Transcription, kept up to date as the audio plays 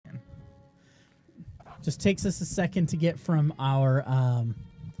Just takes us a second to get from our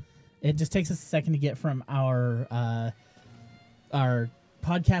our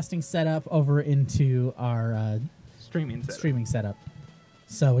podcasting setup over into our streaming setup.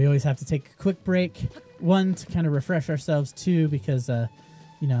 So we always have to take a quick break. One, to kind of refresh ourselves. Two, because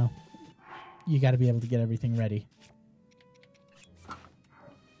you know, you got to be able to get everything ready.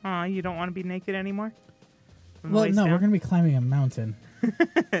 Aw, you don't want to be naked anymore? Well, no, we're going to be climbing a mountain.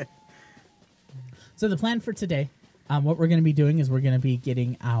 So the plan for today, what we're going to be doing is we're going to be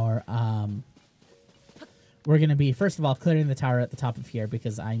getting our... we're going to be, first of all, clearing the tower at the top of here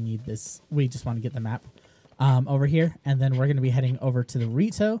because I need this. We just want to get the map over here. And then we're going to be heading over to the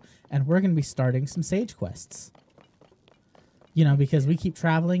Rito, and we're going to be starting some sage quests. You know, because we keep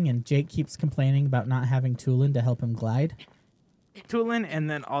traveling, and Jake keeps complaining about not having Tulin to help him glide. Tulin, and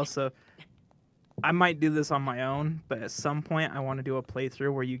then also... I might do this on my own, but at some point I want to do a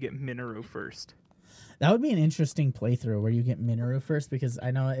playthrough where you get Minoru first. That would be an interesting playthrough where you get Minoru first, because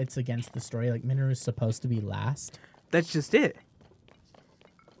I know it's against the story. Like, Minoru's supposed to be last. That's just it.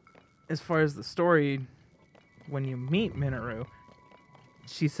 As far as the story, when you meet Minoru,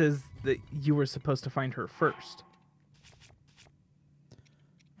 she says that you were supposed to find her first.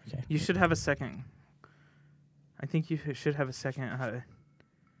 Okay. You should have a second. I think you should have a second...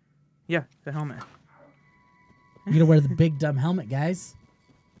 Yeah, the helmet. You gotta wear the big dumb helmet, guys.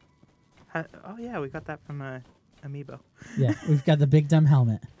 Oh, yeah, we got that from Amiibo. Yeah, we've got the big dumb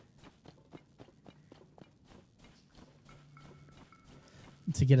helmet.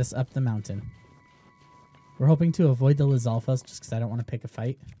 To get us up the mountain. We're hoping to avoid the Lizalfos just because I don't want to pick a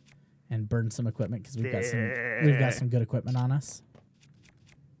fight and burn some equipment because we've got some good equipment on us.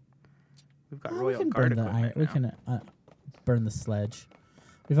 We've got Royal Guard equipment. We can burn the sledge.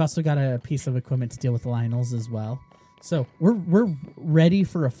 We've also got a piece of equipment to deal with the Lionels as well. So we're ready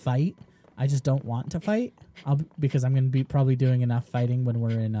for a fight. I just don't want to fight because I'm going to be probably doing enough fighting when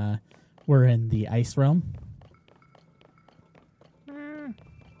we're in the ice realm.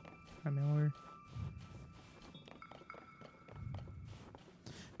 I mean,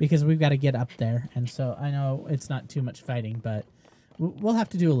 because we've got to get up there, and so I know it's not too much fighting, but we'll have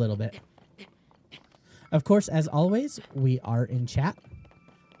to do a little bit. Of course, as always, we are in chat.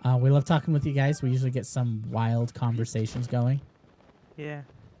 We love talking with you guys. We usually get some wild conversations going. Yeah.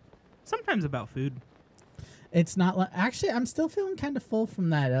 Sometimes about food. It's not... Actually, I'm still feeling kind of full from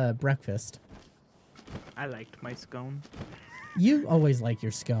that breakfast. I liked my scone. You always like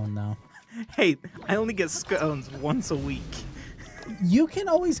your scone, though. Hey, I only get scones once a week. You can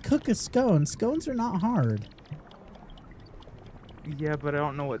always cook a scone. Scones are not hard. Yeah, but I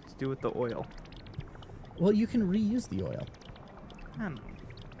don't know what to do with the oil. Well, you can reuse the oil. I don't know.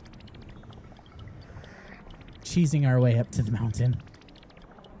 Cheesing our way up to the mountain.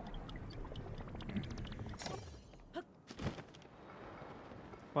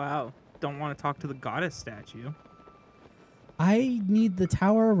 Wow. Don't want to talk to the goddess statue. I need the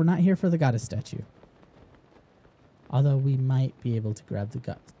tower. We're not here for the goddess statue. Although we might be able to grab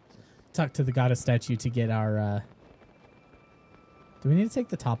the talk to the goddess statue to get our... Do we need to take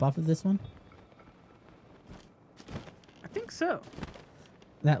the top off of this one? I think so.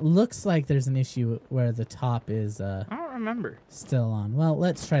 That looks like there's an issue where the top is... I don't remember. Still on. Well,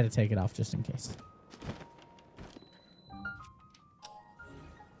 let's try to take it off just in case.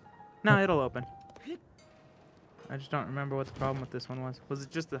 No, it'll open. I just don't remember what the problem with this one was. Was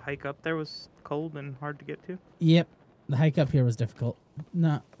it just the hike up there was cold and hard to get to? Yep. The hike up here was difficult.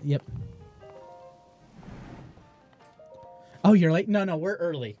 No, yep. Oh, you're late? No, we're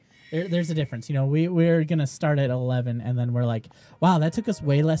early. There's a difference. You know, we're going to start at 11, and then we're like, wow, that took us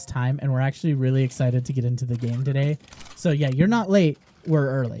way less time, and we're actually really excited to get into the game today. So, yeah, you're not late. We're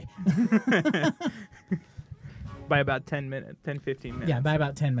early. By about 10 minutes, 10, 15 minutes. Yeah, by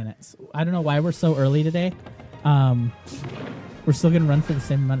about 10 minutes. I don't know why we're so early today. We're still going to run for the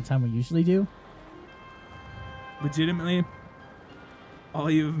same amount of time we usually do. Legitimately,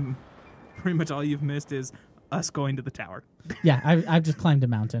 pretty much all you've missed is us going to the tower. Yeah, I've just climbed a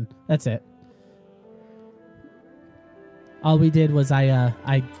mountain. That's it. All we did was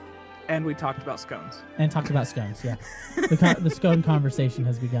And we talked about scones. And talked about scones, yeah. The scone conversation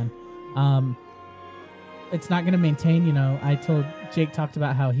has begun. It's not going to maintain, you know. Jake talked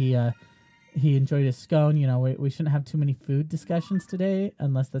about how he enjoyed his scone. You know, we shouldn't have too many food discussions today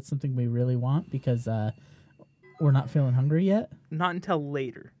unless that's something we really want because we're not feeling hungry yet. Not until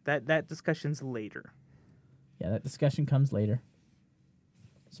later. That discussion's later. Yeah, that discussion comes later.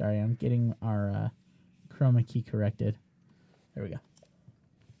 Sorry, I'm getting our chroma key corrected. There we go.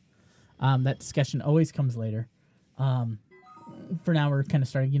 That discussion always comes later. For now, we're kind of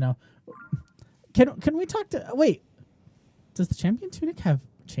starting, you know. Can we talk to? Wait, does the champion tunic have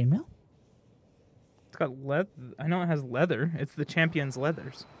chainmail? It's got leather. I know it has leather. It's the champion's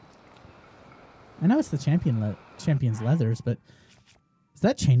leathers. I know it's the champion's leathers, but is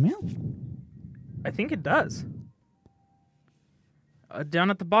that chainmail? I think it does.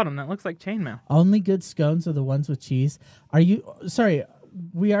 Down at the bottom, that looks like chainmail. Only good scones are the ones with cheese. Are you sorry?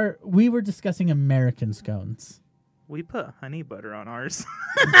 We were discussing American scones. We put honey butter on ours.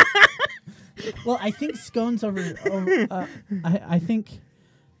 Well, I think scones I think,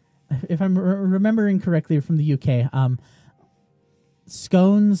 if I'm remembering correctly from the UK,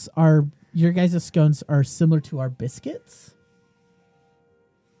 scones are your guys' scones are similar to our biscuits.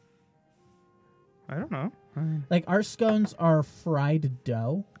 I don't know. Like our scones are fried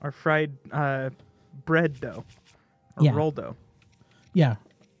dough. Or fried bread dough. Or roll dough. Yeah.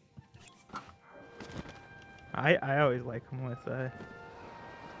 I always like them with...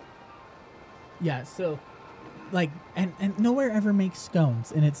 Yeah, so... Like, and nowhere ever makes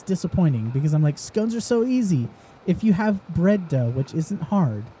scones, and it's disappointing, because I'm like, scones are so easy. If you have bread dough, which isn't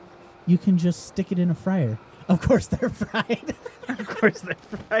hard, you can just stick it in a fryer. Of course they're fried. Of course they're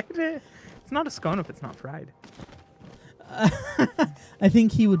fried. It's not a scone if it's not fried. I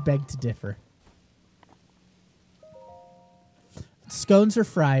think he would beg to differ. Scones are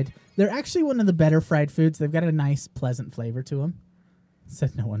fried. They're actually one of the better fried foods. They've got a nice, pleasant flavor to them.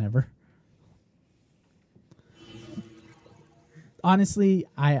 Said no one ever. Honestly,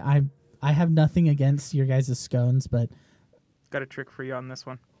 I have nothing against your guys' scones, but... Got a trick for you on this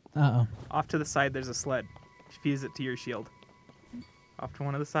one. Uh-oh. Off to the side, there's a sled. Fuse it to your shield. Off to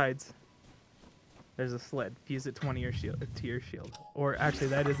one of the sides, there's a sled. Fuse it to one of your shield. Or actually,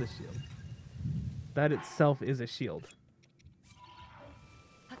 that is a shield. That itself is a shield.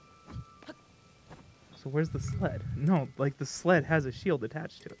 So where's the sled? No, like the sled has a shield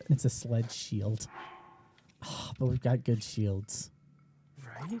attached to it. It's a sled shield. Oh, but we've got good shields.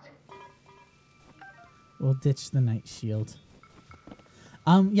 Right? We'll ditch the night shield.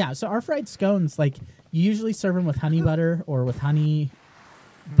 Yeah, so our fried scones, like, you usually serve them with honey butter or with honey,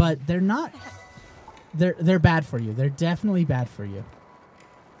 but they're not... They're bad for you. They're definitely bad for you.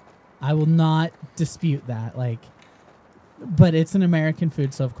 I will not dispute that, like... But it's an American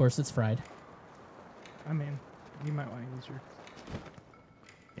food, so of course it's fried. I mean, you might want to use your...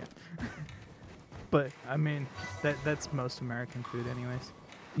 Yeah. But, I mean, that's most American food anyways.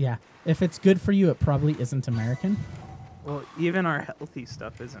 Yeah. If it's good for you, it probably isn't American. Well, even our healthy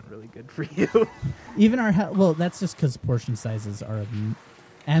stuff isn't really good for you. Even our... Well, that's just because portion sizes are...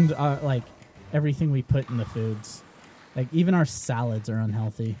 And, like, everything we put in the foods. Like, even our salads are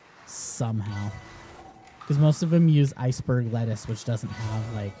unhealthy. Somehow. Because most of them use iceberg lettuce, which doesn't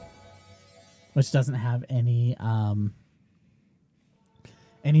have, like... Which doesn't have any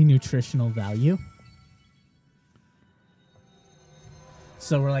nutritional value.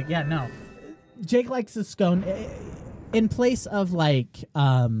 So we're like, yeah, no. Jake likes a scone in place of like,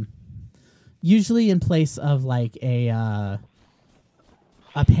 usually in place of like a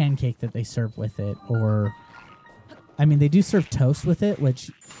pancake that they serve with it, or, I mean, they do serve toast with it,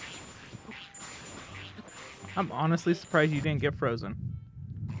 which. I'm honestly surprised you didn't get frozen.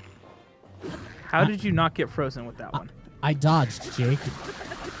 How did you not get frozen with that one? I dodged, Jake.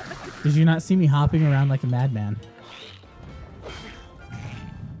 Did you not see me hopping around like a madman?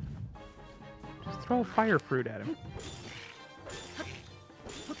 Just throw a fire fruit at him.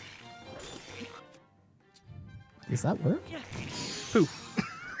 Does that work? Poof.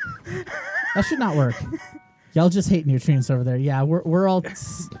 That should not work. Y'all just hate nutrients over there. Yeah, we're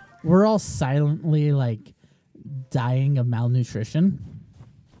all silently like dying of malnutrition.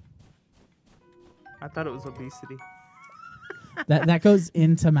 I thought it was obesity. That goes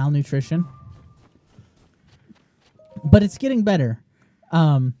into malnutrition. But it's getting better.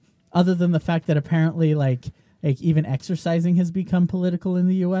 Other than the fact that apparently like even exercising has become political in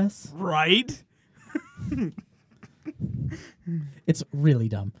the US. Right? It's really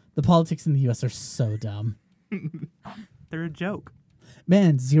dumb. The politics in the US are so dumb. They're a joke.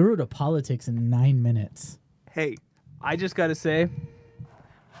 Man, 0 to politics in 9 minutes. Hey, I just got to say,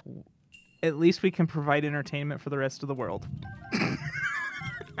 at least we can provide entertainment for the rest of the world.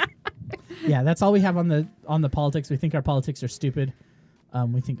 Yeah, that's all we have on the politics. We think our politics are stupid.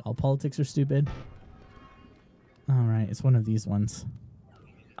 We think all politics are stupid. All right, it's one of these ones.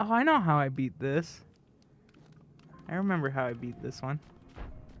 Oh, I know how I beat this. I remember how I beat this one.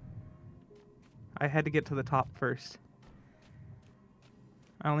 I had to get to the top first.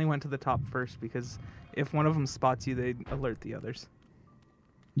 I only went to the top first because if one of them spots you, they alert the others.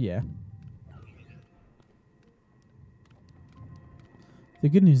 Yeah. The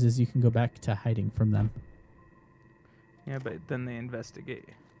good news is you can go back to hiding from them. Yeah, but then they investigate.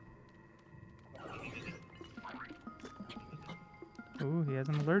 Ooh, he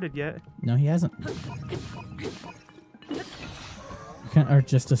hasn't alerted yet. No, he hasn't. Or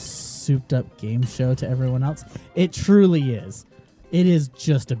just a souped up game show to everyone else. It truly is. It is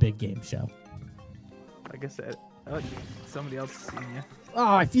just a big game show. Like I said, oh, somebody else has seen you.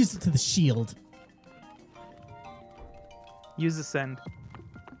 Oh, I fused it to the shield. Use Ascend.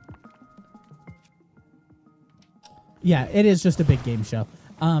 Yeah, it is just a big game show.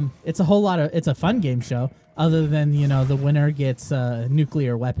 It's a whole lot of. It's a fun game show. Other than the winner gets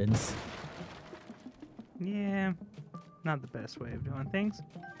nuclear weapons. Yeah, not the best way of doing things.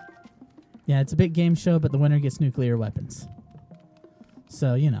 Yeah, it's a big game show, but the winner gets nuclear weapons.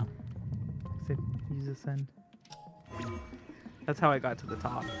 So Use Ascend. That's how I got to the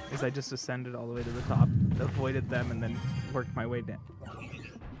top. Is I just ascended all the way to the top, avoided them, and then worked my way down.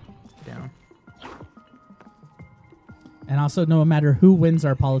 And also, no matter who wins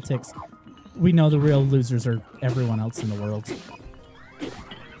our politics, we know the real losers are everyone else in the world.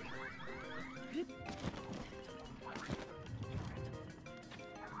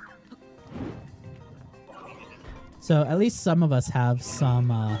 So at least some of us have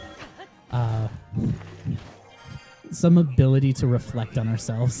some ability to reflect on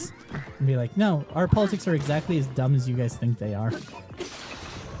ourselves and be like, no, our politics are exactly as dumb as you guys think they are.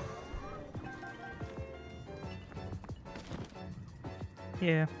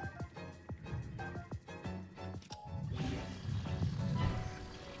 Yeah.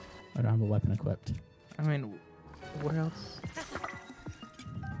 I don't have a weapon equipped. I mean, what else?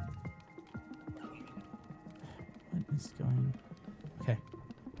 What is going... Okay.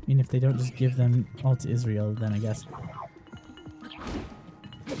 I mean, if they don't just give them all to Israel, then I guess...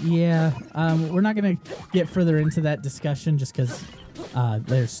 Yeah, we're not going to get further into that discussion just because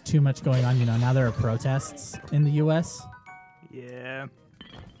there's too much going on. Now there are protests in the U.S. Yeah.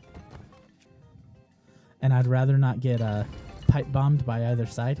 And I'd rather not get pipe bombed by either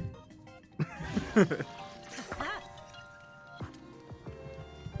side.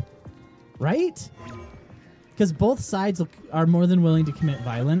 Right? Because both sides are more than willing to commit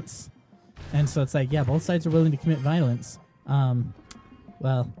violence. And so it's like, yeah, both sides are willing to commit violence.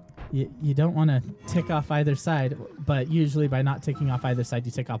 Well, you don't want to tick off either side, but usually by not ticking off either side,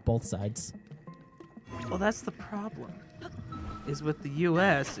 you tick off both sides. Well, that's the problem. Is with the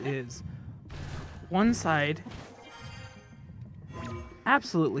U.S. is one side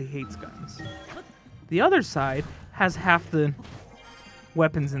absolutely hates guns. The other side has half the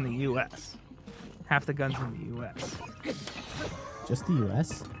weapons in the U.S. Half the guns in the U.S. Just the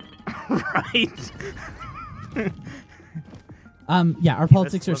U.S.? Right. Yeah, our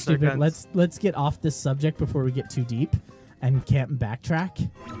politics are Let's love their stupid. guns. Let's get off this subject before we get too deep and can't backtrack.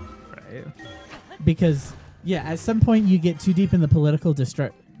 Right. Because, yeah, at some point you get too deep in the political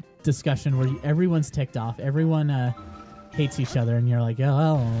discussion where everyone's ticked off. Everyone hates each other, and you're like, oh,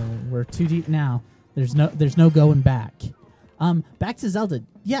 well, we're too deep now. There's no going back. Back to Zelda.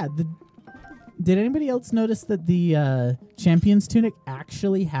 Yeah, did anybody else notice that the champion's tunic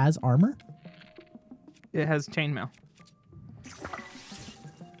actually has armor? It has chainmail.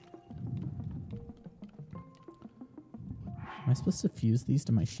 Am I supposed to fuse these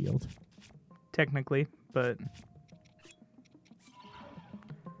to my shield? Technically, but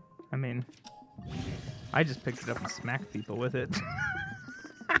I mean, I just picked it up and smacked people with it.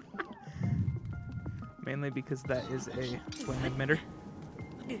 Mainly because that is a flame emitter.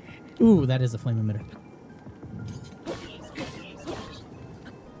 Ooh, that is a flame emitter.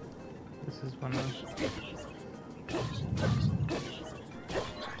 This is one of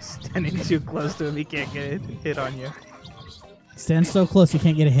standing too close to him, he can't get it hit on you. Stand so close you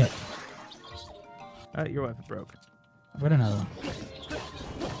can't get a hit. Your weapon broke. I've got another one.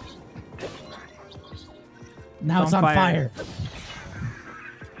 Now it's on fire.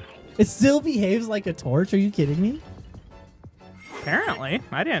 It still behaves like a torch. Are you kidding me? Apparently.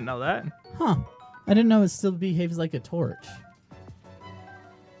 I didn't know that. Huh. I didn't know it still behaves like a torch.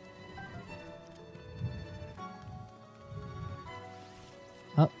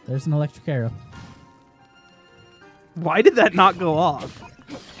 Oh, there's an electric arrow. Why did that not go off?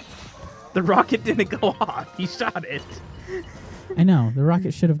 The rocket didn't go off. He shot it. I know. The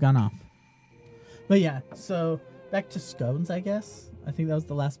rocket should have gone off. But yeah, so back to scones, I guess. I think that was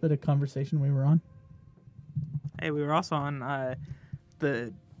the last bit of conversation we were on. Hey, we were also on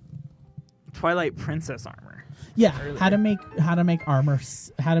the Twilight Princess armor. Yeah, earlier. how to make armor,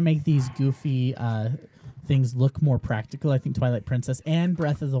 how to make these goofy things look more practical. I think Twilight Princess and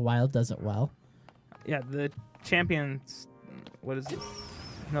Breath of the Wild does it well. Yeah, the champions. What is this?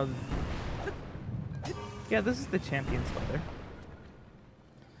 No. Yeah, this is the champion's leather.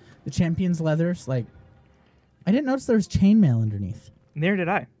 The champion's leathers, like, I didn't notice there was chainmail underneath. Neither did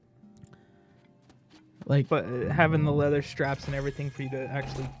I. Like, But having the leather straps and everything for you to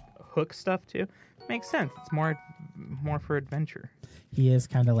actually hook stuff to makes sense. It's more for adventure. he is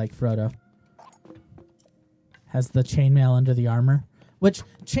kind of like Frodo. Has the chainmail under the armor. Which,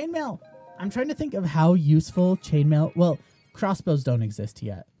 chainmail, I'm trying to think of how useful chainmail... Well, crossbows don't exist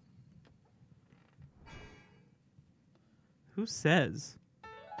yet. Who says?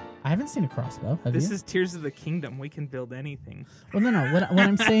 I haven't seen a crossbow. Have This you? is Tears of the Kingdom. We can build anything. Well, no. What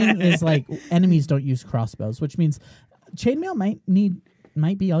I'm saying is, like, enemies don't use crossbows, which means chainmail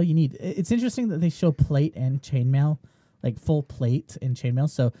might be all you need. It's interesting that they show plate and chainmail, like full plate and chainmail.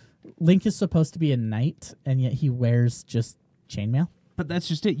 So Link is supposed to be a knight, and yet he wears just chainmail. But that's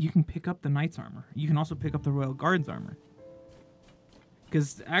just it. You can pick up the knight's armor. You can also pick up the royal guard's armor.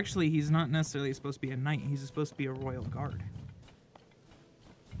 Because actually, he's not necessarily supposed to be a knight. He's supposed to be a royal guard.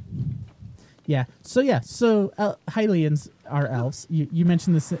 Yeah. So Hylians are elves. You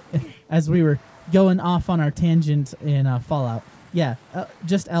mentioned this as we were going off on our tangent in Fallout. Yeah,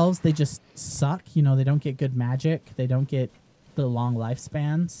 just elves. They just suck. You know, they don't get good magic. They don't get the long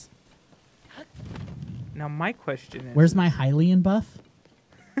lifespans. Now, my question is... Where's my Hylian buff?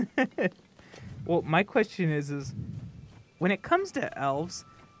 Well, my question is when it comes to elves,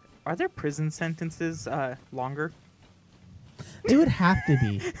 are their prison sentences longer? It would have to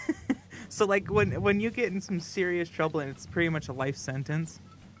be. So, like, when you get in some serious trouble and it's pretty much a life sentence,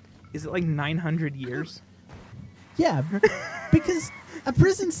 is it like 900 years? Yeah, because a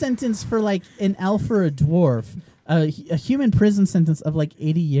prison sentence for, like, an elf or a dwarf, a human prison sentence of, like,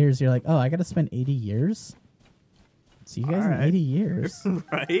 80 years, you're like, oh, I got to spend 80 years? See you guys in 80 years.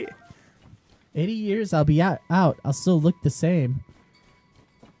 Right? 80 years, I'll be out. I'll still look the same.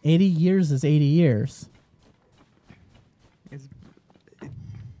 80 years is 80 years.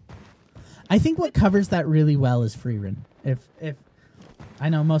 I think what covers that really well is Freerun. If I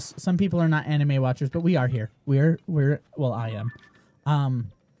know some people are not anime watchers, but we are here. Well, I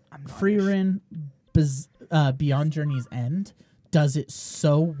am. Freerun Beyond Journey's End does it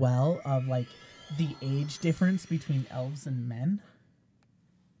so well of, like, the age difference between elves and men.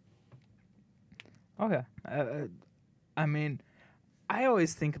 Okay. I mean, I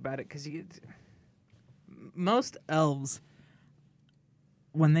always think about it because most elves,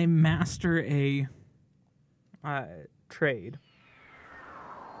 when they master a trade,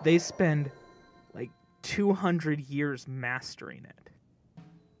 they spend like 200 years mastering it.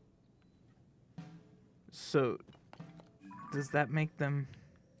 So, does that make them...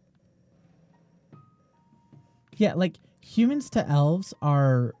 Yeah, like, humans to elves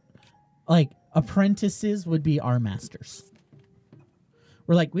are, like, apprentices would be our masters.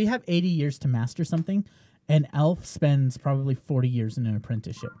 We're like, we have 80 years to master something. An elf spends probably 40 years in an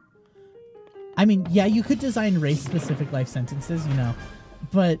apprenticeship. I mean, yeah, you could design race-specific life sentences, you know,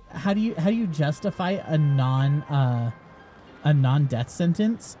 but how do you justify a non-death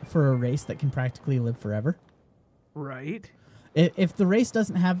sentence for a race that can practically live forever? Right. If the race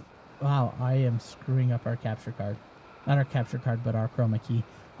doesn't have, wow, I am screwing up our capture card, not our capture card, but our chroma key.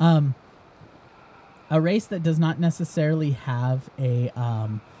 A race that does not necessarily have a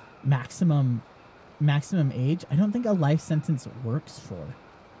maximum age, I don't think a life sentence works for.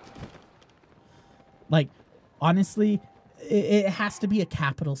 Like, honestly, it has to be a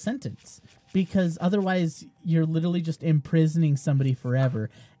capital sentence, because otherwise you're literally just imprisoning somebody forever.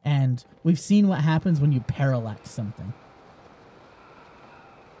 And we've seen what happens when you parallax something.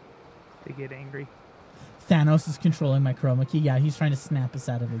 They get angry. Thanos is controlling my chroma key. Yeah, he's trying to snap us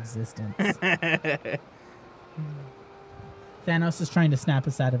out of existence. Thanos is trying to snap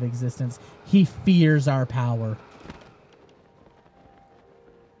us out of existence. He fears our power.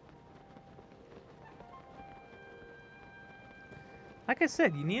 Like I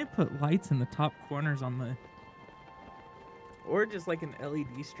said, you need to put lights in the top corners on the... Or just like an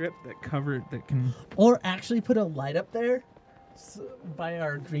LED strip that can... Or actually put a light up there by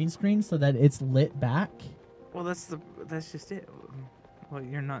our green screen so that it's lit back. Well, that's just it. Well,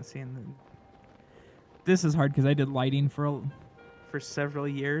 you're not seeing the... This is hard because I did lighting for several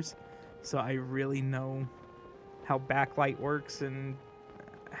years, so I really know how backlight works and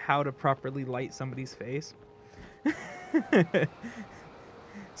how to properly light somebody's face.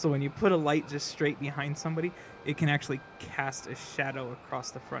 So when you put a light just straight behind somebody, it can actually cast a shadow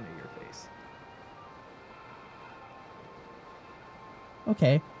across the front of your face.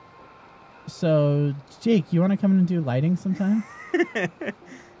 Okay. So, Jake, you want to come in and do lighting sometime?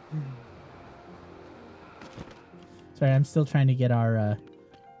 Sorry, I'm still trying to get our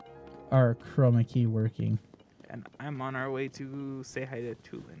our chroma key working. And I'm on our way to say hi to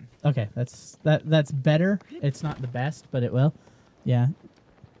Tulin. Okay, that's better. It's not the best, but it will. Yeah.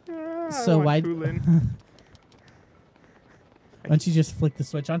 So why Tulin. why don't you just flick the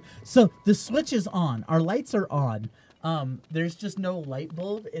switch on? So the switch is on. Our lights are on. There's just no light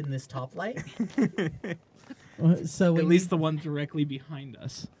bulb in this top light. So At least the one directly behind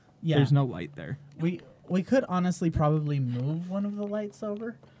us. yeah, There's no light there. we could honestly probably move one of the lights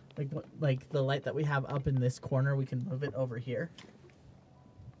over. Like the light that we have up in this corner, we can move it over here.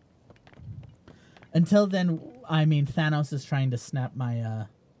 Until then, I mean, Thanos is trying to snap my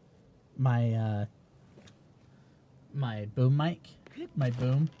my boom mic, my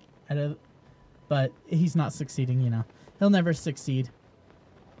boom, but he's not succeeding. You know, he'll never succeed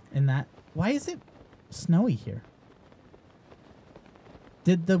in that. Why is it snowy here?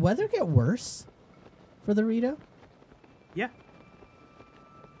 Did the weather get worse for the Rito? Yeah.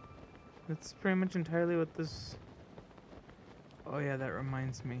 That's pretty much entirely what this... Oh yeah, that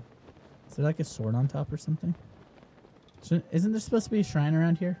reminds me. Is there like a sword on top or something? Isn't there supposed to be a shrine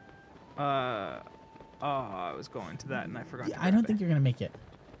around here? Oh, I was going to that and I forgot. Yeah, to I don't grab think it. you're gonna make it.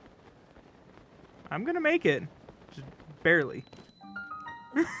 I'm gonna make it, just barely.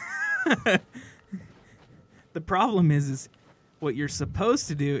 The problem is what you're supposed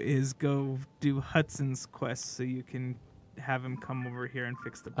to do is go do Hudson's quest so you can have him come over here and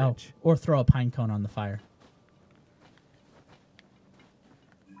fix the Oh, bridge. or throw a pine cone on the fire.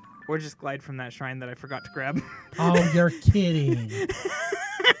 Or just glide from that shrine that I forgot to grab. Oh, you're kidding.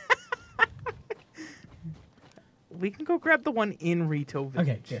 We can go grab the one in Rito Village.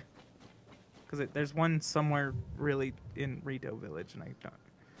 Okay, here. Because there's one somewhere really in Rito Village, and I'm not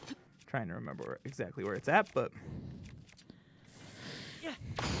trying to remember exactly where it's at, but... Yeah.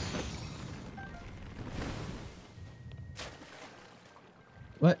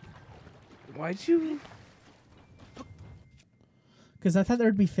 What? Why'd you... Because I thought there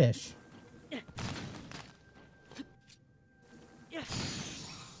would be fish. Yeah.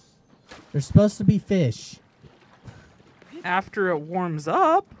 There's supposed to be fish. After it warms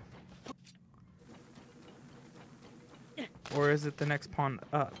up? Or is it the next pond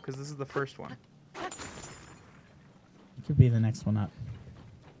up? Because this is the first one. It could be the next one up.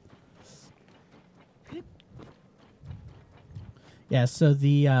 Yeah, so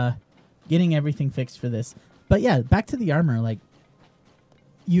the getting everything fixed for this. But yeah, back to the armor. Like,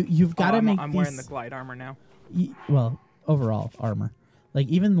 you've got to make I'm these, wearing the glide armor now. well, overall armor. Like,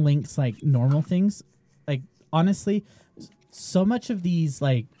 even Link's like normal things. Like, honestly, so much of these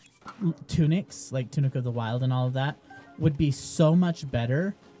like tunics, like Tunic of the Wild and all of that, would be so much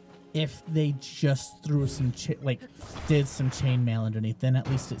better if they just threw some did some chainmail underneath. Then at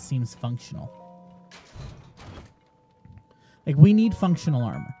least it seems functional. Like, we need functional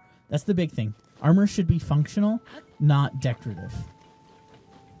armor. That's the big thing. Armor should be functional, not decorative.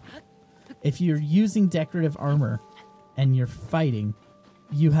 If you're using decorative armor and you're fighting,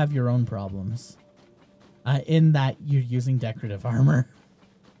 you have your own problems. In that you're using decorative armor.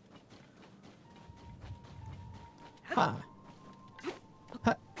 Ha.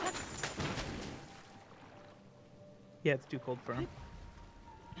 Ha. Yeah, it's too cold for him.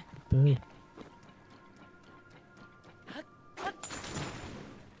 Boo.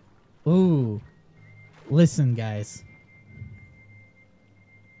 Ooh. Listen, guys.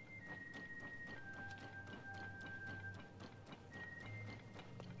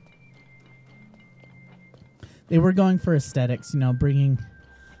 They were going for aesthetics, you know,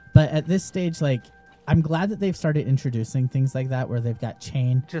 but at this stage, like, I'm glad that they've started introducing things like that where they've got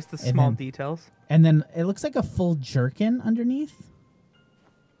chain. Just the And small then- details. And then it looks like a full jerkin underneath.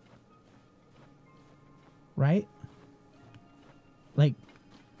 Right? Like,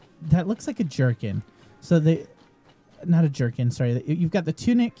 that looks like a jerkin. So not a jerkin, sorry. You've got the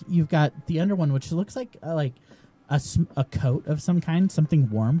tunic, you've got the under one, which looks like a coat of some kind, something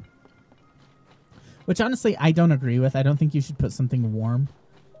warm. Which, honestly, I don't agree with. I don't think you should put something warm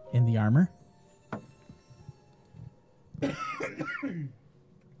in the armor.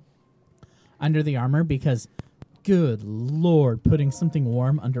 Under the armor, because, good lord, putting something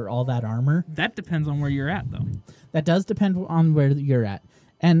warm under all that armor. That depends on where you're at, though. That does depend on where you're at.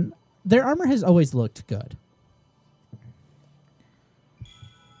 And their armor has always looked good.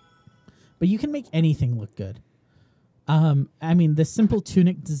 But you can make anything look good. I mean, the simple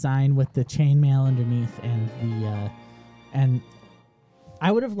tunic design with the chainmail underneath and I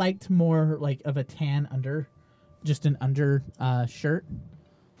would have liked more like of a tan just an under shirt,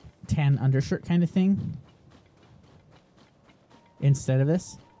 tan undershirt kind of thing instead of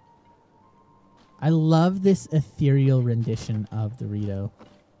this. I love this ethereal rendition of the Rito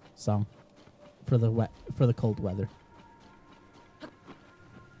song for the cold weather.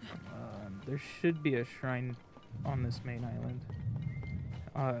 There should be a shrine on this main island.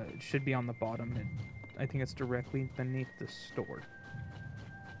 It should be on the bottom. I think it's directly beneath the store.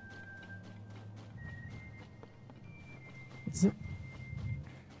 Is it?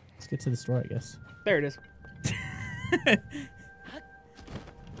 Let's get to the store, I guess. There it is.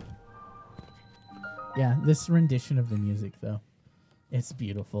 Yeah, this rendition of the music, though, it's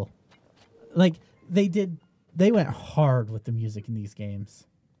beautiful. Like, they went hard with the music in these games.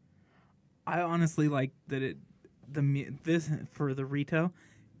 I honestly like that this for the Rito,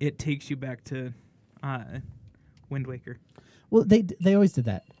 it takes you back to Wind Waker. Well, they always did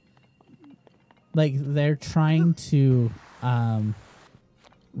that. Like, they're trying to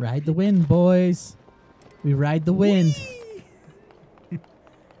ride the wind, boys. We ride the wind.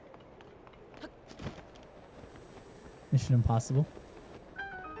 Mission Impossible.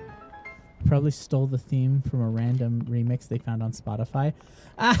 Probably stole the theme from a random remix they found on Spotify.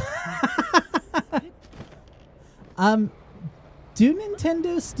 Do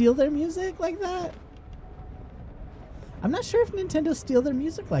Nintendo steal their music like that? I'm not sure if Nintendo steal their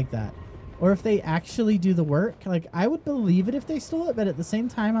music like that, or if they actually do the work. Like, I would believe it if they stole it, but at the same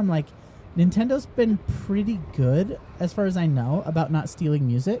time, I'm like, Nintendo's been pretty good, as far as I know, about not stealing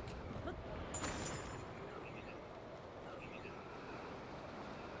music.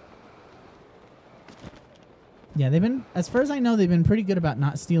 Yeah, they've been, as far as I know, they've been pretty good about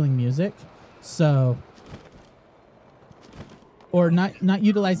not stealing music. So, or not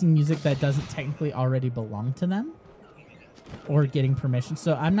utilizing music that doesn't technically already belong to them, or getting permission.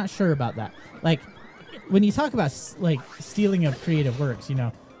 So I'm not sure about that. Like, when you talk about like stealing of creative works, you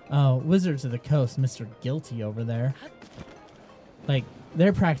know, Wizards of the Coast, Mr. Guilty over there, like,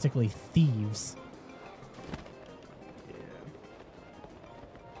 they're practically thieves.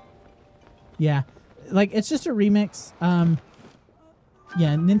 Yeah. Like, it's just a remix.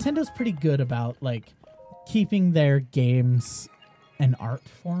 Yeah, Nintendo's pretty good about, like, keeping their games an art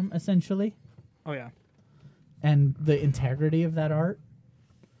form, essentially. Oh, yeah. And the integrity of that art.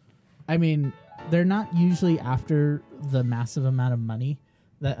 I mean, they're not usually after the massive amount of money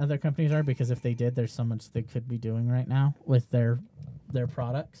that other companies are, because if they did, there's so much they could be doing right now with their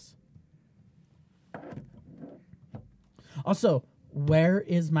products. Also, where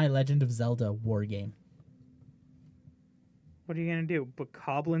is my Legend of Zelda war game? What are you gonna do?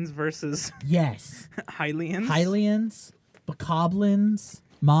 Bokoblins versus Yes. Hylians? Hylians, Bokoblins,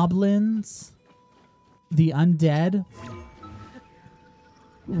 Moblins, the undead.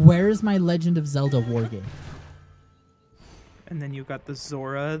 Where is my Legend of Zelda war game? And then you've got the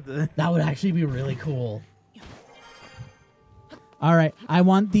Zora, That would actually be really cool. All right, I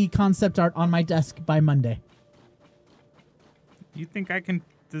want the concept art on my desk by Monday. You think I can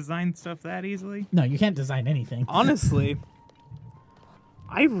design stuff that easily? No, you can't design anything. Honestly,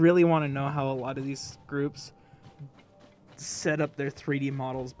 I really want to know how a lot of these groups set up their 3D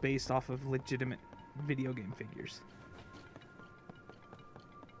models based off of legitimate video game figures.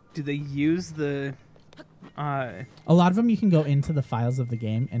 Do they use the... A lot of them you can go into the files of the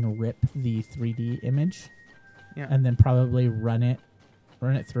game and rip the 3D image, yeah. and then probably run it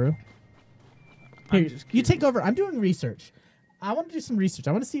through. Here, you take over. I'm doing research. I want to do some research.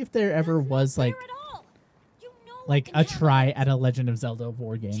 I want to see if there ever was like a try at a Legend of Zelda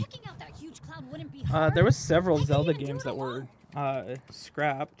war game. There was several Zelda games that were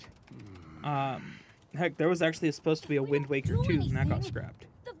scrapped. Heck, there was actually supposed to be a Wind Waker 2, and that got scrapped.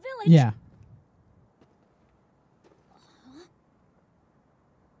 Yeah.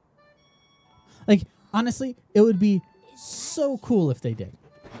 Like, honestly, it would be so cool if they did.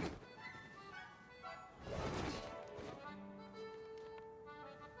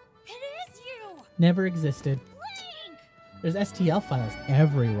 It is you! Never existed. Link! There's STL files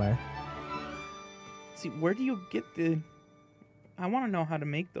everywhere. See, where do you get the... I want to know how to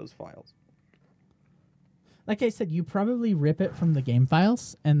make those files. Like I said, you probably rip it from the game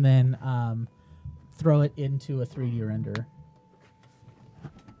files and then throw it into a 3D renderer.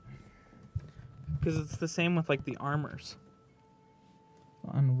 Because it's the same with, like, the armors.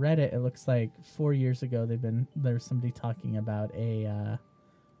 On Reddit, it looks like 4 years ago there's somebody talking about a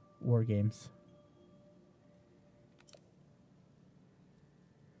war games.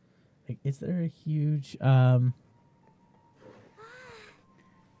 Like, is there a huge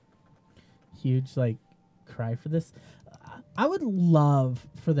huge like cry for this? I would love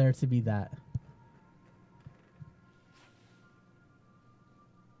for there to be that.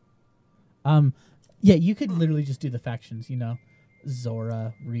 Yeah, you could literally just do the factions, you know,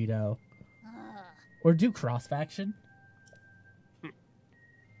 Zora, Rito, or do cross faction,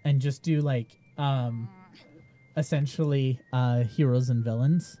 and and just do like essentially heroes and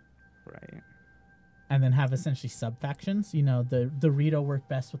villains, Right. and then have essentially sub factions. You know, the Rito work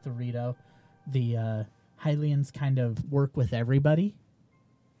best with the Rito. The Hylians kind of work with everybody.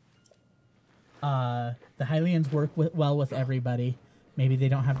 The Hylians work well with everybody. Maybe they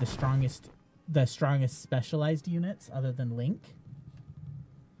don't have the strongest specialized units other than Link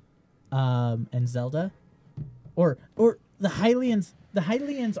and Zelda, or the Hylians. The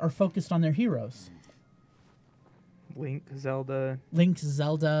Hylians are focused on their heroes. Link, Zelda.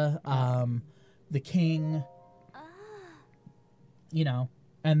 The King. You know,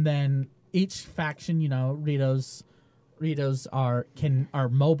 and then each faction, you know, Ritos are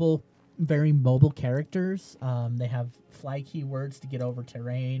mobile, very mobile characters. They have fly keywords to get over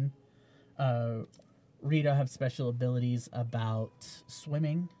terrain. Rito have special abilities about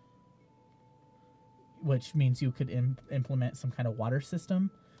swimming, which means you could implement some kind of water system,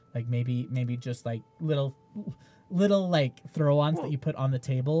 like maybe just like little like throw-ons that you put on the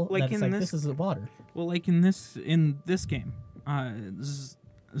table. Like that's like this is the water. Well, like in this game,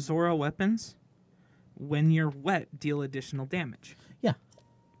 Zora weapons, when you're wet, deal additional damage. Yeah.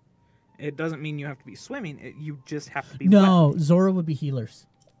 It doesn't mean you have to be swimming. You just have to be No, Zora would be healers.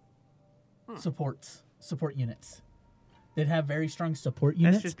 Support units. They'd have very strong support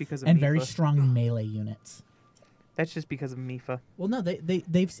units just because of and very Mifa. strong melee units. That's just because of Mifa. Well, no,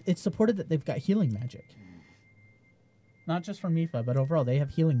 it's supported that they've got healing magic. Not just from Mifa, but overall they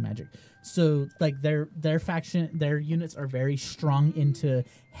have healing magic. So like their faction, their units are very strong into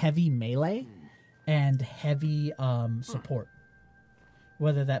heavy melee and heavy support.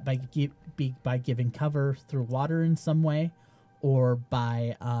 Whether that be by giving cover through water in some way, or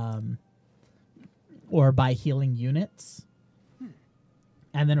by healing units.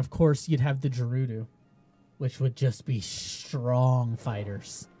 And then of course you'd have the Gerudo, which would just be strong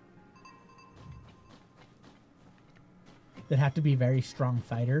fighters. They'd have to be very strong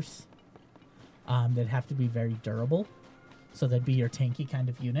fighters. They'd have to be very durable. So they'd be your tanky kind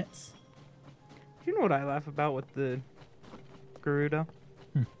of units. Do you know what I laugh about with the Gerudo?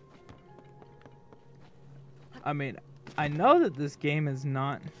 I mean, I know that this game is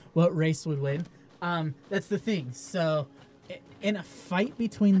not... What race would win? That's the thing. So, in a fight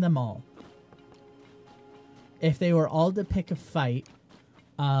between them all, if they were all to pick a fight,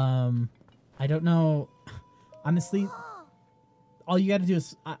 I don't know. Honestly, all you got to do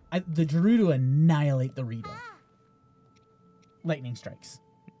is the Gerudo annihilate the Rito. Lightning strikes.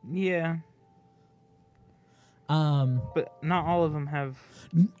 Yeah. But not all of them have...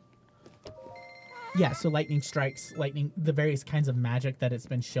 Yeah, so lightning strikes, the various kinds of magic that it's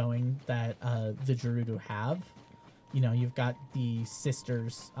been showing that the Gerudo have. You know, you've got the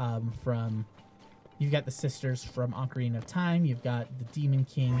sisters from Ocarina of Time. You've got the Demon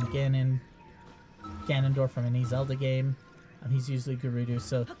King Ganondorf from any Zelda game. He's usually Gerudo,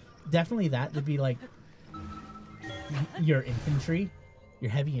 so definitely that would be like your infantry,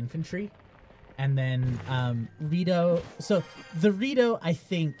 your heavy infantry, and then Rito. So the Rito, I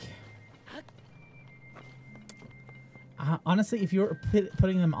think. Honestly, if you were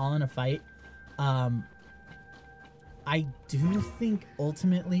putting them all in a fight, I do think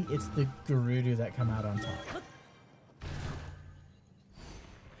ultimately it's the Gerudo that come out on top.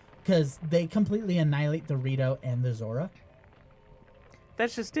 Because they completely annihilate the Rito and the Zora.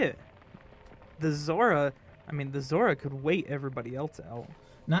 That's just it. The Zora could wait everybody else out.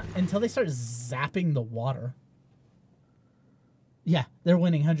 Not until they start zapping the water. Yeah, they're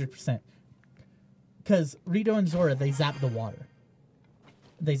winning 100%. Because Rito and Zora, they zap the water.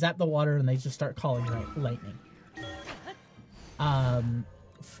 They zap the water and they just start calling lightning.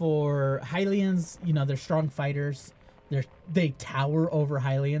 For Hylians, you know, they're strong fighters. They tower over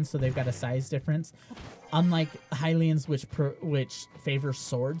Hylians, so they've got a size difference. Unlike Hylians, which favor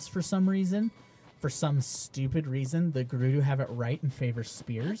swords for some reason, for some stupid reason, the Gerudo have it right and favor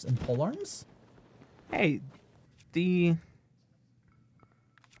spears and polearms. Hey, the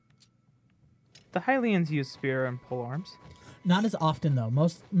Hylians use spear and polearms. Not as often though.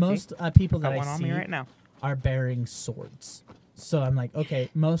 Most people that Got one I on see me right now. are bearing swords. So I'm like, okay,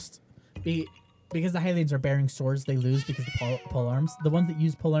 because the Hylians are bearing swords, they lose because of the polearms. The ones that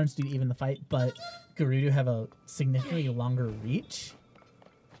use polearms do even the fight, but Gerudo have a significantly longer reach.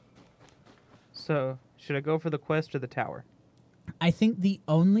 So, should I go for the quest or the tower? I think the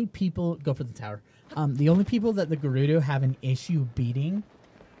only people go for the tower. The only people that the Gerudo have an issue beating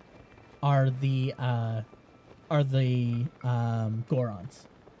are the Gorons.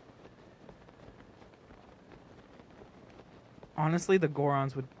 Honestly, the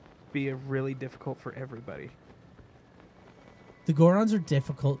Gorons would be really difficult for everybody. The Gorons are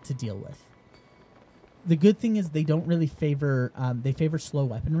difficult to deal with. The good thing is they don't really favor. They favor slow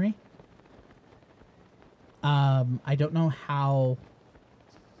weaponry. I don't know how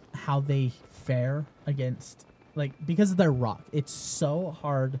they fare against, like, because of their rock. It's so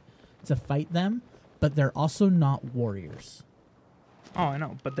hard to fight them, but they're also not warriors. Oh, I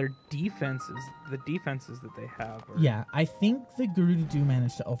know, but their defenses, the defenses that they have. Yeah, I think the Gerudo do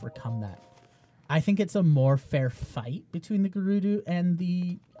manage to overcome that. I think it's a more fair fight between the Gerudo and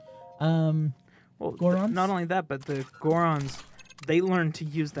the Gorons. Not only that, but the Gorons, they learn to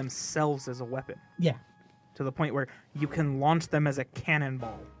use themselves as a weapon. Yeah. To the point where you can launch them as a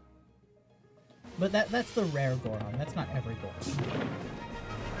cannonball. But that's the rare Goron. That's not every Goron.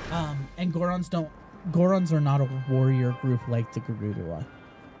 And Gorons are not a warrior group like the Gerudo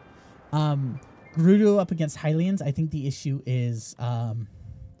are. Gerudo up against Hylians, I think the issue is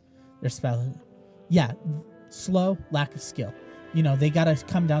their spell. Yeah, slow, lack of skill. You know, they gotta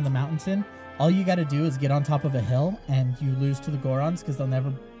come down the mountain. All you gotta do is get on top of a hill, and you lose to the Gorons because they'll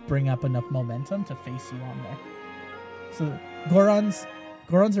never bring up enough momentum to face you on there. So Gorons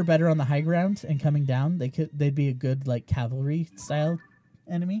are better on the high ground and coming down. They'd be a good like cavalry style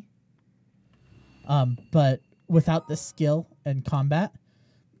enemy. But without the skill and combat,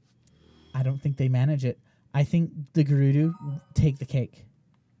 I don't think they manage it. I think the Gerudo take the cake.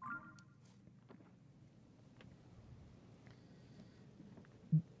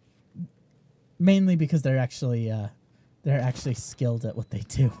 Mainly because they're actually skilled at what they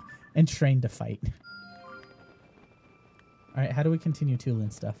do and trained to fight. All right, how do we continue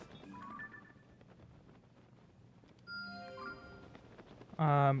Tulin stuff?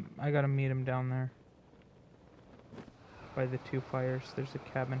 I gotta meet him down there. By the two fires, there's a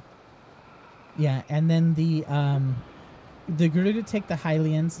cabin. Yeah, and then the Gerudo take the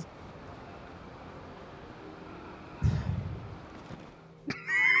Hylians.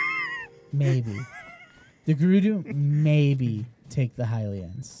 Maybe. The Gerudo maybe take the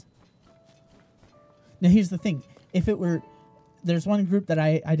Hylians. Now here's the thing. If it were... There's one group that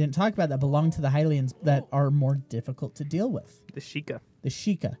I didn't talk about that belong to the Hylians that are more difficult to deal with. The Sheikah. The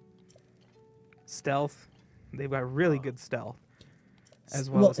Sheikah. Stealth. They've got really good stealth. As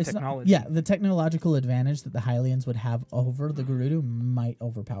well as technology. Yeah, the technological advantage that the Hylians would have over the Gerudo might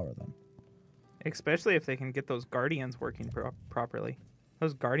overpower them. Especially if they can get those Guardians working properly.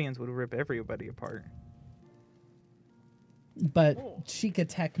 Those Guardians would rip everybody apart. But Sheikah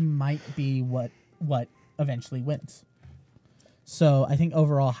tech might be what eventually wins. So I think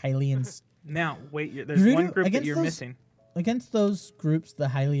overall Hylians... Now, wait, there's Gerudo, one group that you're missing. Against those groups, the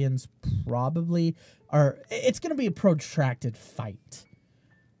Hylians probably are... It's going to be a protracted fight.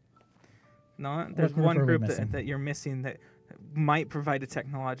 No, there's one group that you're missing that might provide a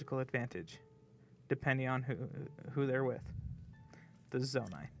technological advantage, depending on who they're with. The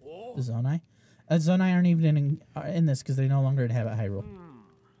Zonai. The Zonai? Zonai aren't even in this because they no longer inhabit Hyrule.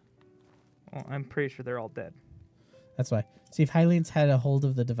 Well, I'm pretty sure they're all dead. That's why. See, if Hylians had a hold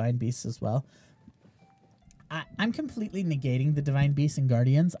of the Divine Beasts as well, I'm completely negating the Divine Beasts and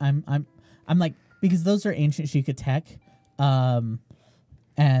Guardians. I'm like, because those are ancient Sheikah tech, and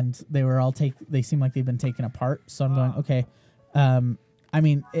they seem like they've been taken apart. So I'm going, okay. I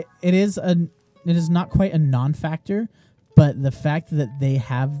mean, it is not quite a non-factor, but the fact that they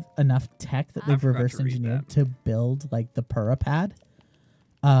have enough tech that they've reverse engineered to build like the Pura pad,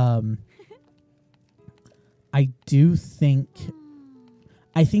 I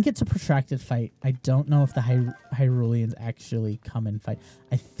think it's a protracted fight. I don't know if the Hyruleans actually come and fight.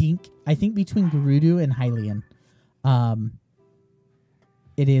 I think between Gerudo and Hylian,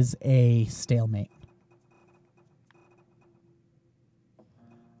 it is a stalemate.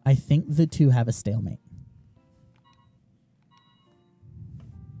 I think the two have a stalemate.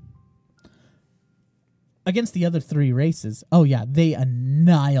 Against the other three races, oh yeah, they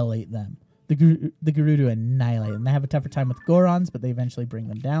annihilate them. The Gerudo annihilate them. They have a tougher time with Gorons, but they eventually bring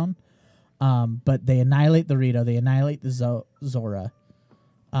them down. But they annihilate the Rito. They annihilate the Zora.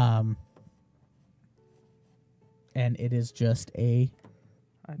 And it is just a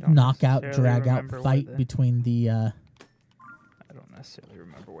knockout, drag-out fight between the... I don't necessarily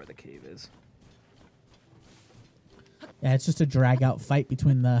remember where the cave is. Yeah, it's just a drag-out fight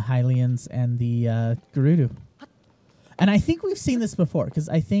between the Hylians and the Gerudo. And I think we've seen this before, because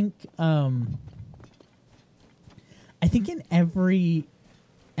I think in every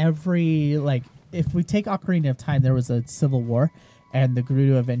like, if we take Ocarina of Time, there was a civil war, and the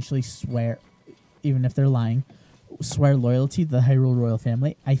Gerudo eventually swear, even if they're lying, swear loyalty to the Hyrule royal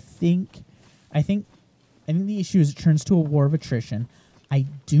family. I think the issue is it turns to a war of attrition. I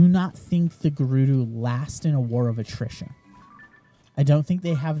do not think the Gerudo last in a war of attrition. I don't think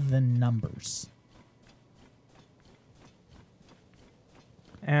they have the numbers.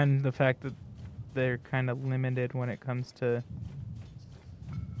 And the fact that they're kind of limited when it comes to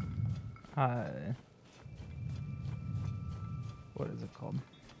what is it called?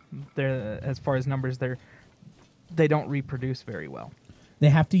 They're as far as numbers, they don't reproduce very well. They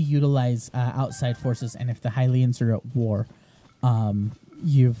have to utilize outside forces, and if the Hylians are at war,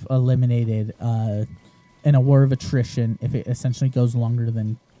 you've eliminated in a war of attrition. If it essentially goes longer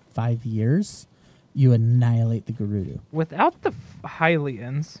than 5 years, you annihilate the Gerudo. Without the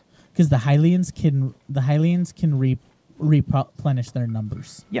Hylians, Because the Hylians can replenish their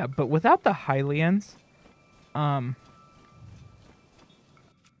numbers. yeah, but without the Hylians,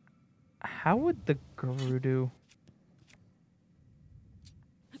 how would the Gerudo?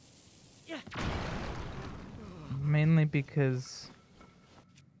 Mainly because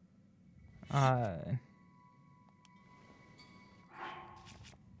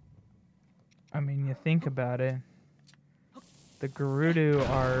I mean, you think about it, the Gerudo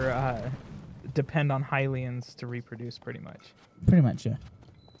are depend on Hylians to reproduce pretty much. Pretty much, yeah.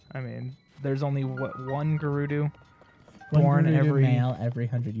 I mean, there's only one Gerudo One born Gerudo every male every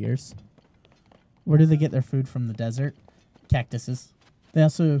 100 years. Where do they get their food from? The desert? Cactuses. They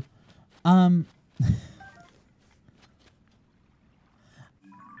also, I'm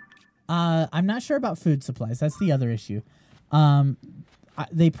not sure about food supplies. That's the other issue.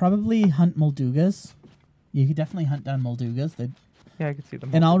 They probably hunt Moldugas. You could definitely hunt down Moldugas. Yeah, I could see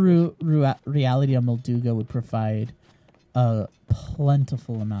them. In all reality, a Molduga would provide a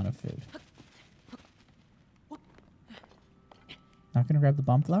plentiful amount of food. Not gonna grab the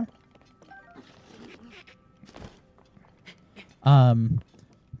bomb flower?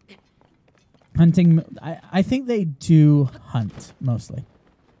 Hunting. I think they do hunt mostly,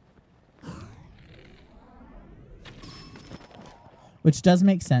 which does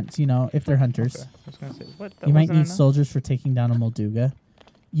make sense. You know, if they're hunters, Okay. I was gonna say, what? you might need soldiers for taking down a Molduga.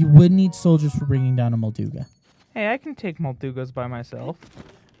 You would need soldiers for bringing down a Molduga, Hey, I can take Moldugas by myself.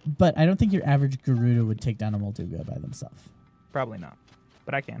 but I don't think your average Gerudo would take down a Molduga by themselves. Probably not,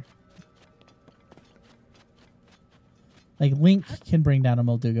 but I can. Like Link can bring down a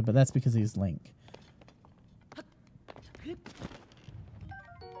Molduga, but that's because he's Link.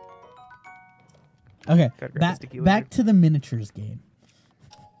 Okay, Gotta grab the sticky back lizard. to the miniatures game.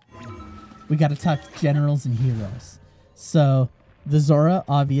 We got to talk generals and heroes. So the Zora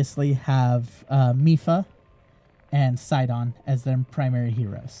obviously have Mifa and Sidon as their primary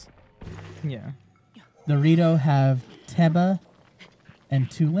heroes. Yeah. The Rito have Teba and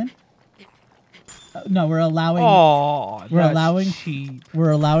Tulin. No, we're allowing. Oh, We're allowing- cheap.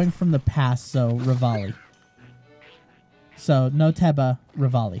 We're allowing from the past, so Rivali. So no Teba,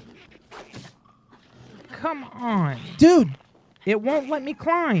 Rivali. Come on, Dude, it won't let me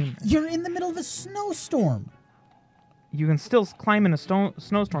climb. you're in the middle of a snowstorm. You can still climb in a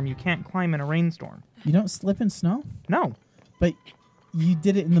snowstorm. You can't climb in a rainstorm. You don't slip in snow, No. but you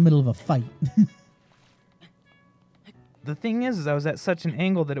did it in the middle of a fight. The thing is I was at such an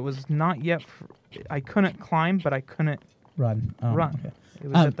angle that it was not yet. I couldn't climb, but I couldn't Run. Oh, run. okay. It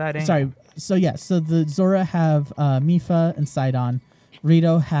was at that angle. Sorry. So yeah. So the Zora have Mifa and Sidon.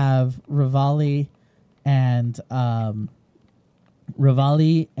 Rito have Rivali and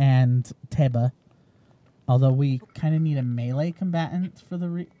Teba. Although we kind of need a melee combatant for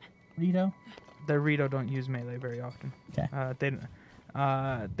the Rito. The Rito don't use melee very often. Okay.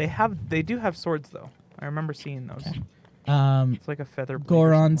 They do have swords though. I remember seeing those. Okay. It's like a feather blade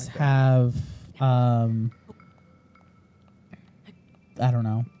or Gorons something like that. have I don't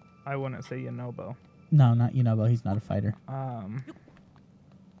know. I wouldn't say Yonobo. No, not Yunobo. He's not a fighter.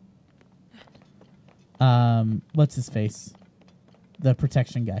 What's his face? The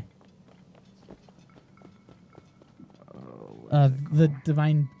protection guy. The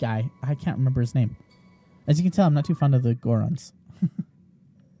divine guy. I can't remember his name. As you can tell, I'm not too fond of the Gorons.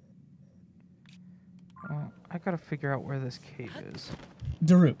 Well, I gotta figure out where this cave is.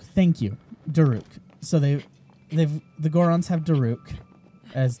 Daruk. Thank you, Daruk. So the Gorons have Daruk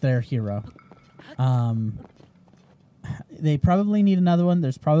as their hero. They probably need another one.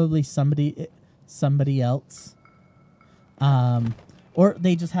 There's probably somebody else. Or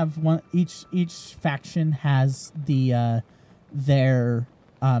they just have one. Each faction has their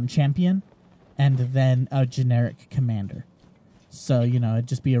champion, and then a generic commander. So it'd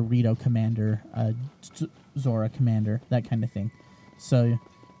just be a Rito commander, a Zora commander, that kind of thing. So,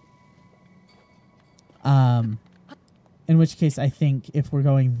 in which case, I think if we're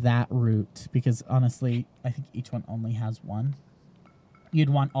going that route, because honestly, I think each one only has one, you'd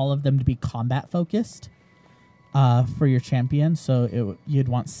want all of them to be combat focused, for your champion. So you'd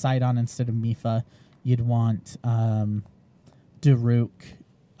want Sidon instead of Mifa. You'd want Daruk.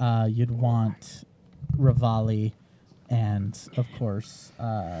 You'd want Rivali, and of course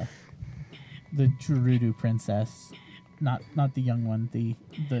the Gerudo princess, not the young one, the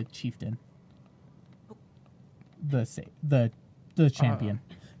chieftain, the champion,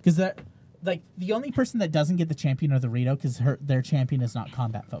 because that like the only person that doesn't get the champion are the Rito, because their champion is not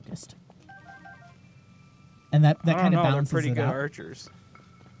combat focused, and that kind of balances they're pretty it good out. archers.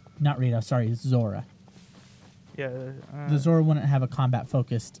 Not Rito, sorry, Zora. Yeah. The Zora wouldn't have a combat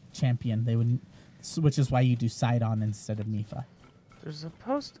focused champion. They wouldn't, which is why you do Sidon instead of Mifa. I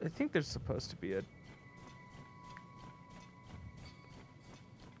think there's supposed to be a. It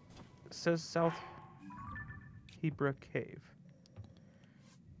says South Hebra Cave.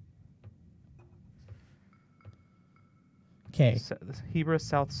 Okay, Hebra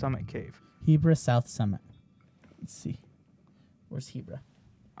South Summit Cave. Hebra South Summit. Let's see. Where's Hebra?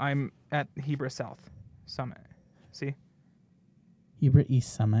 I'm at Hebra South Summit. See? Hebra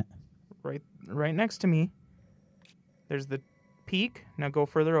East Summit. Right next to me. There's the peak. Now go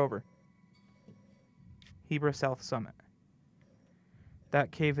further over. Hebra South Summit.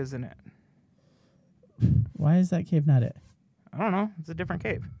 That cave isn't it. Why is that cave not it? I don't know. It's a different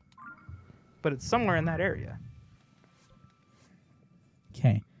cave. But it's somewhere in that area.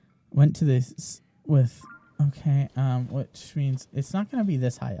 Okay. Went to this with... Okay, which means it's not going to be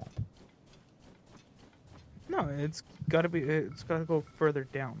this high up. No, it's got to go further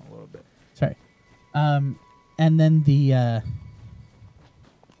down a little bit. Sorry. And then the...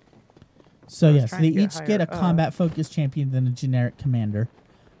 So yes, they each get a combat-focused champion than a generic commander.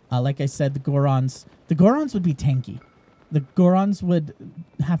 Like I said, the Gorons would be tanky. The Gorons would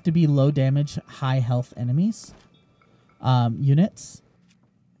have to be low damage, high health enemies, units.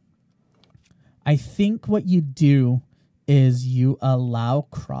 I think what you do is you allow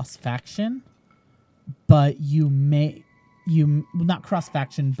cross-faction, but not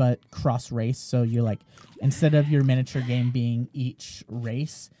cross-faction, but cross-race. So you're like, instead of your miniature game being each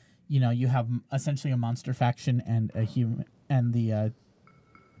race, you have essentially a monster faction and a human and the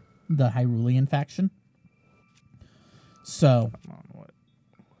Hyrulean faction. So, come on, what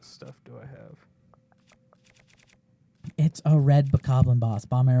stuff do I have? It's a red Bokoblin boss.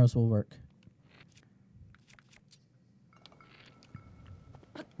 Bomb arrows will work.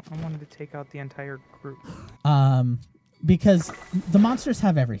 I wanted to take out the entire group. Because the monsters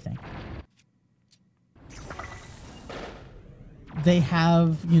have everything. They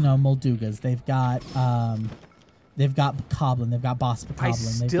have, Moldugas. They've got Bokoblin. They've got Boss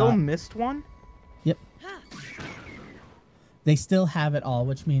Bokoblin. I still missed one? Yep. They still have it all,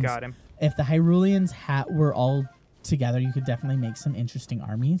 which means Got him. If the Hyruleans were all together, you could definitely make some interesting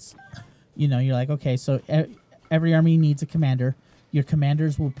armies. You're like, okay, so every army needs a commander. Your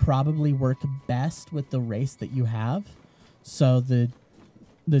commanders will probably work best with the race that you have. So the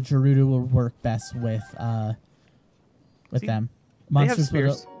Gerudo will work best with them. Monsters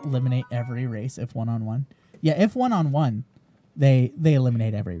will eliminate every race if one-on-one. Yeah, if one-on-one, they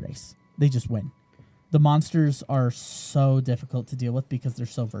eliminate every race. They just win. The monsters are so difficult to deal with because they're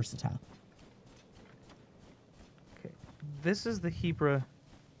so versatile. Okay, this is the Hebra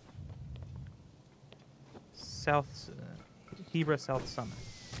South Summit.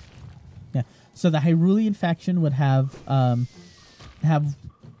 Yeah. So the Hyrulean faction would have a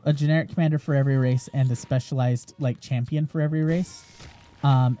generic commander for every race and a specialized champion for every race.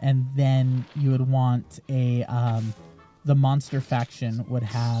 And then you would want the monster faction would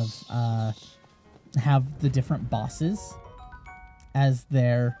have the different bosses as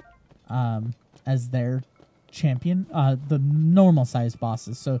their champion, the normal sized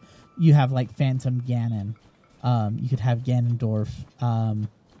bosses. So you have Phantom Ganon. You could have Ganondorf.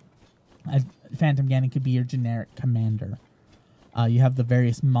 Phantom Ganon could be your generic commander. You have the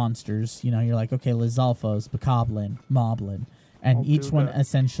various monsters. You're like, okay, Lizalfos, Bokoblin, Moblin. And each one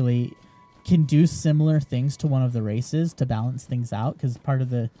essentially can do similar things to one of the races to balance things out, because part of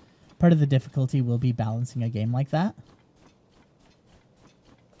the difficulty will be balancing a game like that.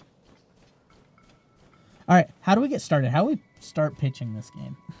 All right, how do we get started? How do we start pitching this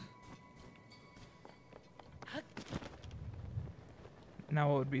game? Now,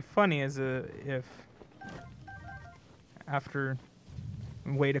 what would be funny is if after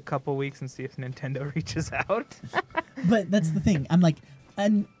wait a couple weeks and see if Nintendo reaches out. But that's the thing. I'm like,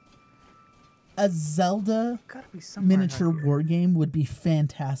 a Zelda miniature war game would be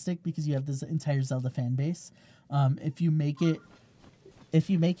fantastic because you have this entire Zelda fan base. If you make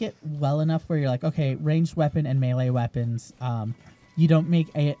it well enough where you're like, okay, ranged weapon and melee weapons, you don't make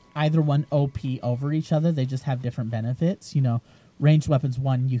either one OP over each other. They just have different benefits. You know, ranged weapons,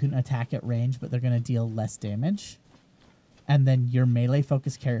 one, you can attack at range, but they're going to deal less damage. And then your melee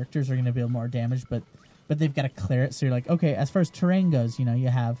focused characters are going to deal more damage, but they've got to clear it. So you're like, okay, as far as terrain goes, you know, you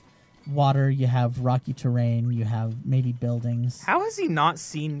have water, you have rocky terrain, you have maybe buildings. How has he not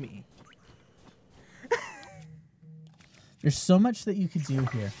seen me? There's so much that you could do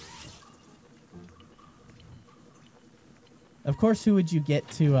here. Of course, who would you get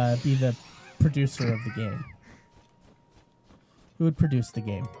to be the producer of the game? Who would produce the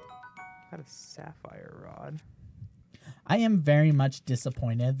game? Got a sapphire rod. I am very much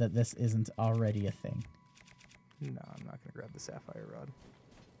disappointed that this isn't already a thing. No, I'm not gonna grab the sapphire rod.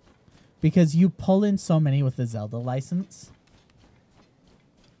 Because you pull in so many with the Zelda license.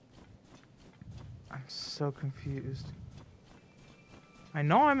 I'm so confused. I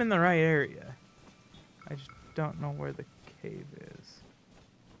know I'm in the right area. I just don't know where the cave is.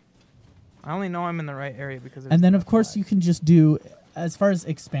 I only know I'm in the right area because there's And then, no of course, flag. you can just do, as far as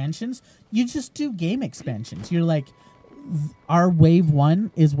expansions, you just do game expansions. You're like, our wave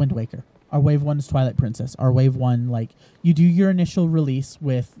 1 is Wind Waker. Our wave 1 is Twilight Princess. Our wave 1, like, you do your initial release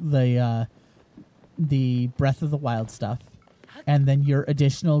with the Breath of the Wild stuff, and then your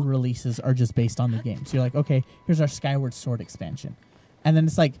additional releases are just based on the game. So you're like, okay, here's our Skyward Sword expansion. And then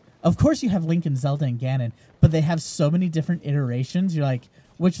it's like, of course you have Link and Zelda and Ganon, but they have so many different iterations. You're like,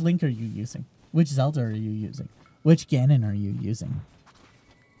 which Link are you using? Which Zelda are you using? Which Ganon are you using?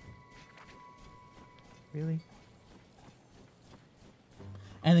 Really?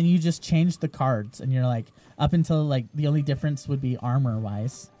 And then you just change the cards, and you're like, up until like the only difference would be armor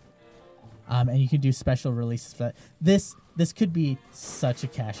wise, and you can do special releases for that. This could be such a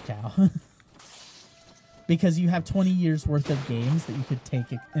cash cow because you have 20 years worth of games that you could take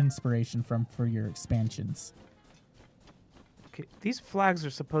inspiration from for your expansions. Okay, these flags are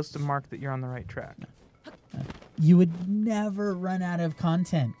supposed to mark that you're on the right track. You would never run out of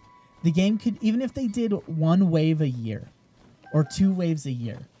content. The game could, even if they did one wave a year or 2 waves a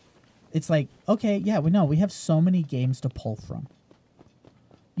year, it's like, okay, yeah, we have so many games to pull from.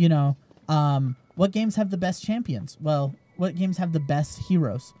 You know, what games have the best champions? Well, what games have the best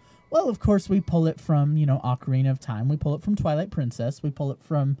heroes? Well, of course, we pull it from, you know, Ocarina of Time. We pull it from Twilight Princess. We pull it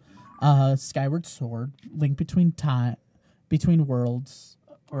from Skyward Sword, Link Between Worlds,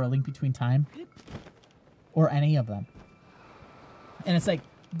 or A Link Between Time, or any of them. And it's like,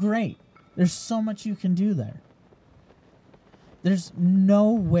 great. There's so much you can do there. There's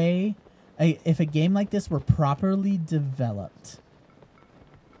no way, if a game like this were properly developed,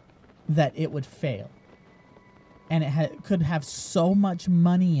 that it would fail. And it could have so much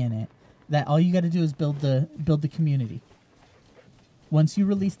money in it that all you got to do is build the community. Once you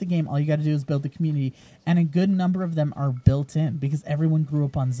release the game, all you got to do is build the community, and a good number of them are built in because everyone grew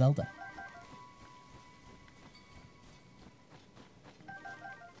up on Zelda.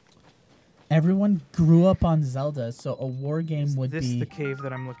 Everyone grew up on Zelda, so a war game Is would this be the cave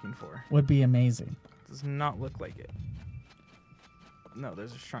that I'm looking for? would be amazing. Does not look like it. No,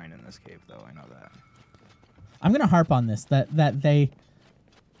 there's a shrine in this cave, though. I know that. I'm gonna harp on this that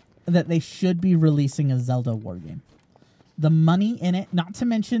they should be releasing a Zelda war game. The money in it, not to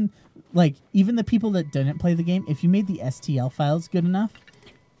mention, like, even the people that didn't play the game, if you made the STL files good enough,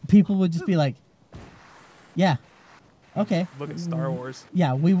 people would just be like, yeah, okay. Look at Star Wars.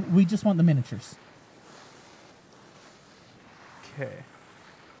 Yeah, we just want the miniatures. Okay.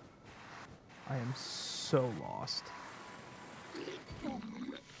 I am so lost.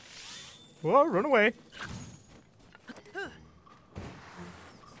 Whoa, run away.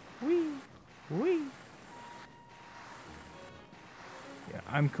 Wee. Wee. Yeah,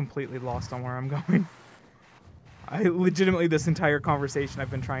 I'm completely lost on where I'm going. I legitimately, this entire conversation,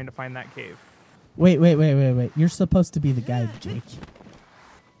 I've been trying to find that cave. Wait. You're supposed to be the guide, Jake.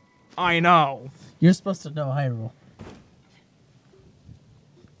 I know. You're supposed to know Hyrule.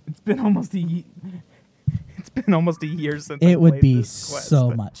 It's been almost a It's been almost a year since It I would played be this quest, so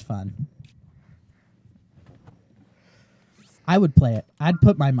but- much fun. I would play it. I'd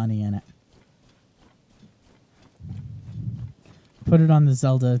put my money in it. Put it on the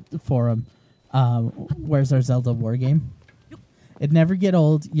Zelda forum. Where's our Zelda war game? It'd never get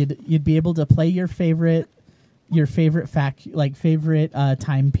old. You'd be able to play your favorite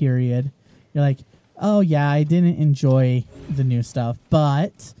time period. You're like, oh yeah, I didn't enjoy the new stuff,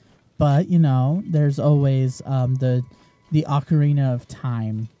 but you know, there's always the Ocarina of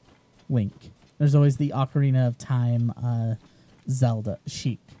Time Link. There's always the Ocarina of Time Zelda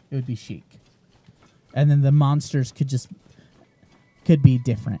Sheik. It would be Sheik, and then the monsters could be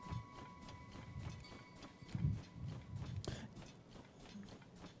different.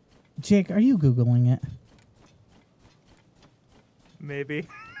 Jake, are you Googling it? Maybe.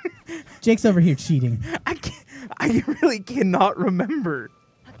 Jake's over here cheating. I really cannot remember.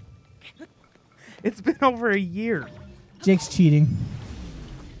 It's been over a year. Jake's cheating.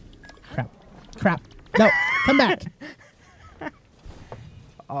 Crap. No, come back.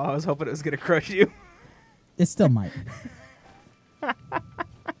 Oh, I was hoping it was going to crush you. It still might.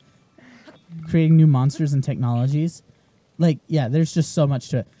 Creating new monsters and technologies. Like, yeah, there's just so much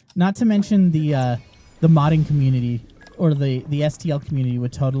to it. Not to mention the modding community or the STL community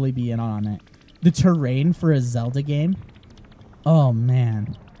would totally be in on it. The terrain for a Zelda game. Oh,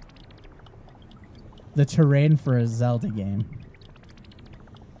 man. The terrain for a Zelda game.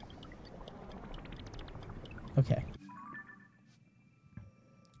 Okay.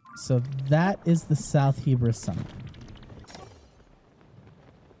 So that is the South Hebra Summit.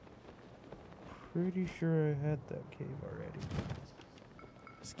 Pretty sure I had that cave already.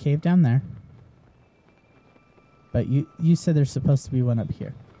 There's a cave down there. But you said there's supposed to be one up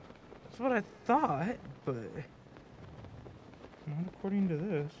here. That's what I thought, but not according to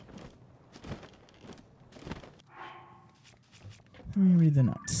this. Let me read the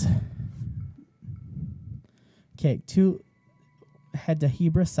notes. Okay, head to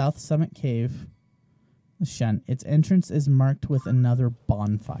Hebra South Summit Cave. Shun. Its entrance is marked with another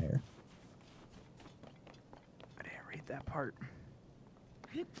bonfire. I didn't read that part.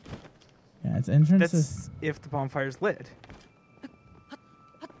 Yeah, its entrance is... That's if the bonfire's lit.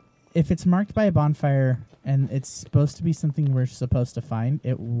 If it's marked by a bonfire and it's supposed to be something we're supposed to find,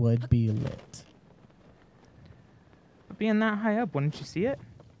 it would be lit. But being that high up, wouldn't you see it?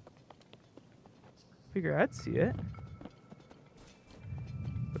 Figure I'd see it.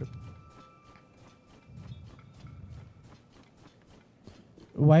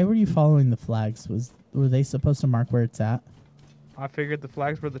 Why were you following the flags? Were they supposed to mark where it's at? I figured the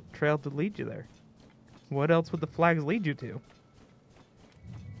flags were the trail to lead you there. What else would the flags lead you to?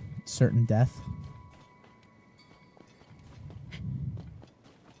 Certain death.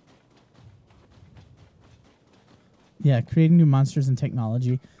 Yeah, creating new monsters and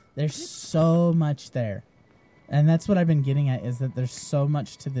technology. There's so much there. And that's what I've been getting at, is that there's so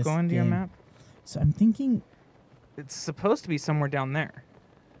much to this Go into your game. map. So I'm thinking... It's supposed to be somewhere down there.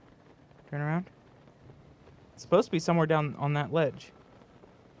 Turn around. It's supposed to be somewhere down on that ledge.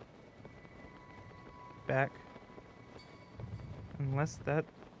 Back. Unless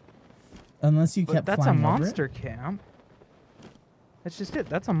you But kept that's a flying over monster it. camp. That's just it.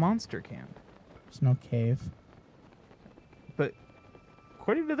 That's a monster camp. There's no cave. But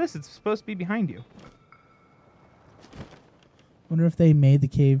according to this, it's supposed to be behind you. Wonder if they made the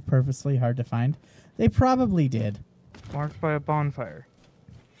cave purposely hard to find. They probably did. Marked by a bonfire.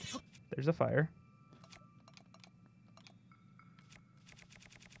 There's a fire.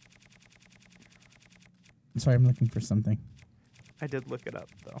 Sorry, I'm looking for something. I did look it up,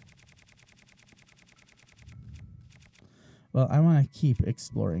 though. Well, I want to keep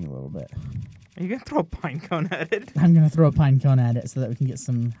exploring a little bit. Are you going to throw a pine cone at it? I'm going to throw a pine cone at it so that we can get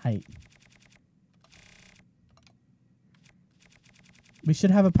some height. We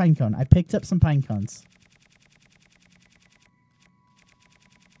should have a pine cone. I picked up some pine cones.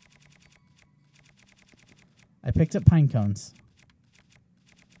 I picked up pine cones.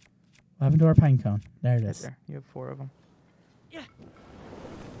 What happened to our pine cone? There it Right is. there. You have 4 of them. Yeah.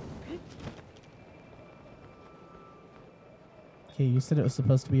 Okay, you said it was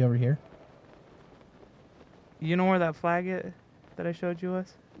supposed to be over here? You know where that flag is that I showed you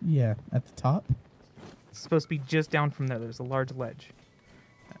was? Yeah, at the top? It's supposed to be just down from there. There's a large ledge.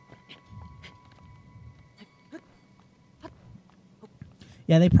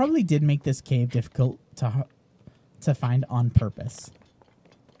 Yeah, they probably did make this cave difficult to find on purpose.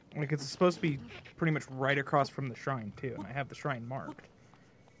 Like, it's supposed to be pretty much right across from the shrine, too. And I have the shrine marked.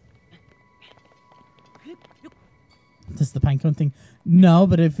 Does the pine cone thing? No,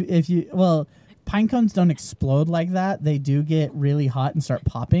 but if you... Well, pine cones don't explode like that. They do get really hot and start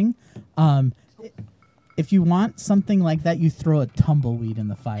popping. If you want something like that, you throw a tumbleweed in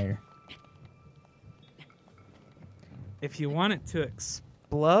the fire. If you want it to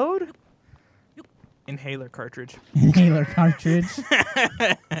explode, inhaler cartridge. Inhaler cartridge.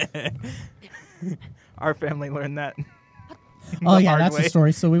 Our family learned that. Oh, the yeah, hard that's way. a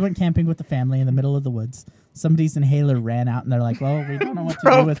story. So we went camping with the family in the middle of the woods. Somebody's inhaler ran out, and they're like, well, we don't know what to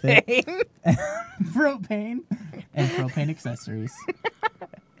do with it. Propane. And propane accessories.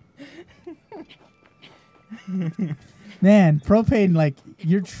 Man, propane, like,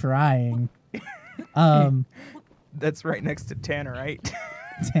 you're trying. That's right next to tannerite.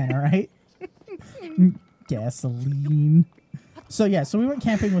 Tannerite. Gasoline. So we went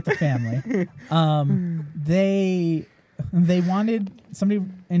camping with the family. They wanted somebody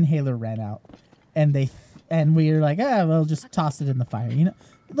inhaler ran out, and we were like, we'll just toss it in the fire, you know,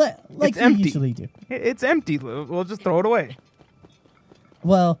 like we usually do. It's empty, Lou. We'll just throw it away.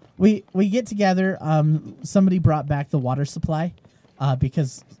 Well, we get together. Somebody brought back the water supply,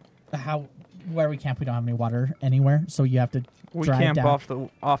 because where we camp we don't have any water anywhere, so you have to drive camp down.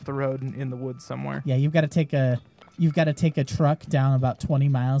 off the road in the woods somewhere. Yeah, you've got to take a truck down about 20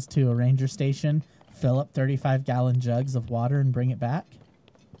 miles to a ranger station, fill up 35-gallon jugs of water, and bring it back.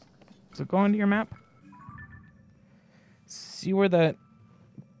 So go onto your map. See where that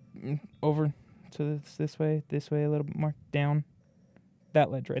over to this way a little bit more down. That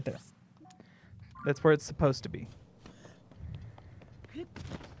ledge right there. That's where it's supposed to be.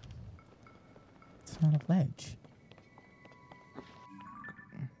 It's not a ledge.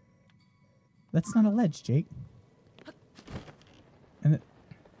 That's not a ledge, Jake. And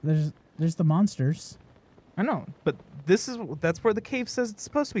there's the monsters. I know, but that's where the cave says it's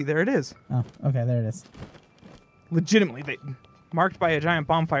supposed to be. There it is. Oh, okay, there it is. Legitimately, marked by a giant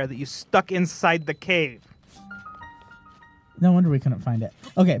bonfire that you stuck inside the cave. No wonder we couldn't find it.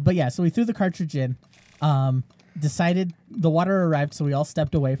 Okay, but yeah, so we threw the cartridge in, decided the water arrived, so we all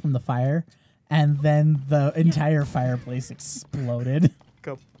stepped away from the fire, and then the entire fireplace exploded.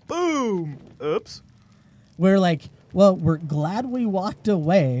 Kaboom! Oops. We're like, well, we're glad we walked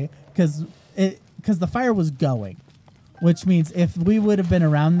away because the fire was going, which means if we would have been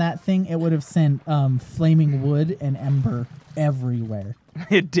around that thing, it would have sent flaming wood and ember everywhere.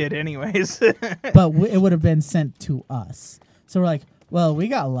 It did anyways. But it would have been sent to us. So we're like, well, we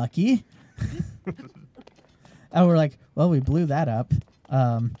got lucky. And we're like, well, we blew that up.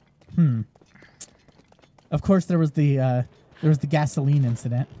 Of course, there was the gasoline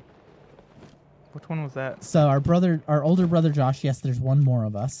incident. Which one was that? So our older brother Josh. Yes, there's one more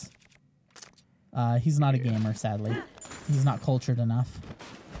of us. He's not a gamer, sadly. He's not cultured enough.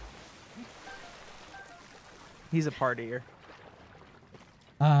 He's a partier.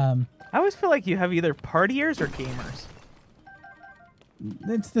 I I always feel like you have either partiers or gamers.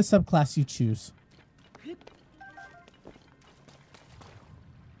 It's the subclass you choose.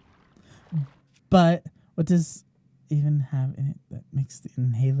 But what does even have in it that makes the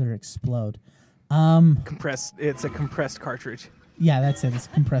inhaler explode? It's a compressed cartridge. Yeah, that's it. It's a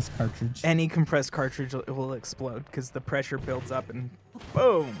compressed cartridge. Any compressed cartridge will explode because the pressure builds up and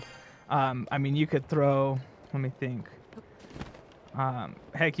boom. I mean, you could throw. Let me think.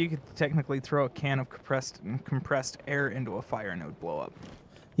 Heck, you could technically throw a can of compressed air into a fire and it would blow up.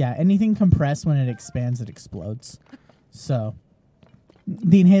 Yeah, anything compressed, when it expands, it explodes. So,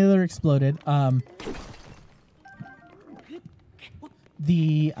 the inhaler exploded. What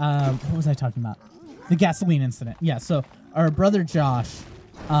was I talking about? The gasoline incident. Yeah, so our brother Josh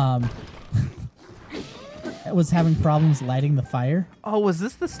was having problems lighting the fire. Oh, was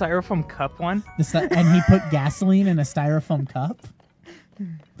this the styrofoam cup one? And he put gasoline in a styrofoam cup.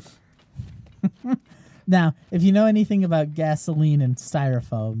 Now, if you know anything about gasoline and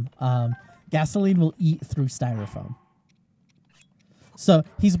styrofoam, gasoline will eat through styrofoam. So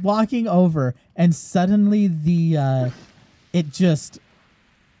he's walking over, and suddenly it doesn't.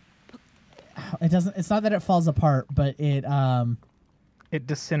 It's not that it falls apart, but it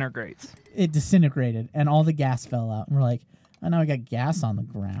disintegrates. It disintegrated, and all the gas fell out. And we're like, oh, now we got gas on the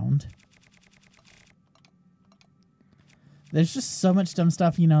ground. There's just so much dumb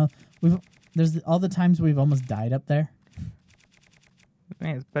stuff, you know. There's all the times we've almost died up there.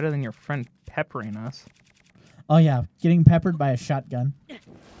 Man, it's better than your friend peppering us. Oh yeah, getting peppered by a shotgun.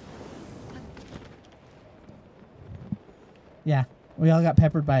 Yeah, we all got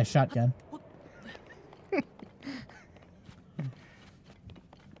peppered by a shotgun.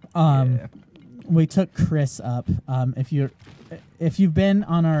 We took Chris up. If you've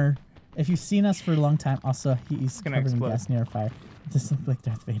seen us for a long time, also he's covered in gas near a fire. Does look like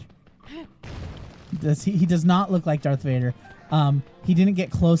Darth Vader. He does not look like Darth Vader. He didn't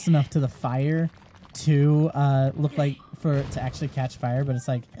get close enough to the fire to look like to actually catch fire, but it's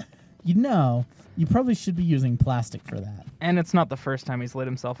like, you probably should be using plastic for that. And it's not the first time he's lit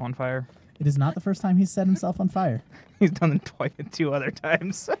himself on fire. It is not the first time he's set himself on fire. He's done it 2 other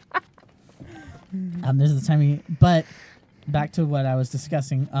times. There's the time but back to what I was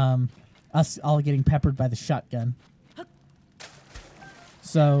discussing, us all getting peppered by the shotgun.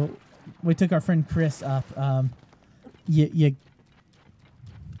 So we took our friend Chris up. You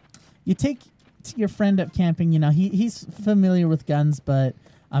take your friend up camping. You know he's familiar with guns, but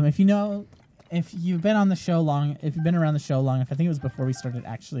if you've been on the show long, if you've been around the show long, if I think it was before we started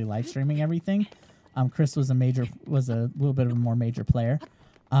actually live streaming everything, Chris was a little bit of a more major player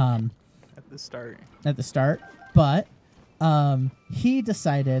At the start. but he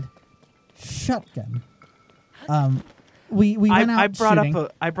decided shotgun. We went out shooting.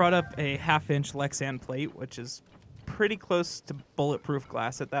 I brought up a 1/2-inch Lexan plate, which is pretty close to bulletproof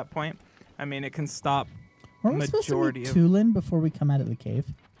glass at that point. I mean, it can stop Weren't we supposed to majority meet of. Tulin before we come out of the cave?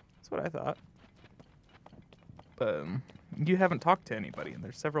 That's what I thought. But you haven't talked to anybody, and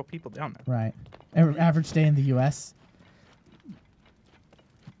there's several people down there. Right. Average day in the U.S.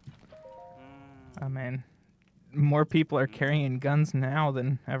 I mean, more people are carrying guns now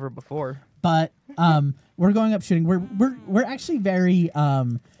than ever before. But we're going up shooting. We're actually very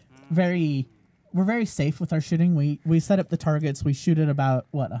safe with our shooting. We set up the targets. We shoot at about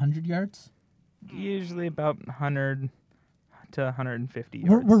 100 yards. Usually about 100 to 150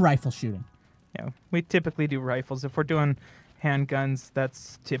 yards. We're rifle shooting. Yeah, we typically do rifles. If we're doing handguns,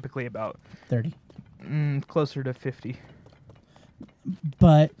 that's typically about 30. Closer to 50.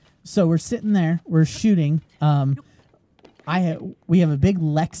 But so we're sitting there, we're shooting. We have a big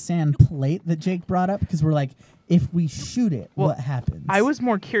Lexan plate that Jake brought up because we're like, if we shoot it, what happens? I was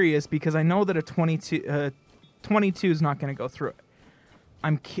more curious because I know that a 22 is not going to go through it.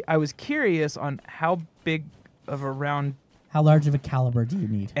 I was curious on how big of a round. How large of a caliber do you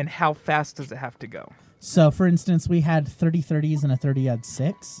need? And how fast does it have to go? So, for instance, we had 30-30s and a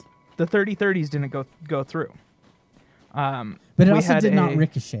 30-06. The 30-30s didn't go through. But it also did not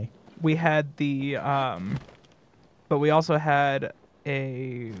ricochet. We had the, but we also had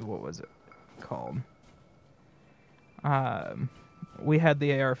what was it called? We had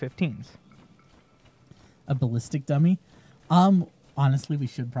the AR-15s. A ballistic dummy? Honestly, we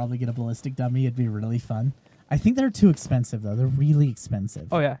should probably get a ballistic dummy. It'd be really fun. I think they're too expensive, though. They're really expensive.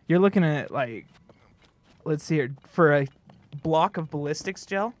 Oh, yeah. You're looking at, like, let's see here. For a block of ballistics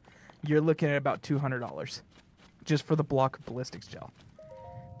gel, you're looking at about $200 just for the block of ballistics gel.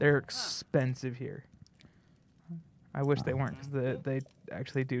 They're expensive here. I wish they weren't, because they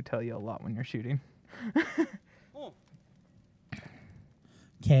actually do tell you a lot when you're shooting.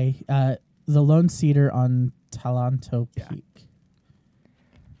 Okay. The Lone Cedar on Talanto Peak.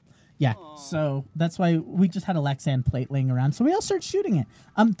 Yeah, so that's why we just had a Lexan plate laying around. So we all started shooting it.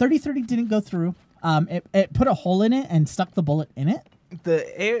 30-30 didn't go through. It put a hole in it and stuck the bullet in it.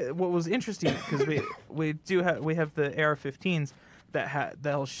 What was interesting because we have the AR-15s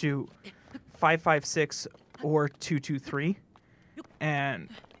that'll shoot 5.56 or 2.23, and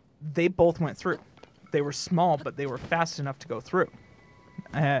they both went through. They were small, but they were fast enough to go through.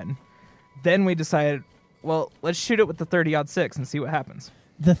 And then we decided, well, let's shoot it with the 30-06 and see what happens.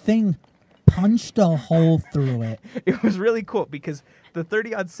 The thing punched a hole through it. It was really cool because the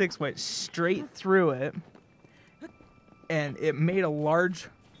 30-06 went straight through it, and it made a large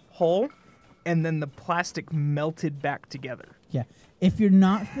hole, and then the plastic melted back together. Yeah. If you're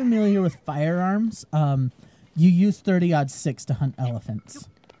not familiar with firearms, you use 30-06 to hunt elephants.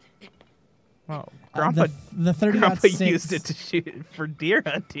 Well, Grandpa used it to shoot for deer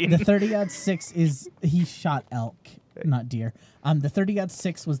hunting. The 30-06 he shot elk, not deer. The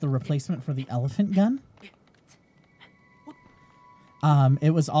 30-06 was the replacement for the elephant gun.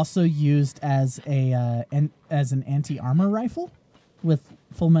 It was also used as an anti-armor rifle with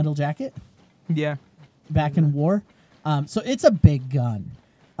full metal jacket. Yeah. Back in war. So it's a big gun.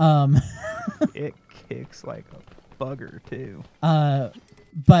 It kicks like a bugger too.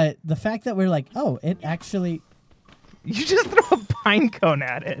 But the fact that we're like, oh, it actually... You just throw a pine cone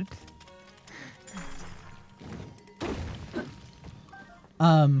at it.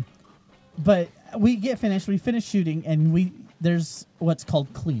 But we get finished. We finish shooting, and there's what's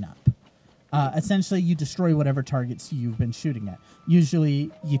called cleanup. Essentially, you destroy whatever targets you've been shooting at.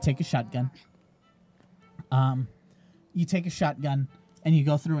 Usually, you take a shotgun. You take a shotgun, and you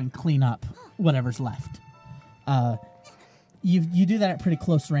go through and clean up whatever's left. You do that at pretty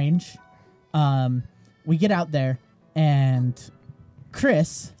close range. We get out there, and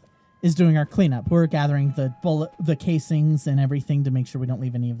Chris is doing our cleanup. We're gathering the casings and everything to make sure we don't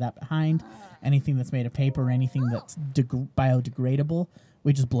leave any of that behind. Anything that's made of paper, anything that's biodegradable,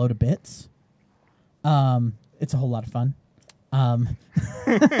 we just blow to bits. It's a whole lot of fun.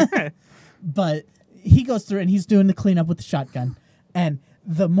 But he goes through and he's doing the cleanup with the shotgun, and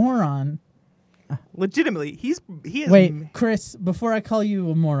the moron. Legitimately, he is. Wait, Chris, before I call you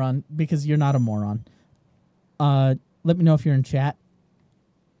a moron, because you're not a moron, let me know if you're in chat.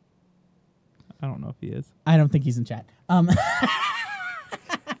 I don't know if he is. I don't think he's in chat. I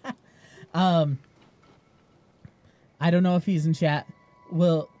don't know if he's in chat.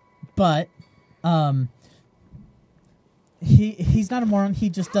 But he's not a moron. He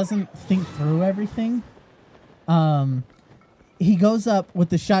just doesn't think through everything. He goes up with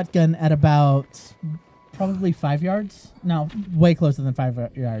the shotgun at about probably 5 yards. No, way closer than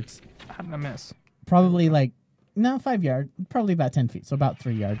 5 yards. How did I miss? Probably like, no, 5 yards. Probably about 10 feet. So about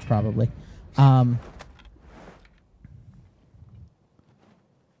 3 yards probably.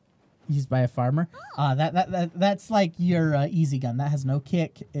 Used by a farmer. That's like your easy gun. That has no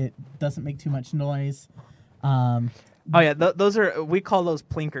kick. It doesn't make too much noise. Oh yeah, those are, we call those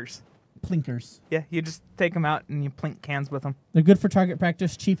plinkers. Plinkers. Yeah, you just take them out and you plink cans with them. They're good for target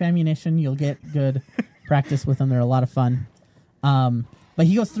practice. Cheap ammunition. You'll get good practice with them. They're a lot of fun. But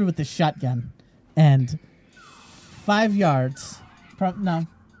he goes through with this shotgun, and 5 yards. 10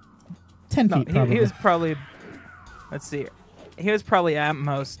 feet. Probably. He was probably. Let's see. He was probably at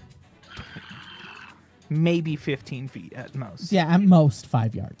most maybe 15 feet at most. Yeah, at most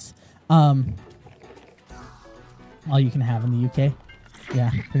 5 yards. All you can have in the UK.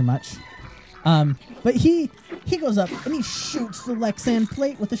 Yeah, pretty much. But he goes up and he shoots the Lexan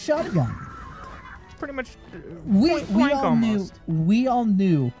plate with a shotgun. Pretty much. We all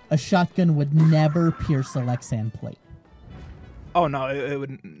knew a shotgun would never pierce a Lexan plate. Oh no, it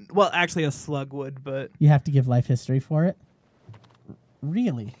wouldn't. Well, actually, a slug would, but You have to give life history for it.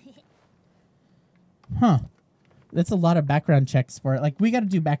 Really? Huh. That's a lot of background checks for it. Like, we got to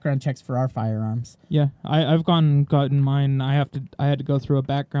do background checks for our firearms. Yeah, I've gotten mine. I had to go through a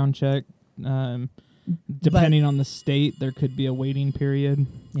background check. Depending on the state, there could be a waiting period.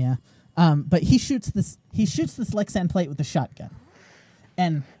 Yeah. But he shoots this Lexan plate with a shotgun.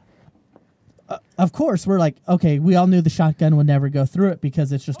 And of course, we're like, okay, we all knew the shotgun would never go through it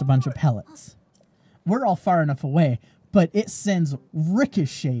because it's just a bunch of pellets. We're all far enough away, but it sends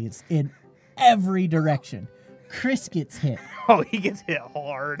ricochets in every direction. Chris gets hit. oh, he gets hit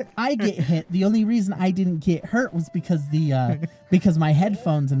hard. I get hit. The only reason I didn't get hurt was because because my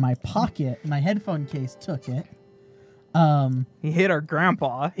headphones in my pocket, my headphone case took it. He hit our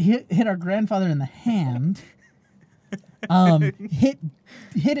grandpa. Hit our grandfather in the hand.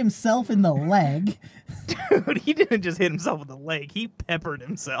 Hit himself in the leg. Dude, he didn't just hit himself in the leg. He peppered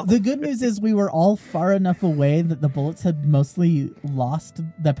himself. The good news is we were all far enough away that the bullets had mostly lost.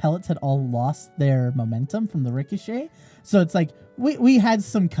 The pellets had all lost their momentum from the ricochet. So it's like we had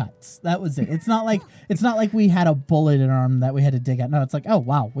some cuts. That was it. It's not like we had a bullet in our arm that we had to dig out. No, it's like, oh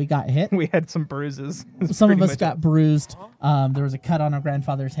wow, we got hit. We had some bruises. Some of us got bruised. There was a cut on our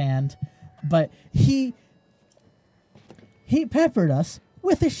grandfather's hand, but he peppered us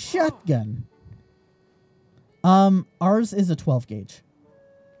with a shotgun. Ours is a 12 gauge.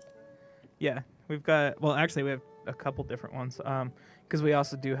 Yeah, we've got. Well, actually, we have a couple different ones. Because we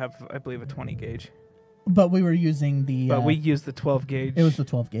also do have, I believe, a 20 gauge. But we were using the. But we used the 12 gauge. It was the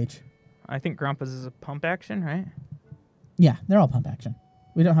 12 gauge. I think Grandpa's is a pump action, right? Yeah, they're all pump action.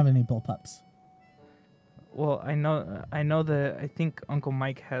 We don't have any bullpups. Well, I know that. I think Uncle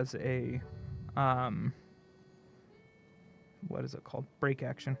Mike has a. What is it called? Break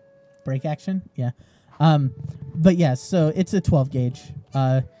action. Break action, yeah. But yeah, so it's a 12 gauge.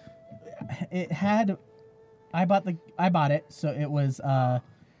 It had. I bought it, so it was. I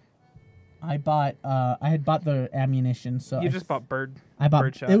had bought the ammunition, so You just bought bird. I bought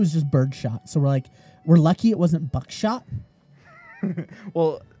birdshot. It was just birdshot. So we're lucky it wasn't buckshot.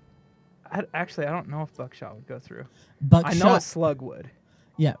 Well, actually, I don't know if buckshot would go through. Buckshot, I know a slug would.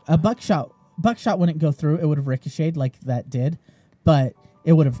 Yeah, a buckshot wouldn't go through. It would have ricocheted like that did, but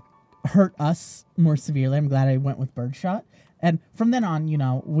it would have hurt us more severely. I'm glad I went with birdshot. And from then on,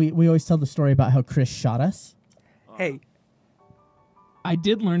 we always tell the story about how Chris shot us. Hey, I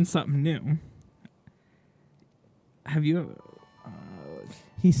did learn something new. Have you?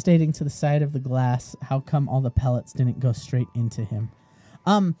 He's stating to the side of the glass, how come all the pellets didn't go straight into him?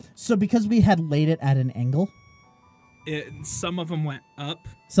 So because we had laid it at an angle. Some of them went up.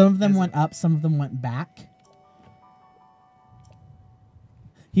 Some of them went up, some of them went back.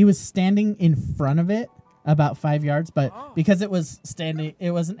 He was standing in front of it about 5 yards, but because it was standing,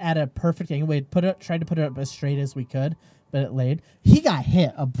 it wasn't at a perfect angle. We tried to put it up as straight as we could, but it laid. He got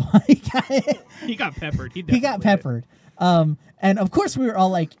hit. He got peppered. He got peppered. And of course we were all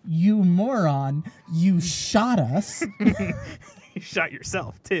like, "You moron! You shot us! you shot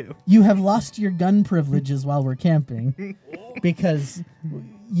yourself too. You have lost your gun privileges while we're camping because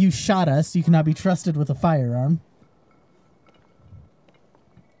you shot us. You cannot be trusted with a firearm."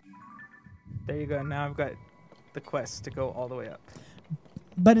 There you go. Now I've got the quest to go all the way up.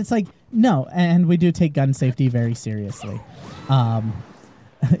 But it's like, no, and we do take gun safety very seriously.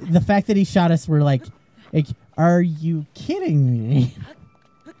 The fact that he shot us, we're like, are you kidding me?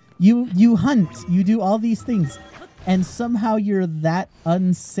 You hunt, you do all these things. and somehow you're that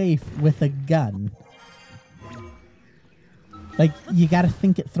unsafe with a gun. Like, you gotta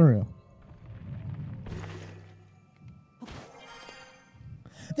think it through.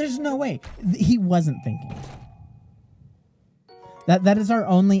 There's no way. He wasn't thinking. That is our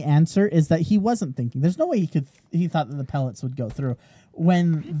only answer, is that he wasn't thinking. There's no way he thought that the pellets would go through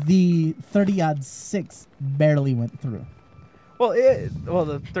when the 30-06 barely went through. Well,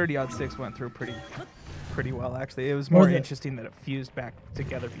 the 30-06 went through pretty well, actually. It was more interesting that it fused back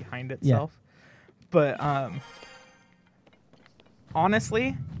together behind itself. Yeah. But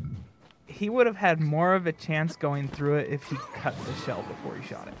honestly, he would have had more of a chance going through it if he cut the shell before he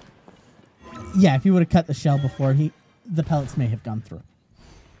shot it. Yeah, if he would have cut the shell before the pellets may have gone through.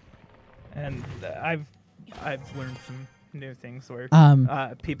 And I've learned some new things where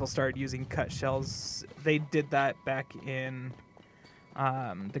people started using cut shells. They did that back in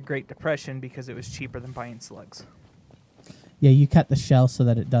the Great Depression because it was cheaper than buying slugs. Yeah, you cut the shell so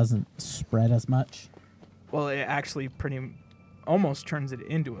that it doesn't spread as much. Well, it actually almost turns it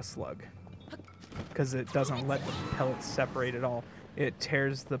into a slug because it doesn't let the pellets separate at all. It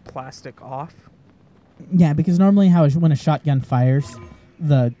tears the plastic off. Yeah, because normally when a shotgun fires,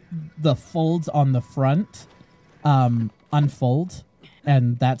 the folds on the front unfold,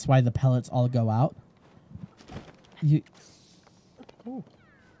 and that's why the pellets all go out.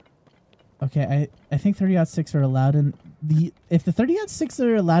 Okay, I think 30-06 are allowed in the... If the 30-06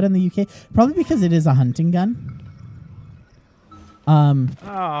 are allowed in the UK, probably because it is a hunting gun.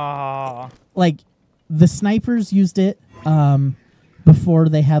 Like, the snipers used it before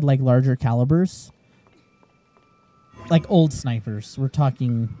they had, like, larger calibers. Like, old snipers. We're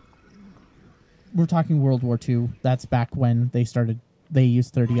talking World War II. That's back when they used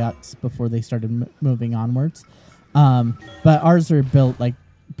 30-aughts before they started moving onwards. But ours are built like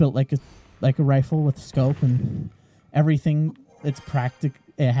a rifle with scope and everything. It's practical.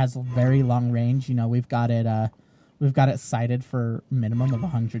 It has a very long range. You know, we've got it sighted for a minimum of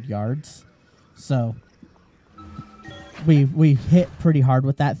 100 yards. So we hit pretty hard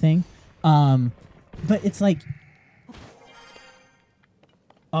with that thing. But it's like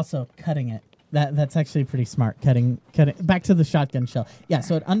also cutting it. That's actually pretty smart. Cutting back to the shotgun shell. Yeah,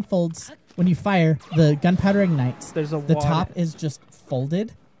 so it unfolds when you fire, the gunpowder ignites. The top is just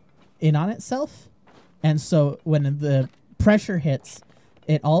folded in on itself. And so when the pressure hits,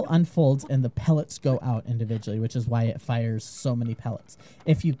 it all unfolds and the pellets go out individually, which is why it fires so many pellets.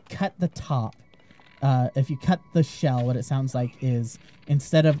 If you cut the top, if you cut the shell, what it sounds like is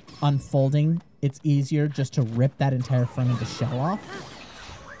instead of unfolding, it's easier just to rip that entire front of the shell off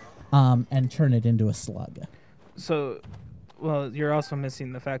and turn it into a slug. So, well, you're also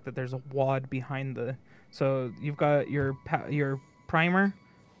missing the fact that there's a wad behind the... So you've got your primer,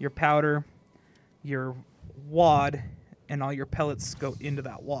 your powder, your wad, and all your pellets go into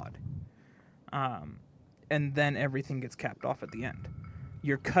that wad. And then everything gets capped off at the end.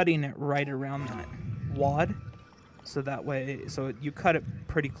 You're cutting it right around that wad, so that way... So you cut it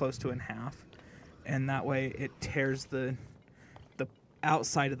pretty close to in half, and that way it tears the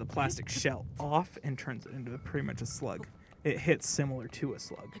outside of the plastic shell off and turns it into pretty much a slug. It hits similar to a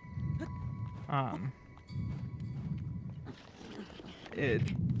slug.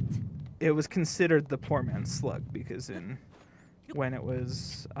 It was considered the poor man's slug because when it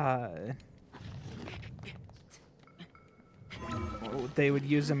was they would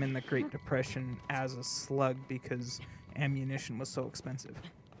use them in the Great Depression as a slug because ammunition was so expensive.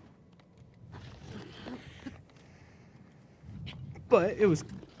 But it was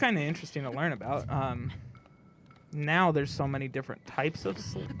kind of interesting to learn about. Now there's so many different types of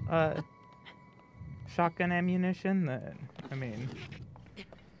shotgun ammunition that, I mean,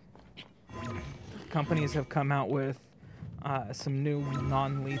 companies have come out with some new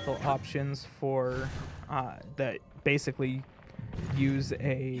non-lethal options for that basically use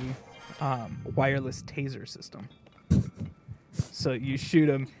a wireless taser system. So you shoot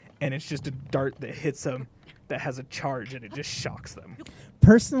them, and it's just a dart that hits them that has a charge, and it just shocks them.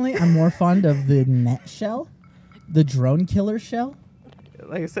 Personally, I'm more fond of the net shell, the drone killer shell.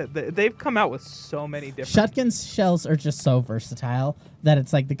 Like I said, they've come out with so many different... Shotgun shells are just so versatile that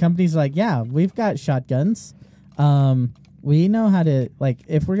it's like the companies are like, yeah, we've got shotguns. We know how to, like,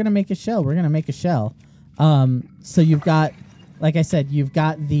 if we're going to make a shell, we're going to make a shell. So you've got, like I said, you've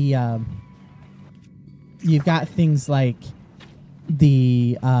got things like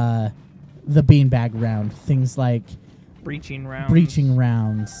the beanbag round, things like breaching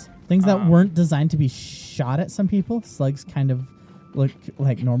rounds, things that weren't designed to be shot at some people. Slugs kind of look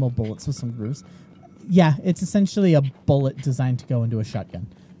like normal bullets with some grooves. Yeah, it's essentially a bullet designed to go into a shotgun.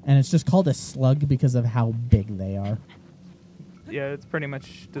 and it's just called a slug because of how big they are. Yeah, it's pretty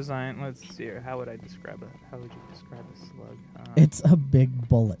much designed. Let's see here. How would I describe it? How would you describe a slug? It's a big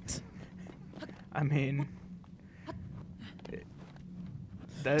bullet. I mean,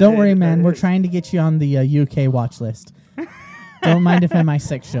 Don't worry, man. We're trying to get you on the UK watch list. Don't mind if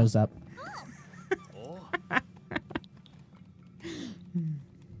MI6 shows up.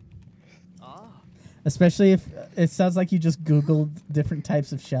 Especially if it sounds like you just Googled different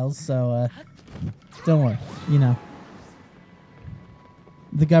types of shells, so don't worry. You know.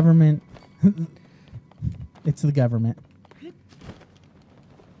 The government. It's the government.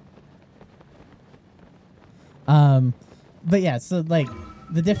 But yeah, so like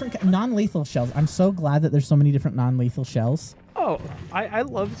the different non-lethal shells. I'm so glad that there's so many different non-lethal shells. Oh, I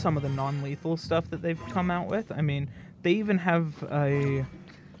love some of the non-lethal stuff that they've come out with. I mean, they even have a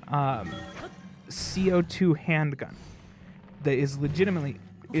CO2 handgun that is legitimately,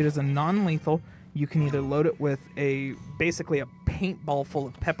 it is a non-lethal. You can either load it with basically a paintball full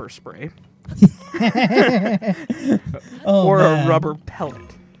of pepper spray or a rubber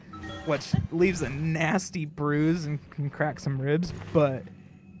pellet, which leaves a nasty bruise and can crack some ribs, but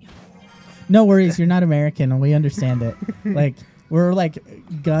no worries, you're not American and we understand it. Like we're like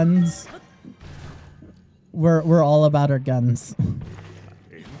guns. We're all about our guns.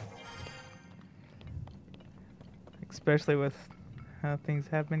 Especially with how things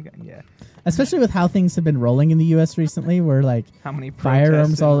have been going. Yeah. Especially with how things have been rolling in the U.S. recently, where like how many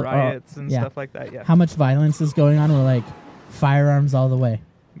firearms protests and riots and stuff like that. Yeah. How much violence is going on? We're like firearms all the way.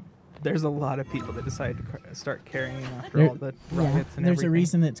 There's a lot of people that decide to start carrying after all the riots and there's everything. a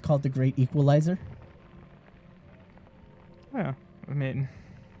reason it's called the Great Equalizer. Yeah, I mean,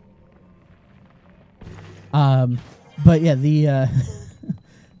 but yeah, the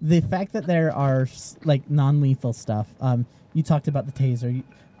the fact that there are like non-lethal stuff. You talked about the taser.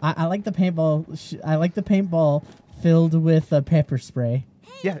 I like the paintball. I like the paintball filled with pepper spray.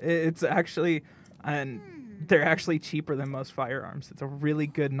 Yeah, it's actually, and they're actually cheaper than most firearms. It's a really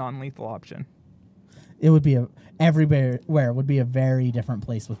good non-lethal option. It would be everywhere would be a very different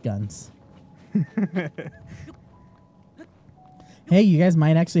place with guns. Hey, you guys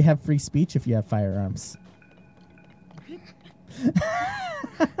might actually have free speech if you have firearms.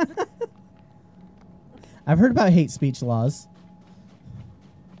 I've heard about hate speech laws.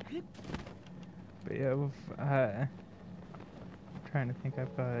 But yeah, I'm trying to think.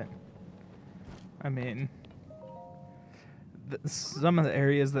 I've got. I mean, some of the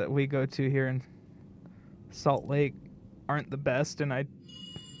areas that we go to here in Salt Lake aren't the best, and I'll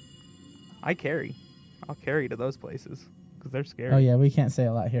carry to those places because they're scary. Oh yeah, we can't say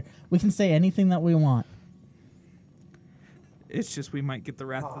a lot here. We can say anything that we want. It's just we might get the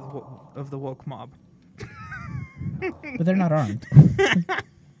wrath of the woke mob. But they're not armed.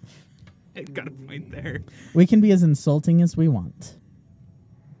 Got a point there. We can be as insulting as we want.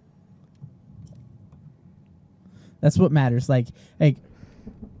 That's what matters. Like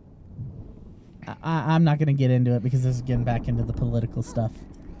I'm not going to get into it because this is getting back into the political stuff.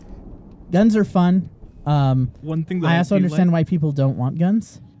 Guns are fun. One thing that I also understand why people don't want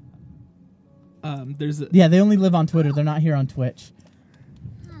guns. They only live on Twitter. They're not here on Twitch.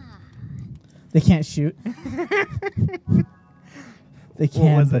 They can't shoot. They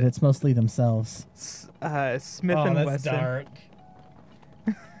can, but it's mostly themselves. Smith and Wesson. Dark.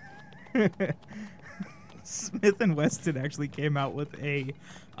 Smith and Wesson actually came out with a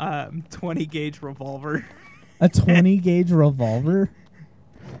 20 gauge revolver. A 20 gauge revolver?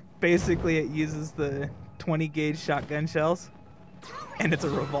 Basically, it uses the 20 gauge shotgun shells, and it's a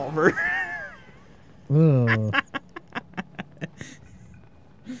revolver. Ooh.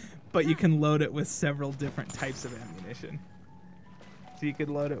 But you can load it with several different types of ammunition. So you could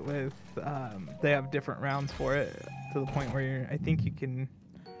load it with, they have different rounds for it to the point where I think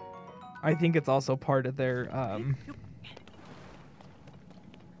it's also part of their,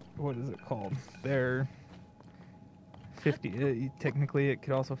 what is it called? Their 50, technically it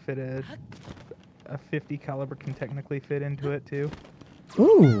could also fit a 50 caliber can technically fit into it too.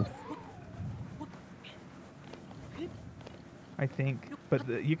 Ooh. I think, but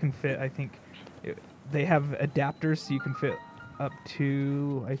you can fit, I think, they have adapters so you can fit up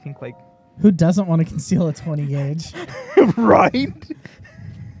to, I think, like... Who doesn't want to conceal a 20 gauge? Right?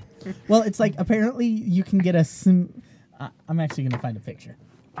 Well, it's like, apparently you can get I'm actually going to find a picture.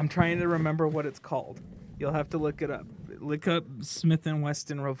 I'm trying to remember what it's called. You'll have to look it up. Look up Smith &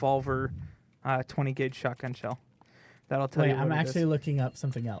 Wesson revolver 20 gauge shotgun shell. That'll tell you what I'm it actually is. looking up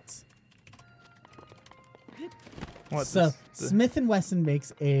something else. What, Smith & Wesson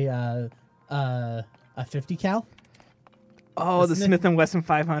makes a 50 cal. Oh, the Smith & Wesson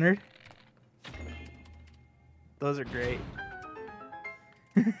 500. Those are great.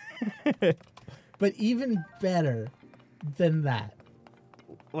 But even better than that.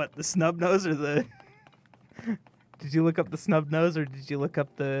 What, the snub nose or the... Did you look up the snub nose or did you look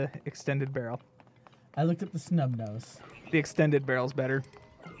up the extended barrel? I looked up the snub nose. The extended barrel's better.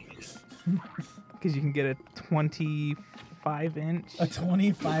 Because you can get a 25-inch... A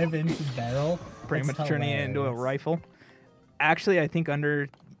 25-inch barrel? Pretty much turning it into a rifle. Actually, I think under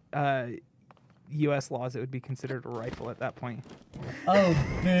U.S. laws, it would be considered a rifle at that point. Oh,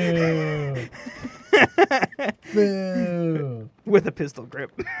 boo. Boo. With a pistol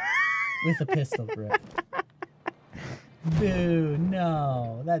grip. With a pistol grip. Boo,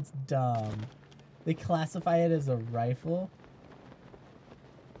 no. That's dumb. They classify it as a rifle.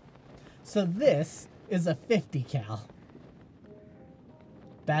 So this is a 50 cal.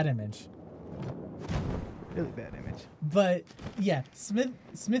 Bad image. Really bad image. But yeah, Smith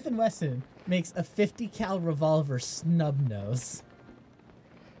 & Wesson makes a 50 cal revolver snub nose.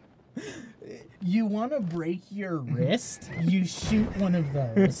 You want to break your wrist? You shoot one of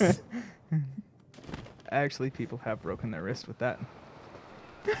those. Actually, people have broken their wrist with that.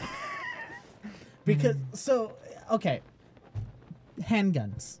 Because okay,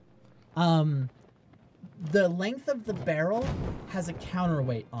 handguns. The length of the barrel has a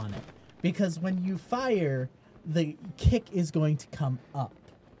counterweight on it because when you fire, the kick is going to come up.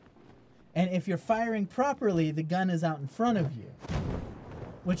 And if you're firing properly, the gun is out in front of you.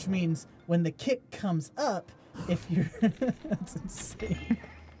 Which means when the kick comes up, if you're that's insane.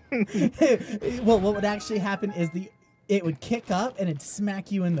 Well, what would actually happen is it would kick up and it'd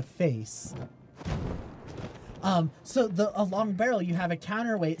smack you in the face. So a long barrel, you have a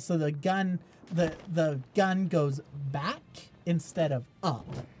counterweight, so the gun goes back instead of up.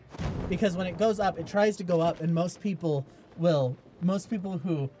 Because when it goes up, it tries to go up, and most people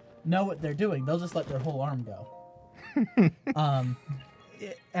who know what they're doing, they'll just let their whole arm go.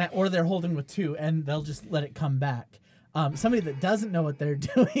 Or they're holding with two, and they'll just let it come back. Somebody that doesn't know what they're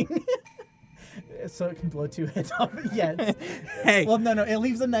doing, so it can blow two heads off. Yeah. Hey. Well, no, it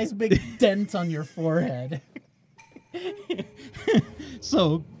leaves a nice big dent on your forehead.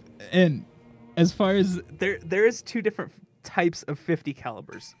 So, and as far as there is two different types of 50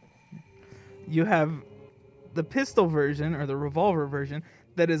 calibers. You have the pistol version or the revolver version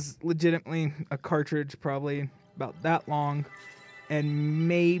that is legitimately a cartridge, probably about that long, and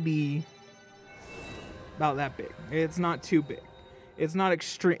maybe about that big. It's not too big. It's not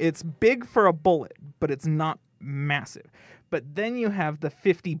extreme. It's big for a bullet, but it's not massive. But then you have the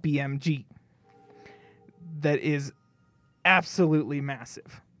 50 BMG that is absolutely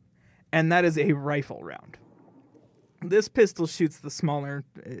massive, and that is a rifle round. This pistol shoots the smaller.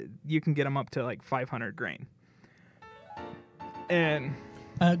 You can get them up to like 500 grain. And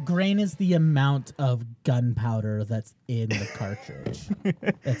grain is the amount of gunpowder that's in the cartridge,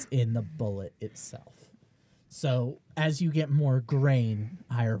 that's in the bullet itself. So as you get more grain,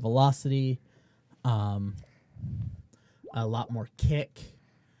 higher velocity, a lot more kick.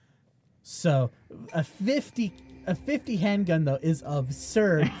 So a 50 handgun though is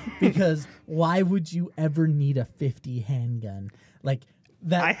absurd because why would you ever need a 50 handgun? Like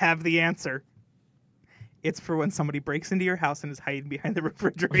that I have the answer. It's for when somebody breaks into your house and is hiding behind the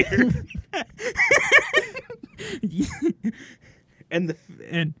refrigerator. and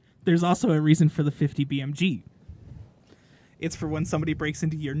there's also a reason for the 50 BMG. It's for when somebody breaks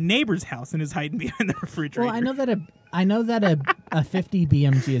into your neighbor's house and is hiding behind the refrigerator. Well, I know that a 50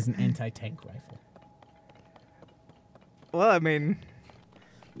 BMG is an anti-tank rifle. Well, I mean,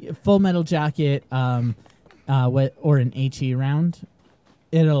 Full Metal Jacket, or an HE round,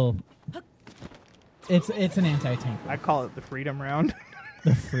 it's an anti-tank. I call it the freedom round.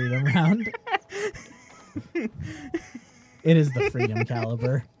 The freedom round. It is the freedom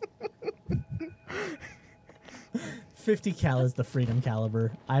caliber. 50 cal is the freedom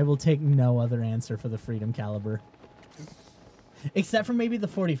caliber. I will take no other answer for the freedom caliber, except for maybe the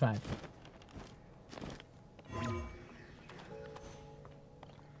 45.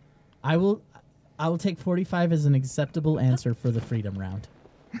 I will take 45 as an acceptable answer for the freedom round.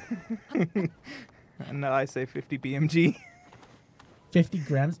 And I say 50 BMG. 50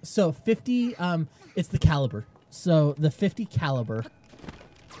 grams. So 50, it's the caliber. So the 50 caliber.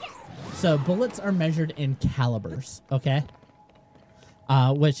 So bullets are measured in calibers, okay?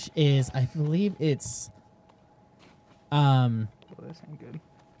 Which is, I believe it's, Oh, this ain't good.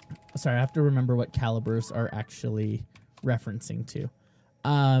 sorry, I have to remember what calibers are actually referencing to.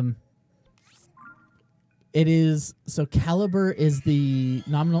 It is, so caliber is the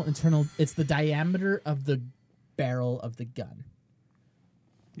nominal internal, it's the diameter of the barrel of the gun.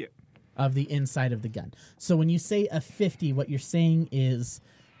 Yeah. Of the inside of the gun. So when you say a 50, what you're saying is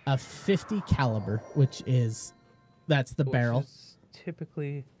a 50 caliber, that's the barrel. Which is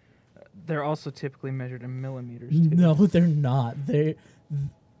typically, they're also typically measured in millimeters. Too. No, they're not. They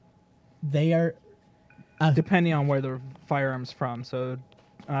are. Depending on where the firearm's from. So,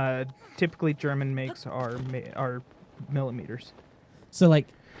 typically German makes are millimeters. So like,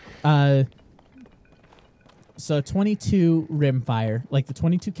 so 22 rimfire, like the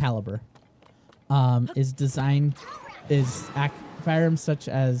 22 caliber, is firearms such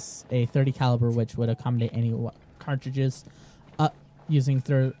as a 30 caliber, which would accommodate any cartridges, using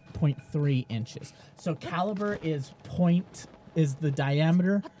 0.3 inches. So caliber is the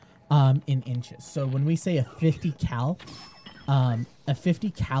diameter, in inches. So when we say a 50 cal, a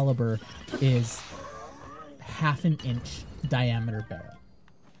 50 caliber is half an inch diameter barrel.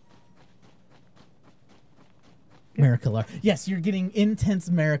 America lore. Yes, you're getting intense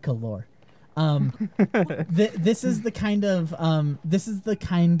America lore. This is the kind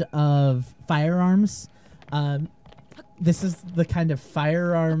of firearms. This is the kind of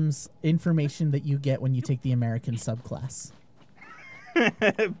firearms information that you get when you take the American subclass.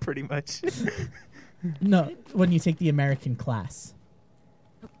 Pretty much. No, when you take the American class.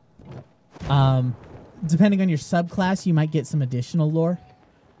 Depending on your subclass, you might get some additional lore.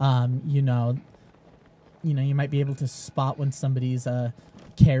 You might be able to spot when somebody's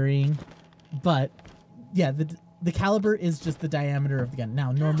carrying, but yeah, the caliber is just the diameter of the gun.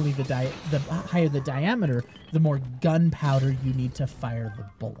 Now, normally the higher the diameter, the more gunpowder you need to fire the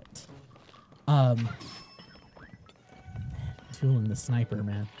bullet. Tulin the sniper,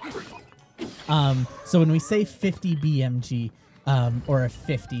 man. So when we say 50 BMG or a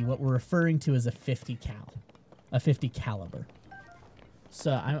 50, what we're referring to is a 50 caliber.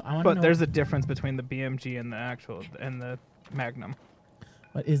 So I want to know. But there's a difference between the BMG and the Magnum.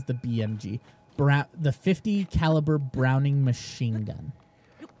 What is the BMG? The 50 caliber Browning machine gun.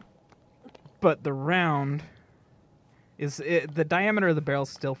 But the round the diameter of the barrel is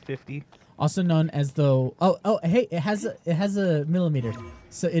still 50. Also known as the hey, it has a millimeter.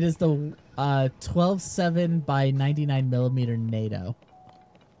 So it is the 12.7 by 99 millimeter NATO.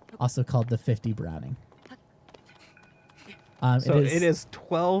 Also called the 50 Browning. So it is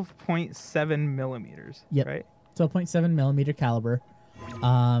 12.7 millimeters. Yep. Right. 12.7 millimeter caliber.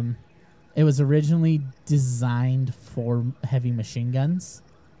 It was originally designed for heavy machine guns.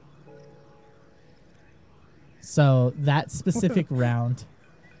 So that specific round,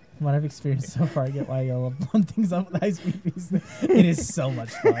 from what I've experienced so far, I get why y'all love blowing things up with high speed pieces. It is so much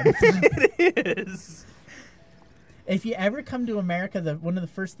fun. It is. If you ever come to America, one of the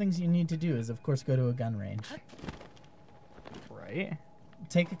first things you need to do is, of course, go to a gun range. Right.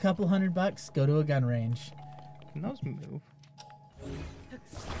 Take a couple $100, go to a gun range. Can those move?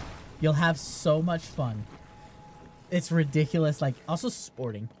 You'll have so much fun. It's ridiculous. Like, also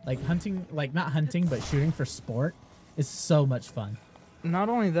sporting. Like, hunting, like, not hunting, but shooting for sport is so much fun. Not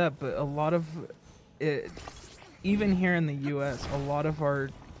only that, but a lot of it, even here in the U.S., a lot of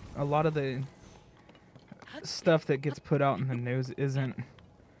the stuff that gets put out in the news isn't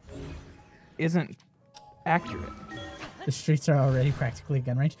accurate. The streets are already practically a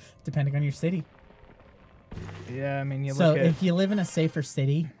gun range, depending on your city. Yeah, I mean, So if you live in a safer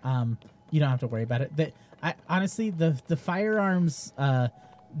city, you don't have to worry about it. Honestly, the firearms,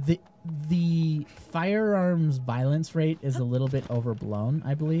 the firearms violence rate is a little bit overblown,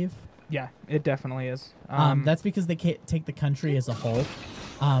 I believe. Yeah, it definitely is. That's because they can't take the country as a whole.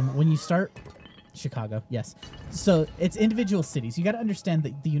 When you start Chicago, yes. So it's individual cities. You got to understand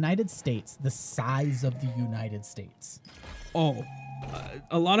that the United States, the size of the United States. Oh,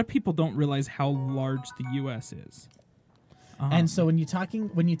 a lot of people don't realize how large the U.S. is. And so when you try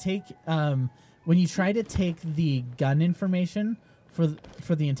to take the gun information for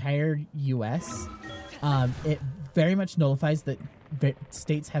the entire U.S., it very much nullifies that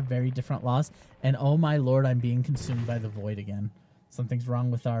states have very different laws. And oh my lord, I'm being consumed by the void again. Something's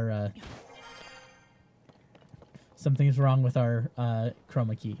wrong with our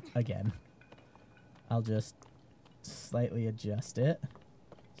chroma key again. I'll just slightly adjust it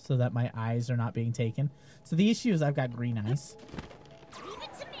so that my eyes are not being taken. So the issue is I've got green eyes.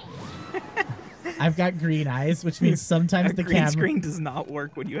 I've got green eyes, which means sometimes the green screen does not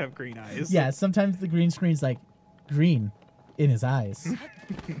work when you have green eyes. Yeah, sometimes the green screen's like green in his eyes.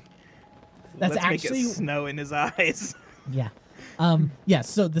 Let's actually make it snow in his eyes. Yeah. Yeah,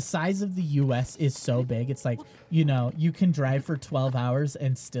 so the size of the US is so big. It's like, you can drive for 12 hours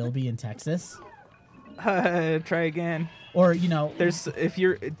and still be in Texas. Try again. Or, there's, if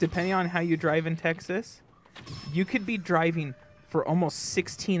you're, depending on how you drive in Texas, You could be driving for almost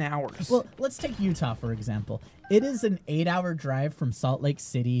 16 hours. Well, let's take Utah, for example. It is an 8-hour drive from Salt Lake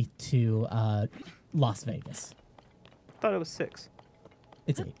City to Las Vegas. I thought it was 6.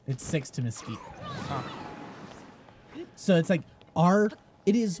 It's 8. It's 6 to Mesquite. Huh. So it's like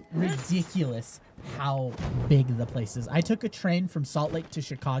it is ridiculous how big the place is. I took a train from Salt Lake to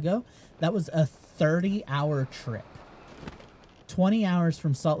Chicago. That was a 30-hour trip. 20 hours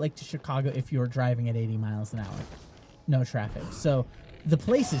from Salt Lake to Chicago if you were driving at 80 miles an hour. No traffic. So the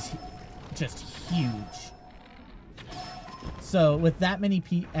place is just huge. So with that many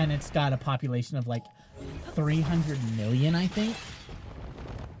people, and it's got a population of like 300 million, I think.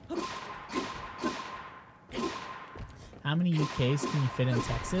 How many UKs can you fit in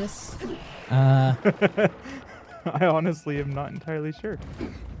Texas? I honestly am not entirely sure.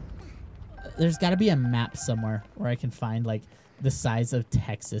 There's got to be a map somewhere where I can find like the size of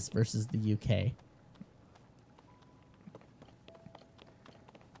Texas versus the UK.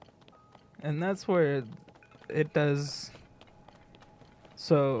 And that's where it does.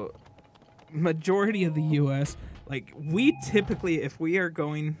 So, Majority of the U.S., like, we typically, if we are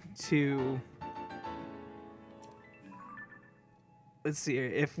going to... Let's see here.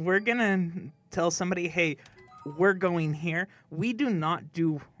 If we're going to tell somebody, hey, we're going here, we do not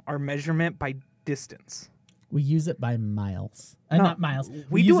do our measurement by distance. We use it by miles. No, Not miles.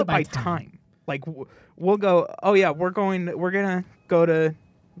 We use do it by time. Like, we'll go, oh, yeah, we're going to go to,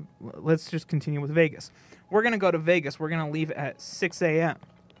 let's just continue with Vegas. We're going to go to Vegas. We're going to leave at 6 a.m.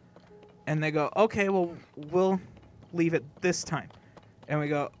 And they go, okay, well, we'll leave at this time. And we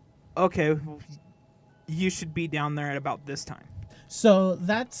go, okay, you should be down there at about this time. So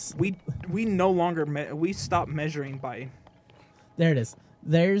that's... We no longer, we stop measuring by... There it is.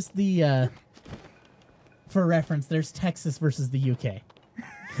 There's the... for reference, there's Texas versus the UK.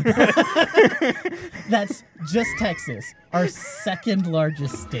 That's just Texas, our second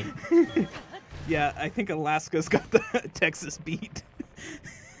largest state. Yeah, I think Alaska's got the Texas beat.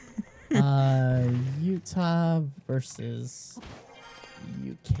 Utah versus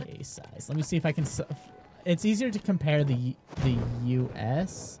UK size. Let me see if I can... It's easier to compare the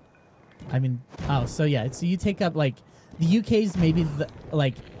US. I mean, oh, so yeah. So you take up, like, the UK's maybe,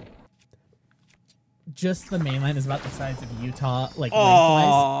 just the mainland is about the size of Utah, like,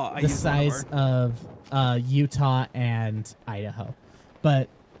 lengthwise. The size of Utah and Idaho. But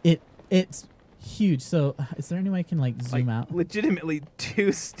it's huge. So is there any way I can, like, zoom out? Legitimately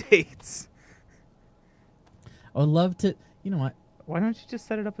 2 states. I would love to... You know what? Why don't you just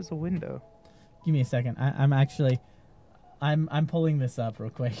set it up as a window? Give me a second. I'm actually... I'm pulling this up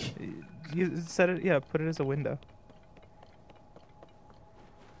real quick. You set it... Yeah, put it as a window.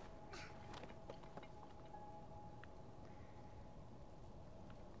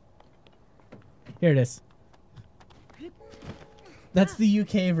 Here it is. That's the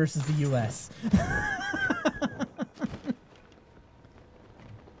UK versus the US.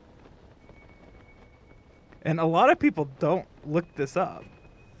 And a lot of people don't look this up.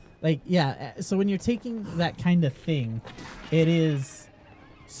 Like, yeah, so when you're taking that kind of thing, it is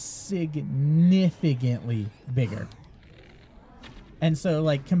significantly bigger. And so,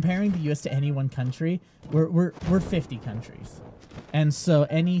 like, comparing the U.S. to any one country, we're 50 countries. And so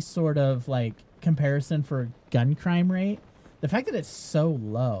any sort of, like, comparison for gun crime rate, the fact that it's so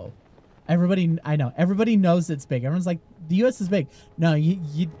low, everybody knows it's big. Everyone's like, the U.S. is big. No, you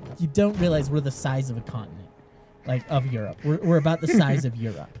don't realize we're the size of a continent. Like, of Europe. We're about the size of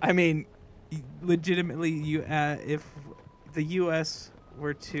Europe. I mean, legitimately, if the U.S.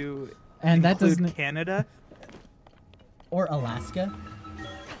 were to include Canada... Or Alaska.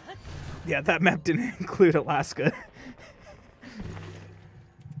 Yeah, that map didn't include Alaska.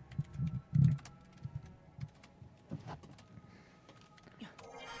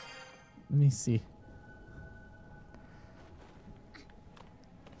 Let me see.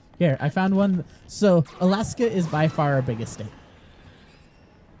 Here, I found one. So, Alaska is by far our biggest state.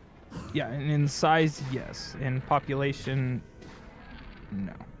 Yeah, and in size, yes. In population,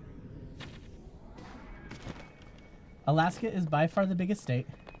 no. Alaska is by far the biggest state.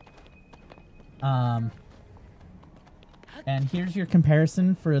 And here's your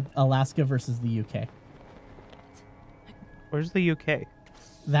comparison for Alaska versus the UK. Where's the UK?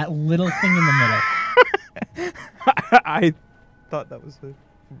 That little thing in the middle. I thought that was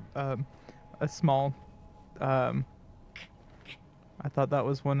a small. I thought that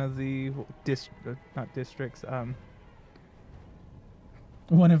was one of the not districts.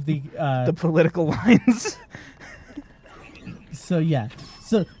 One of the political lines. So yeah,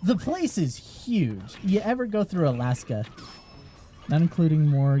 so the place is huge. You ever go through Alaska, not including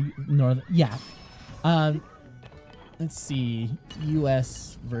more northern? Yeah, Let's see.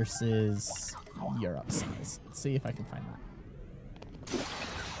 U.S. versus Europe size. Let's see if I can find that.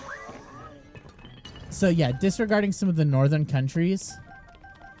 So yeah, disregarding some of the northern countries,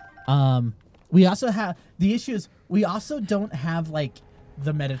 we also have the issues. We also don't have like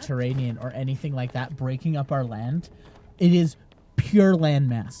the Mediterranean or anything like that breaking up our land. It is pure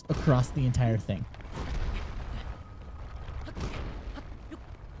landmass across the entire thing.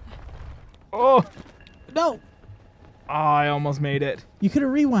 Oh, No, oh! I almost made it. you could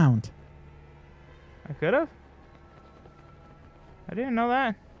have rewound. I could have. I didn't know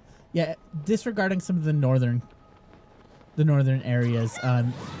that. Yeah, disregarding some of the northern areas,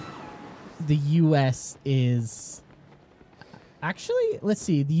 the U.S. is actually. Let's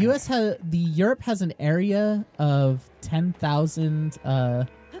see. The U.S. Europe has an area of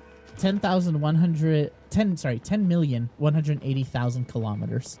 10,180,000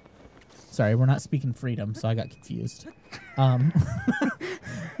 kilometers. Sorry, we're not speaking freedom, so I got confused.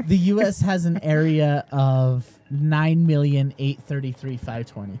 The U.S. has an area of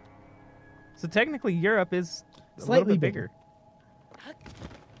 9,833,520. So technically, Europe is a Slightly little bit bigger.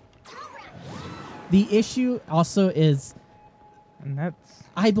 The issue also is And that's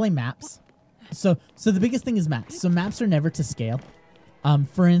I blame maps. So the biggest thing is maps. So maps are never to scale.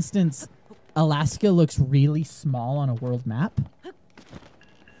 For instance, Alaska looks really small on a world map.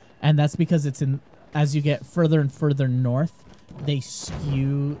 And that's because it's in as you get further and further north, they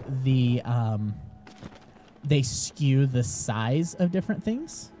skew the size of different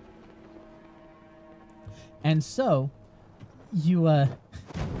things. And so you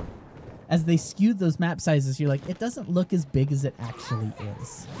as they skewed those map sizes, you're like, it doesn't look as big as it actually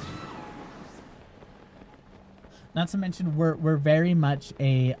is. Not to mention we're very much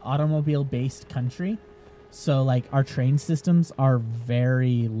a automobile based country. So like our train systems are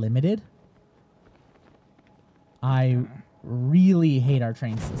very limited. I really hate our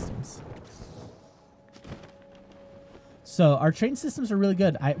train systems. So our train systems are really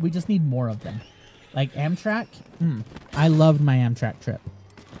good. We just need more of them. Like Amtrak, I loved my Amtrak trip.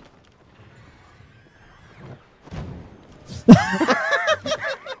 well,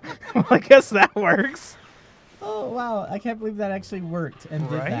 I guess that works. Oh, wow. I can't believe that actually worked and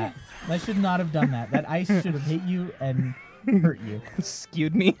did Right? that. I should not have done that. That ice should have hit you and hurt you.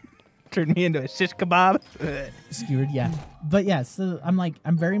 Skewed me, turned me into a shish kebab. Skewered, yeah. But yeah, so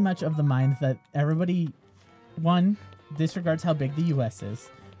I'm very much of the mind that everybody, one, disregards how big the U.S. is,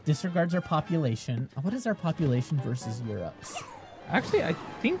 disregards our population. What is our population versus Europe's? Actually, I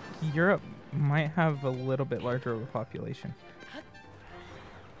think Europe might have a little bit larger of a population.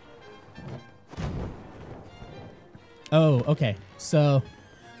 Oh, okay. So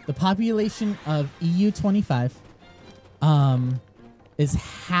the population of EU 25 is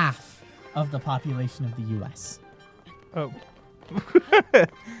half of the population of the US. Oh.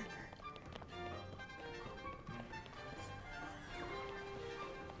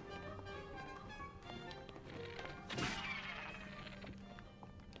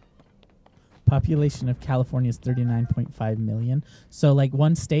 Population of California is 39.5 million. So like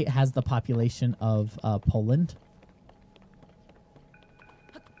one state has the population of Poland.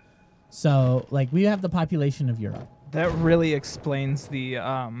 So like we have the population of Europe. That really explains the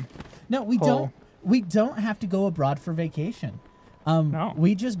No, we don't. We don't have to go abroad for vacation. No.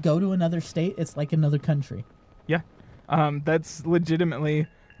 We just go to another state. It's like another country. Yeah. That's legitimately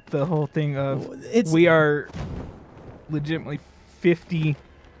the whole thing of It's we are legitimately 50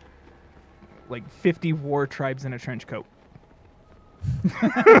 war tribes in a trench coat.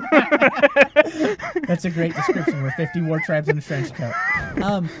 That's a great description. We're 50 war tribes in a trench coat.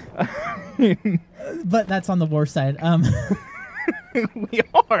 But that's on the war side. We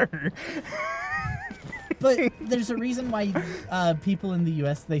are. But there's a reason why people in the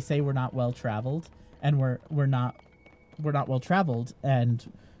U.S. they say we're not well traveled, and we're not well traveled,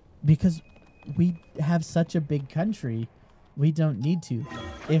 and because we have such a big country, we don't need to.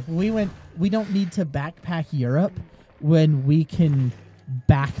 If we went, we don't need to backpack Europe when we can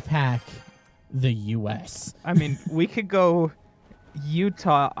backpack the U.S. I mean, we could go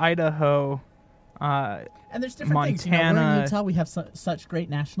Utah, Idaho, And there's different things. You know, we're Montana. in Utah. We have such great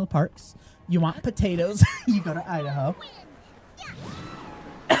national parks. You want potatoes? You go to Idaho.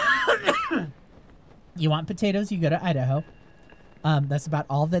 You want potatoes? You go to Idaho. That's about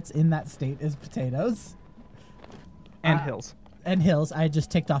all that's in that state is potatoes and hills. and hills. I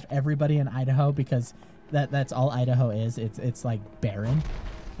just ticked off everybody in Idaho because that's all Idaho is. It's like barren.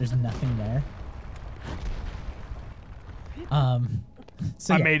 There's nothing there.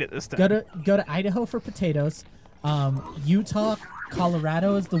 So I yeah. made it this time. Go to Idaho for potatoes. Utah,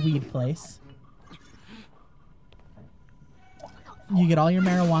 Colorado is the weed place. You get all your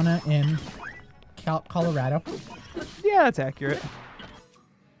marijuana in Colorado Yeah, that's accurate.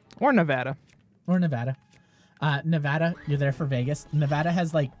 Or Nevada. or Nevada. Nevada, you're there for Vegas. Nevada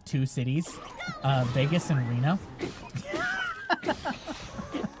has like 2 cities, Vegas and Reno.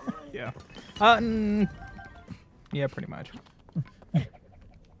 Yeah. Yeah, pretty much.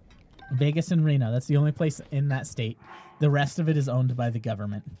 Vegas and Reno. That's the only place in that state. The rest of it is owned by the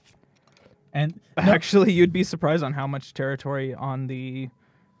government. And no, Actually, you'd be surprised on how much territory on the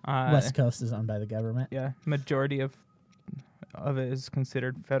West Coast is owned by the government. Yeah, majority of it is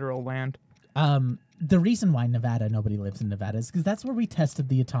considered federal land. The reason why nobody lives in Nevada is because that's where we tested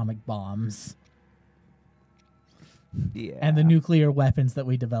the atomic bombs Yeah. and the nuclear weapons that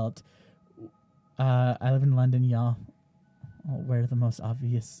we developed. I live in London, y'all. Where the most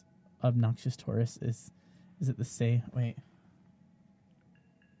obvious obnoxious tourist is it the same? Wait.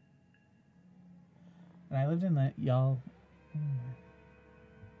 And I lived in that, y'all.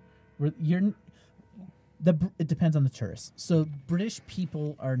 It depends on the tourists. So British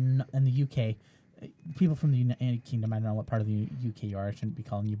people are in the UK. People from the United Kingdom. I don't know what part of the UK you are. I shouldn't be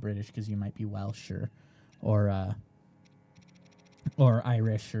calling you British because you might be Welsh or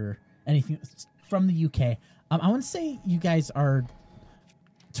Irish or anything from the UK. I want to say you guys are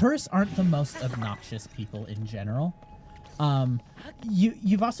tourists aren't the most obnoxious people in general.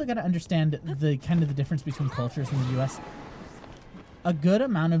 You've also got to understand the kind of the difference between cultures in the US. A good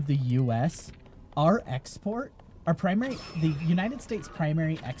amount of the US, the United States'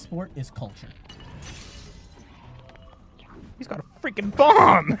 primary export is culture. He's got a freaking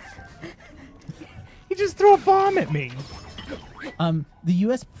bomb. He just threw a bomb at me. The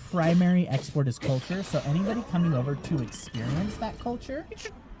U.S. primary export is culture, so anybody coming over to experience that culture,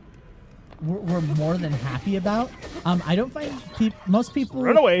 we're more than happy about. I don't find most people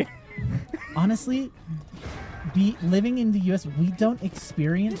Run away. Honestly, living in the U.S., we don't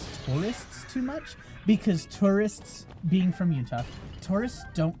experience tourists too much because tourists, being from Utah, tourists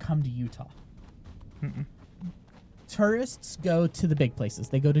don't come to Utah. Mm-mm. Tourists go to the big places.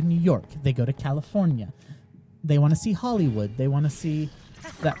 They go to New York. They go to California. They want to see Hollywood. They want to see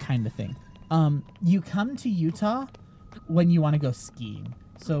that kind of thing. You come to Utah when you want to go skiing.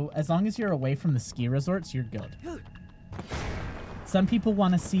 So as long as you're away from the ski resorts, you're good. Some people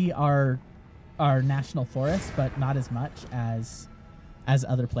want to see our national forests, but not as much as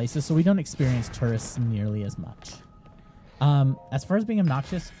other places. So we don't experience tourists nearly as much. As far as being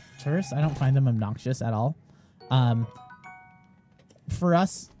obnoxious, tourists, I don't find them obnoxious at all. For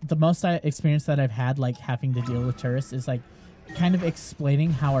us, the most experience that I've had, like having to deal with tourists, is like kind of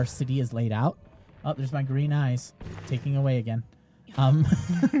explaining how our city is laid out. Oh, there's my green eyes taking away again.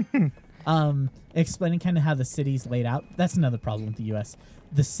 Explaining kind of how the city's laid out. That's another problem with the U.S.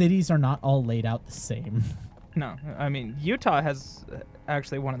 The cities are not all laid out the same. No, I mean, Utah has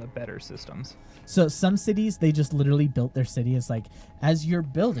actually one of the better systems. So some cities, they just literally built their city as like, as you're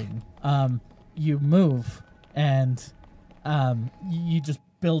building, you move and you just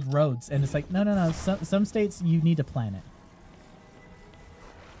build roads. And it's like, no. Some states, you need to plan it.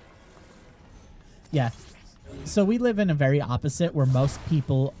 Yeah. So we live in a very opposite where most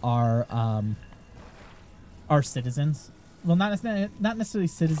people are citizens. Well, not necessarily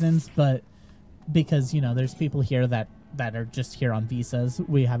citizens, but because, there's people here that are just here on visas.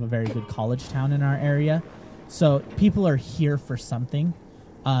 We have a very good college town in our area. So people are here for something.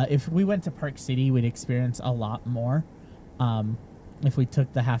 If we went to Park City, we'd experience a lot more. If we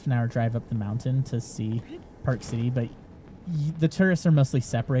took the half-an-hour drive up the mountain to see Park City, but the tourists are mostly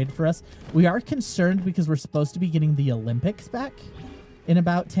separated for us. We are concerned because we're supposed to be getting the Olympics back in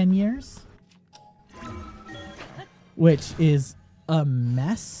about 10 years, which is a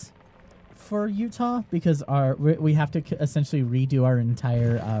mess for Utah because we have to essentially redo our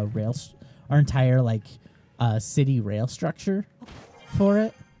entire city rail structure for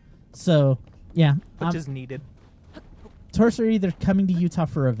it. So yeah, Which is needed. tourists are either coming to Utah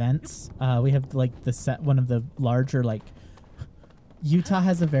for events. We have like one of the larger Utah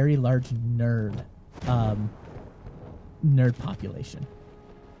has a very large nerd population.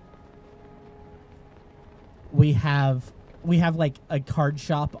 We have like a card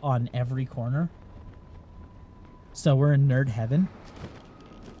shop on every corner. So we're in nerd heaven.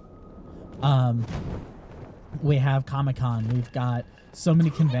 We have Comic-Con. We've got so many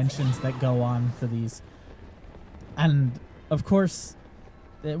conventions that go on for these. And of course,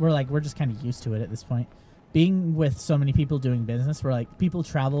 we're just kind of used to it at this point. Being with so many people doing business, we're like, people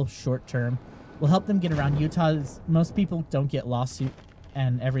travel short term. We'll help them get around. Most people don't get lawsuit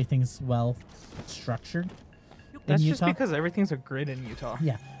and everything's well structured. That's in just Utah. because everything's a grid in Utah.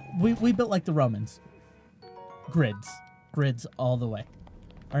 Yeah. We built like the Romans. Grids. grids all the way.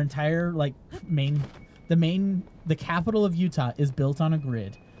 Our entire like the capital of Utah is built on a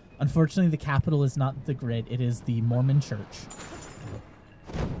grid. Unfortunately, the capital is not the grid. It is the Mormon Church.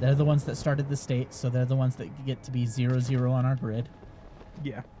 They're the ones that started the state, so they're the ones that get to be 0-0 on our grid.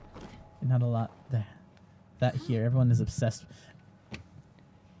 Yeah. Not a lot that here. Everyone is obsessed.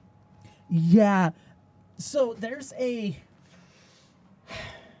 Yeah. So there's a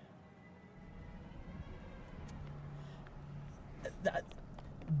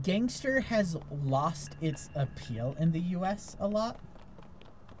gangster has lost its appeal in the US a lot.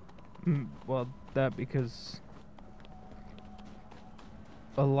 Well, that because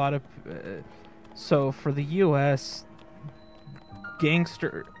a lot of so for the US,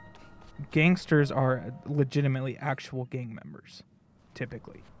 gangsters are legitimately actual gang members,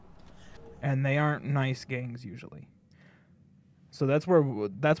 typically, and they aren't nice gangs usually. So that's where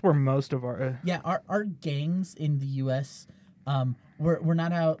most of our our gangs in the US, we're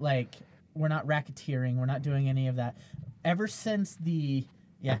not out like we're not racketeering, we're not doing any of that. Ever since the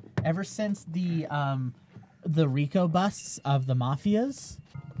RICO busts of the mafias,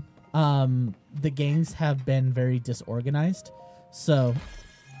 the gangs have been very disorganized. So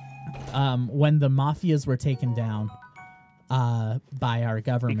when the mafias were taken down by our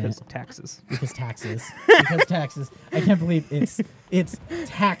government because taxes. because taxes. I can't believe it's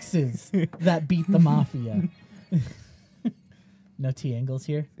taxes that beat the mafia. No T angles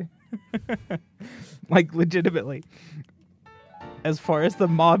here. Like legitimately. As far as the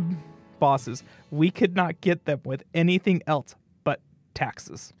mob bosses, we could not get them with anything else but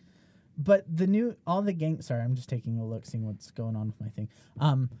taxes. But all the gangs. Sorry, I'm just taking a look, seeing what's going on with my thing.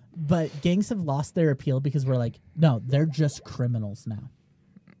 But gangs have lost their appeal because we're like, no, they're just criminals now.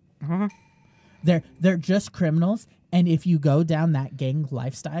 Uh-huh. They're just criminals, and if you go down that gang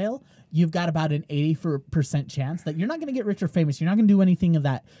lifestyle, you've got about an 80% chance that you're not going to get rich or famous. You're not going to do anything of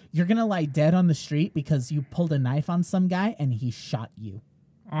that. You're going to lie dead on the street because you pulled a knife on some guy and he shot you.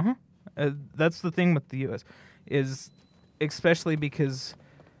 Uh-huh. That's the thing with the U.S. is especially because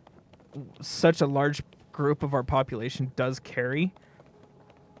such a large group of our population does carry.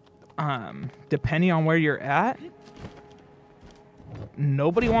 Depending on where you're at,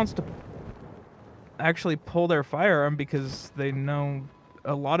 nobody wants to actually pull their firearm because they know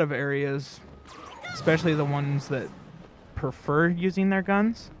a lot of areas, especially the ones that prefer using their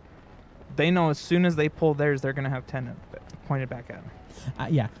guns, they know as soon as they pull theirs, they're going to have 10 pointed back at them.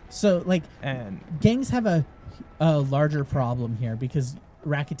 Yeah. So, like, and gangs have a larger problem here because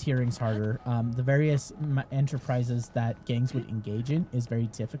racketeering's harder. The various enterprises that gangs would engage in is very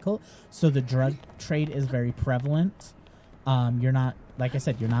difficult. So the drug trade is very prevalent. You're not, like I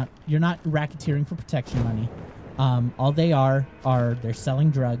said, you're not racketeering for protection money. All they are they're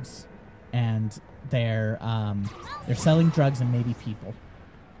selling drugs, and they're selling drugs and maybe people.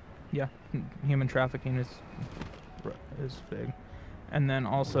 Yeah, human trafficking is big, and then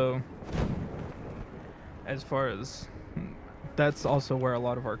also, as far as that's also where a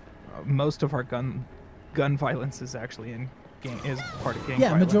lot of most of our gun violence is actually is part of gang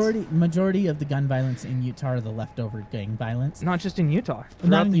violence. Yeah, majority of the gun violence in Utah are the leftover gang violence. Not just in Utah.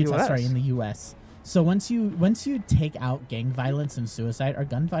 Not in Utah, US. sorry, in the U.S. So once you take out gang violence and suicide, our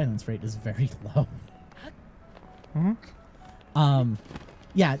gun violence rate is very low. Mm-hmm.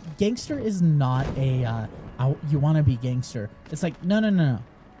 Yeah, gangster is not a you want to be gangster. It's like no.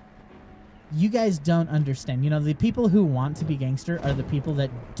 You guys don't understand. You know, the people who want to be gangster are the people that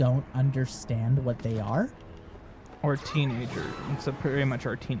don't understand what they are. Or teenagers. So pretty much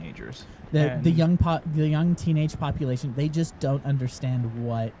our teenagers. The young teenage population, they just don't understand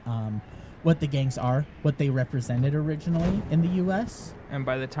what the gangs are, what they represented originally in the U.S. And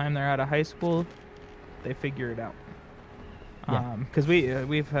by the time they're out of high school, they figure it out. Yeah. Because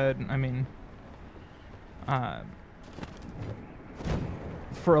we've had, I mean,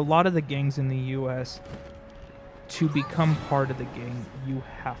 for a lot of the gangs in the U.S., to become part of the gang, you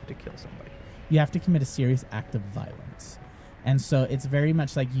have to kill somebody. You have to commit a serious act of violence. And so it's very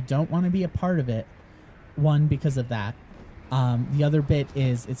much like you don't want to be a part of it, one, because of that. The other bit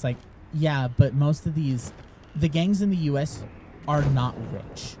is it's like, yeah, but most of the gangs in the U.S. are not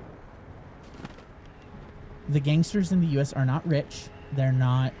rich. The gangsters in the U.S. are not rich. They're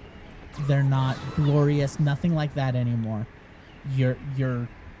not glorious, nothing like that anymore.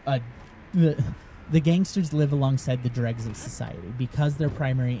 The gangsters live alongside the dregs of society because their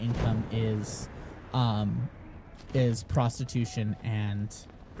primary income is prostitution and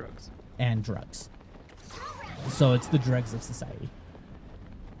drugs. So it's the dregs of society.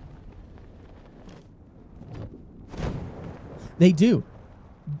 They do.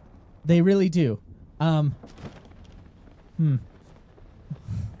 They really do.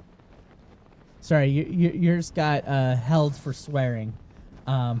 Sorry, yours got held for swearing.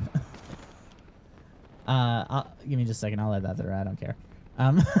 Give me just a second. I'll let that through. I don't care.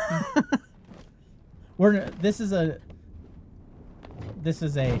 This is a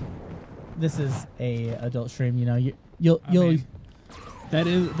adult stream. You know, you'll. I mean, that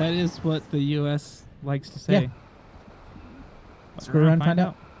is what the U.S. likes to say. Yeah. Screw around, find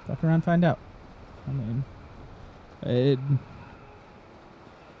out. Fuck around, find out. I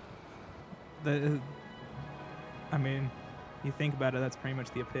mean, you think about it, that's pretty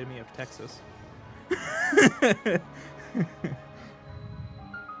much the epitome of Texas.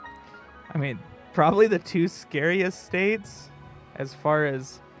 I mean, probably the two scariest states as far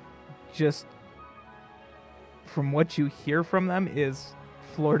as just from what you hear from them is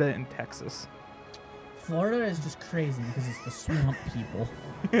Florida and Texas. Florida is just crazy because it's the swamp people.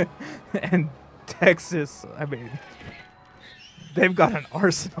 And Texas, I mean, they've got an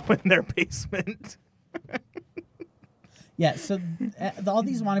arsenal in their basement. Yeah, so all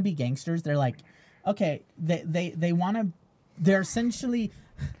these wannabe gangsters, they're like, okay, they want to, they're essentially,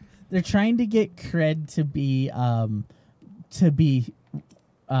 they're trying to get cred to be,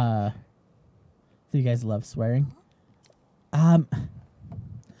 do you guys love swearing?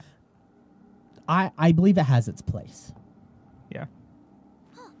 I believe it has its place. Yeah.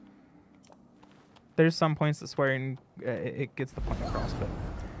 There's some points that swearing, it gets the point across, but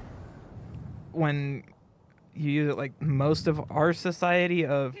when you use it like most of our society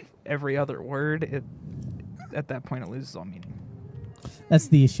of every other word, at that point it loses all meaning. That's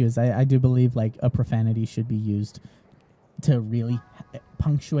the issue. Is I do believe like a profanity should be used to really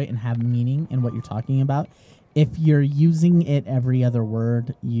punctuate and have meaning in what you're talking about. If you're using it every other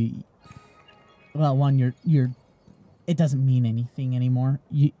word, you're it doesn't mean anything anymore.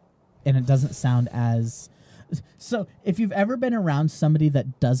 And it doesn't sound as. So if you've ever been around somebody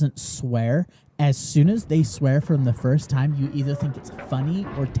that doesn't swear, as soon as they swear from the first time, you either think it's funny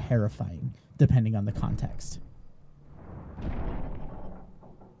or terrifying, depending on the context.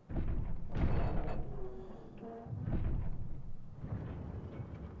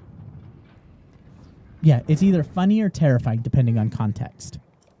 Yeah, it's either funny or terrifying, depending on context.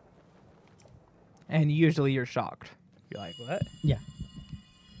 And usually you're shocked. You're like, what? Yeah.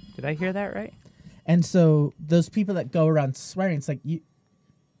 Did I hear that right? And so those people that go around swearing, it's like,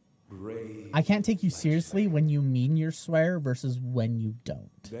 I can't take you seriously when you mean your swear versus when you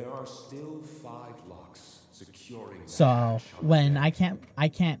don't. There are still 5 locks securing. So when I can't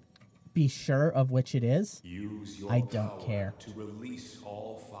be sure of which it is, Use your I don't power care. to release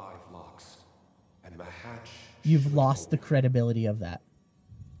all 5 locks, and the hatch. You've lost the credibility of that.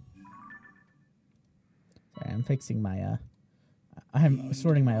 Sorry, I'm fixing my I'm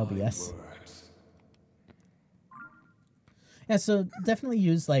sorting my OBS. Yeah, so definitely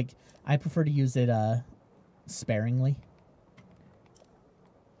use I prefer to use it sparingly.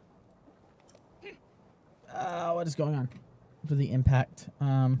 What is going on for the impact?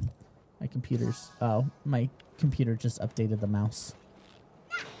 My computer just updated the mouse.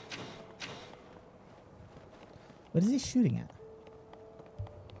 What is he shooting at?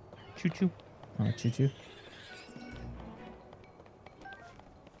 Choo-choo. Oh, choo-choo.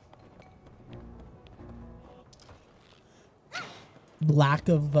 Lack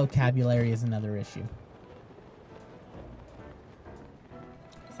of vocabulary is another issue.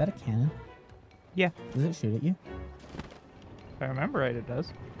 Is that a cannon? Yeah. Does it shoot at you? If I remember right, it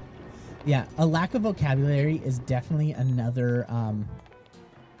does. Yeah, a lack of vocabulary is definitely another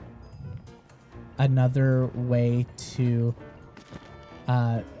way to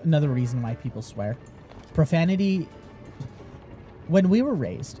another reason why people swear. Profanity. When we were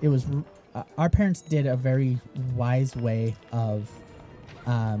raised, it was our parents did a very wise way of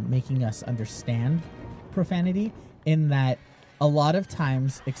making us understand profanity, in that a lot of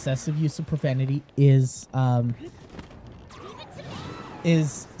times excessive use of profanity is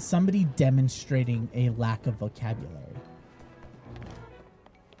somebody demonstrating a lack of vocabulary.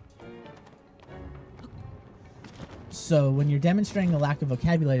 So when you're demonstrating a lack of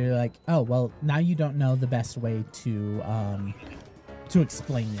vocabulary, you're like, oh, well, now you don't know the best way to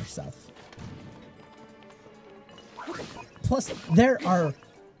explain yourself. Plus, there are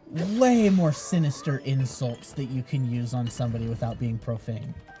way more sinister insults that you can use on somebody without being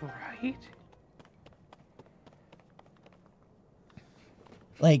profane. Right?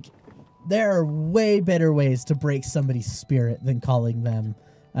 Like, there are way better ways to break somebody's spirit than calling them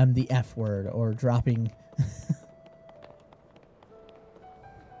the F word or dropping...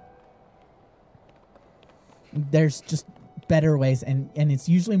 There's just better ways, and it's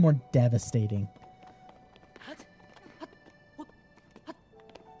usually more devastating.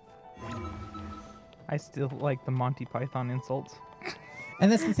 I still like the Monty Python insults.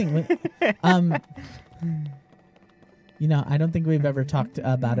 And that's the thing. You know, I don't think we've ever talked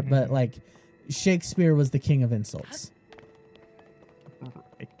about it, but like Shakespeare was the king of insults.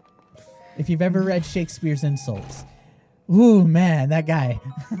 Right. If you've ever read Shakespeare's insults, ooh man, that guy.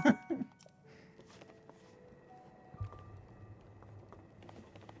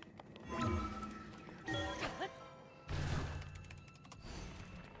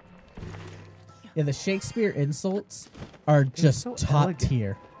 Yeah, the Shakespeare insults are just so top elegant.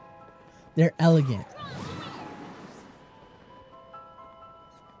 tier. They're elegant.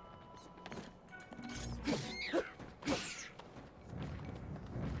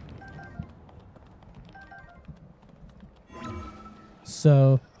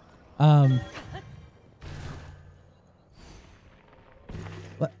 So,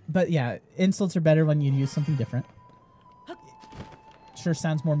 but yeah, insults are better when you use something different. Sure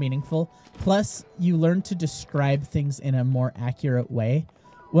sounds more meaningful. Plus, you learn to describe things in a more accurate way.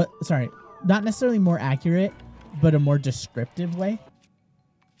 Sorry, not necessarily more accurate, but a more descriptive way.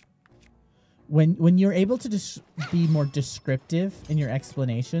 When you're able to be more descriptive in your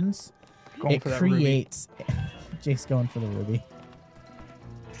explanations, Going it for that ruby. creates. Jake's going for the ruby.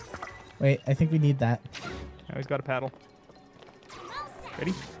 Wait, I think we need that. I always got a paddle.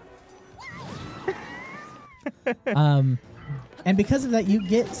 Ready? And because of that, you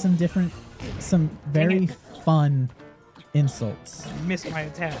get some very fun insults. Missed my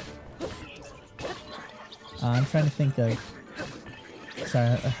attack. I'm trying to think of.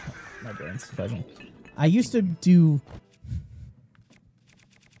 Sorry, my brain's fuzzy. I used to do,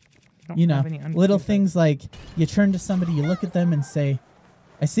 Don't you know, have any little uncanny things like you turn to somebody, you look at them, and say,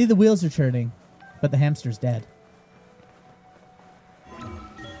 "I see the wheels are turning, but the hamster's dead."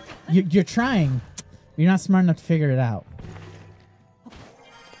 You're trying. You're not smart enough to figure it out.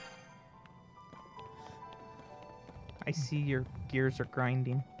 I see your gears are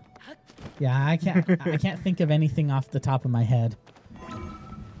grinding. Yeah, I can't think of anything off the top of my head.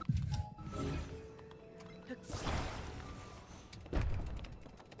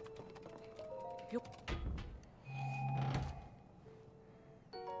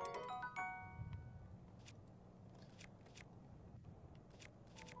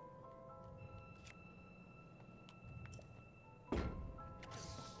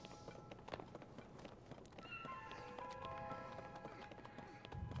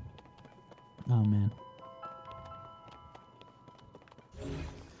 Oh man.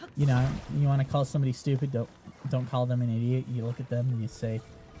 You know, you want to call somebody stupid, don't call them an idiot. You look at them and you say,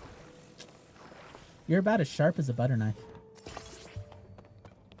 "You're about as sharp as a butter knife."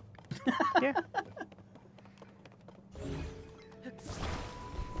 Yeah.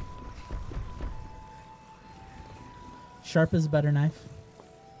 Sharp as a butter knife.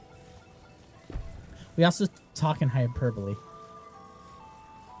 We also talk in hyperbole.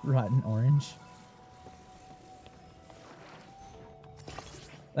 Rotten orange.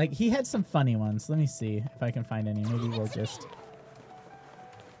 Like, he had some funny ones. Let me see if I can find any. Maybe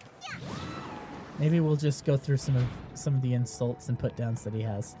we'll just go through some of the insults and put downs that he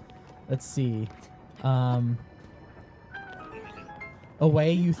has. Let's see.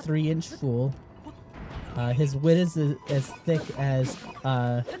 Away, you 3-inch fool. His wit is as thick as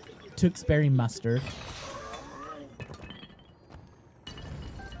Tewksbury mustard.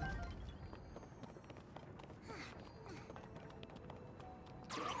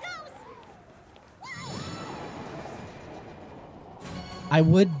 I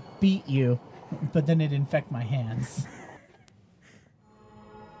would beat you, but then it'd infect my hands.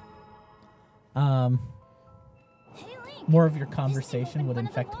 More of your conversation would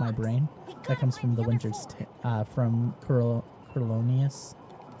infect my brain. That comes from the Winter's from Corlonius.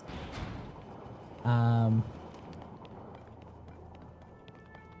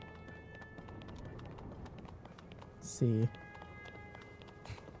 See.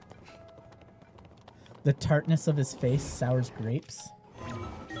 The tartness of his face sours grapes.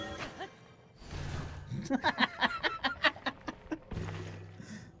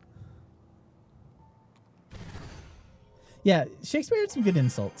 Yeah, Shakespeare had some good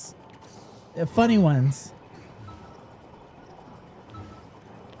insults. Funny ones.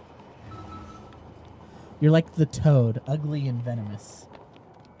 You're like the toad, ugly and venomous.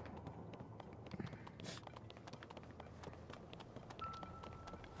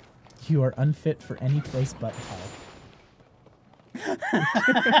 You are unfit for any place but hell.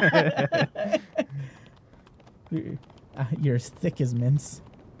 You're as thick as mince.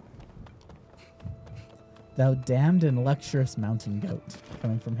 Thou damned and luxurious mountain goat.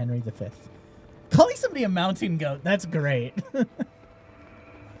 Coming from Henry V. Calling somebody a mountain goat, that's great.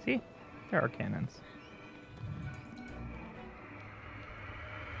 See? There are cannons.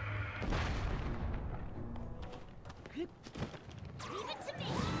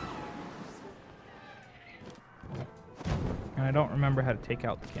 I don't remember how to take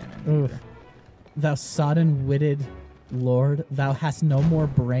out the cannon Oof. either. Thou sodden-witted lord, thou hast no more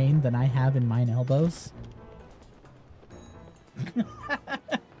brain than I have in mine elbows.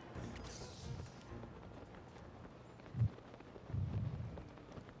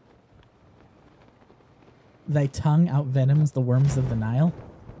 Thy tongue outvenoms the worms of the Nile.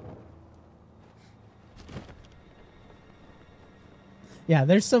 Yeah,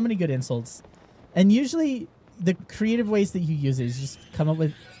 there's so many good insults. And usually the creative ways that you use it is just come up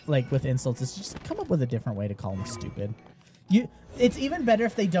with, like with insults, is just come up with a different way to call them stupid. It's even better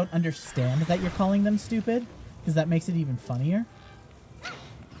if they don't understand that you're calling them stupid, because that makes it even funnier.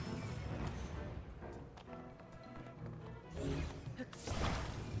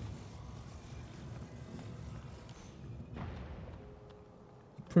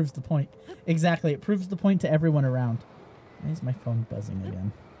 Proves the point. Exactly, it proves the point to everyone around. Why is my phone buzzing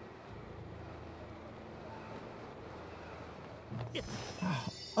again?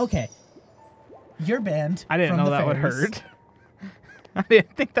 Okay. You're banned. I didn't from know the that would fairies. hurt. I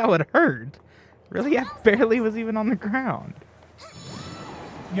didn't think that would hurt. Really? I barely was even on the ground.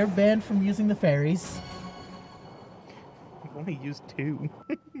 You're banned from using the fairies. I've only used 2.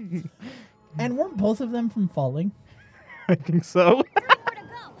 And weren't both of them from falling? I think so. Where to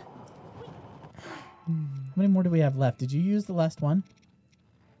go? How many more do we have left? Did you use the last one?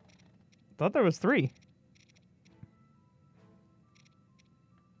 Thought there was 3.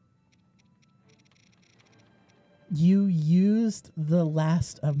 You used the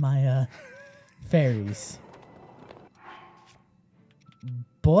last of my fairies.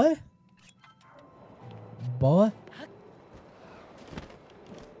 Boy? Boy?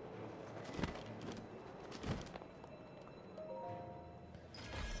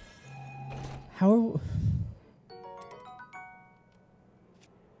 How are...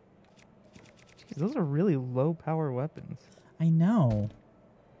 Jeez, those are really low power weapons. I know.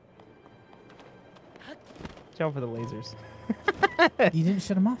 Watch out for the lasers. You didn't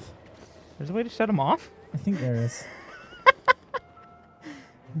shut them off? There's a way to shut them off? I think there is.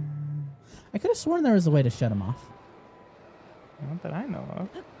 I could have sworn there was a way to shut them off. Not that I know of.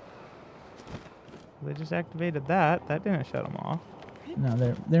 They just activated that. That didn't shut them off.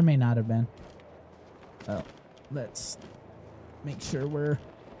 No, there may not have been. Oh, let's make sure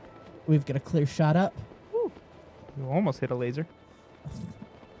we've got a clear shot up. Woo. You almost hit a laser.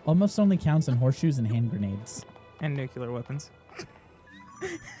 Almost only counts in horseshoes and hand grenades. And nuclear weapons.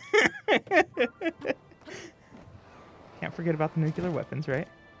 Can't forget about the nuclear weapons, right?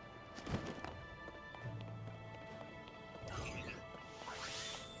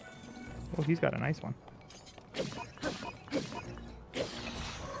 Oh, he's got a nice one.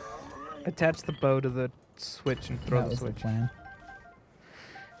 Attach the bow to the switch and throw That the was switch. the plan.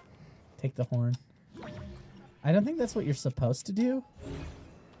 Take the horn. I don't think that's what you're supposed to do,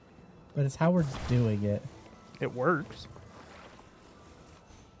 but it's how we're doing it. It works.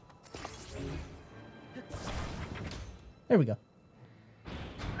 There we go.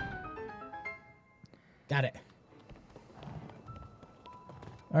 Got it.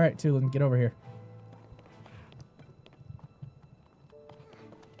 All right, Tulin, get over here.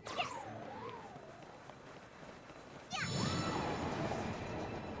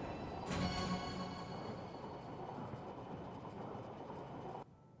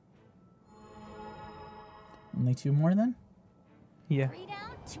 Only 2 more then? Yeah. 3 down,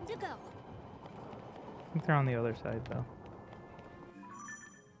 2 to go. I think they're on the other side, though.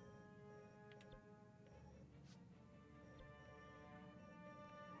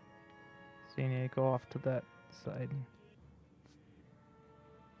 So you need to go off to that side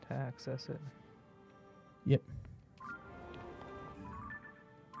to access it. Yep.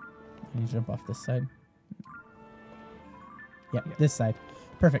 Can you jump off this side? Yep, Yep. this side.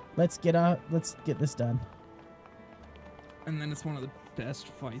 Perfect. Let's get this done. And then it's one of the best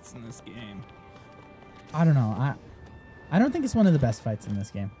fights in this game. I don't know. I don't think it's one of the best fights in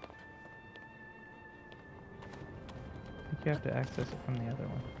this game. I think you have to access it from the other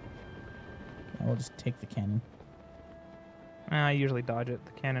one. Yeah, we'll just take the cannon. I usually dodge it.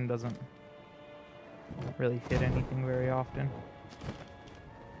 The cannon doesn't really hit anything very often.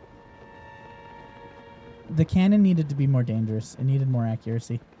 The cannon needed to be more dangerous. It needed more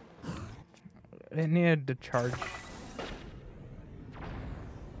accuracy. It needed to charge.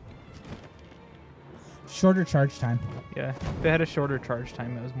 Shorter charge time. Yeah, if it had a shorter charge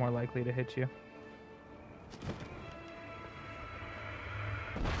time, it was more likely to hit you.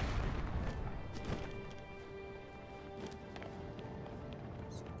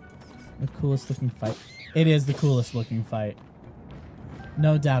 The coolest looking fight. It is the coolest looking fight.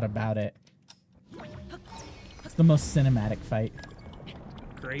 No doubt about it. It's the most cinematic fight.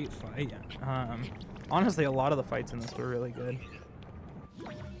 Great fight. Honestly, a lot of the fights in this were really good.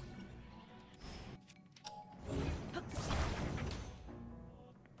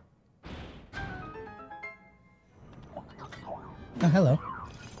 Oh, hello.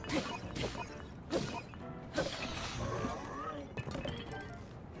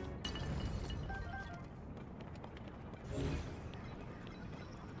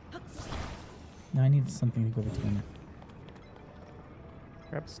 Now I need something to go between it.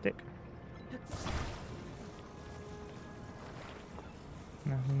 Grab a stick.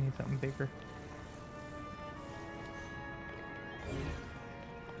 No, we need something bigger.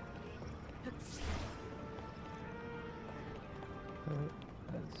 Let's see.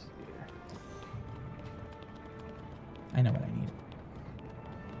 I know what I need.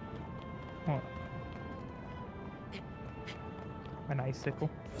 Oh. An icicle.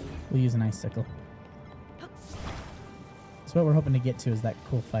 We'll use an icicle. So what we're hoping to get to is that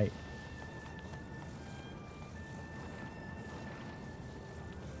cool fight.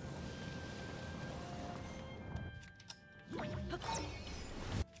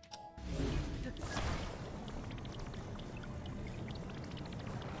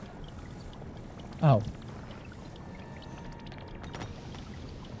 Oh.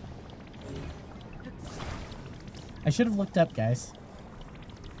 I should have looked up, guys.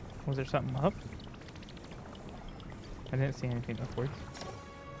 Was there something up? I didn't see anything upwards.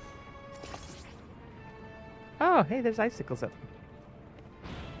 Oh, hey, there's icicles up.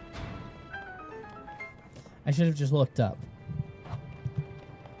 I should have just looked up.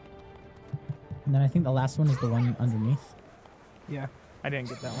 And then I think the last one is the one underneath. Yeah, I didn't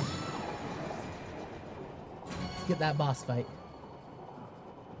get that one. Let's get that boss fight.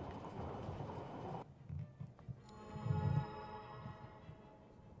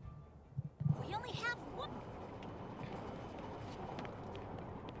 We only have one.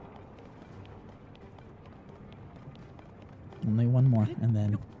 Only one more, and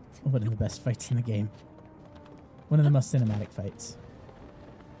then one of the best fights in the game. One of the most cinematic fights.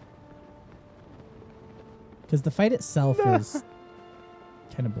 Because the fight itself is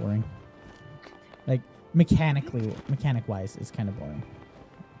kind of boring. Like, mechanic-wise, is kind of boring.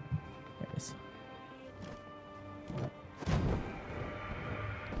 There it is.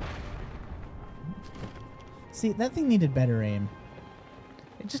 See, that thing needed better aim.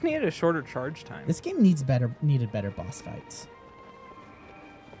 It just needed a shorter charge time. This game needed better boss fights.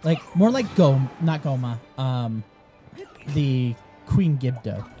 Like, more like not Goma, the Queen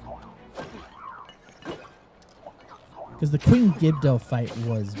Gibdo. Because the Queen Gibdo fight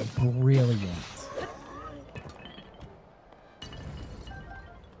was brilliant.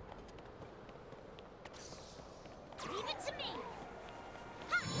 Leave it to me.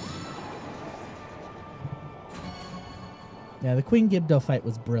 Yeah, the Queen Gibdo fight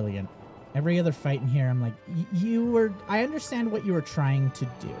was brilliant. Every other fight in here, I'm like, I understand what you were trying to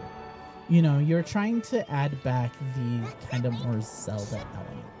do. You know, you're trying to add back the kind of more Zelda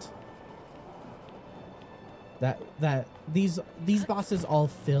element. These bosses all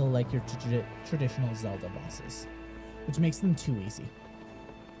feel like your traditional Zelda bosses, which makes them too easy.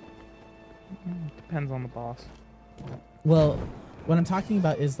 Depends on the boss. Well, what I'm talking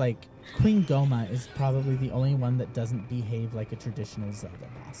about is like Queen Goma is probably the only one that doesn't behave like a traditional Zelda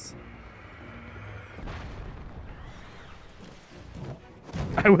boss.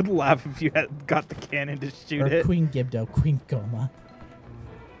 I would laugh if you had got the cannon to shoot Or it. Queen Gibdo, Queen Goma.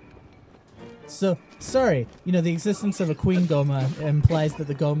 So, sorry, you know, the existence of a Queen Goma implies that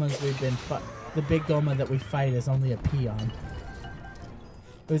the Gomas the big Goma that we fight is only a peon.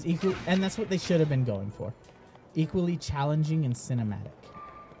 It was equal, and that's what they should have been going for. Equally challenging and cinematic.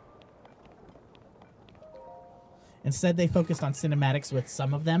 Instead, they focused on cinematics with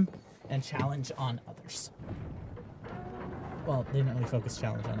some of them and challenge on others. Well, they didn't really focus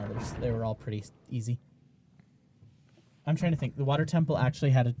challenge on others. They were all pretty easy. I'm trying to think. The Water Temple actually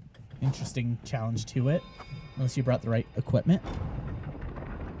had an interesting challenge to it, unless you brought the right equipment.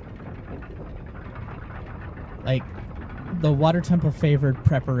 Like, the Water Temple favored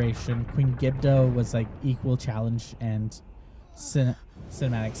preparation. Queen Gibdo was like equal challenge and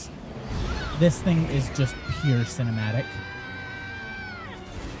cinematics. This thing is just pure cinematic.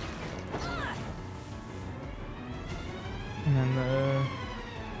 And then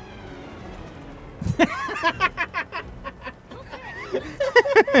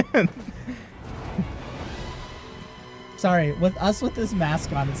Sorry, with this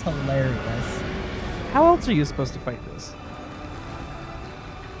mask on, it's hilarious. how else are you supposed to fight this?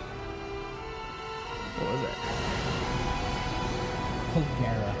 What was it?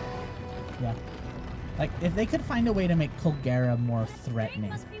 Colgera. Yeah. Like, if they could find a way to make Colgera more They threatening.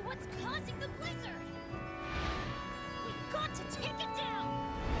 must be what's causing the blizzard. We've got to take it down.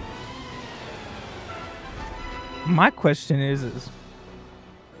 My question is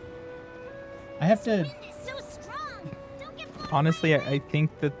I have to... Wind is so strong. Don't get blown honestly, away. I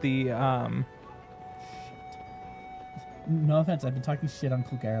think that the No offense, I've been talking shit on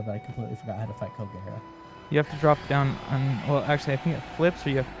Colgera, but I completely forgot how to fight Colgera. you have to drop down on. Well, actually, I think it flips, or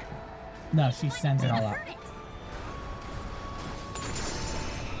you have. No, she sends it all out. Heard it.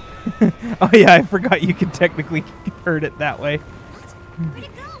 Oh yeah, I forgot you could technically hurt it that way. Where'd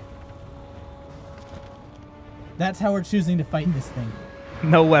it go? That's how we're choosing to fight this thing.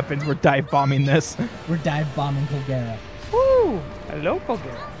 No weapons. We're dive bombing this. We're dive bombing Colgera. Woo! Hello,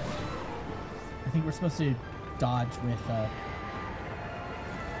 Colgera. I think we're supposed to dodge with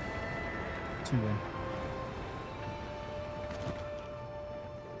Tulin.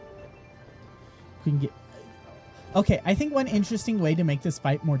 We can get. Okay, I think one interesting way to make this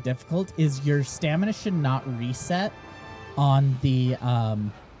fight more difficult is your stamina should not reset on the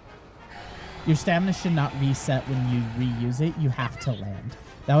your stamina should not reset when you reuse it. You have to land.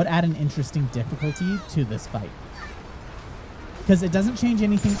 That would add an interesting difficulty to this fight. Because it doesn't change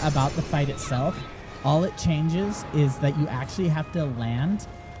anything about the fight itself. All it changes is that you actually have to land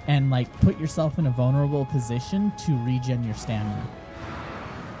and like put yourself in a vulnerable position to regen your stamina.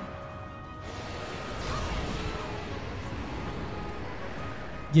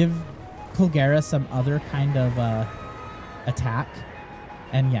 Give Colgera some other kind of attack,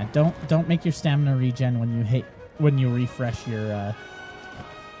 and yeah, don't make your stamina regen when you refresh your. I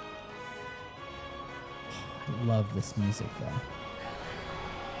love this music though.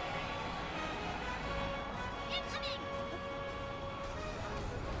 Incoming.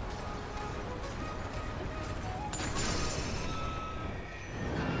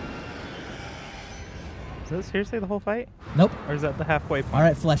 Is that seriously the whole fight, Nope. or is that the halfway point? All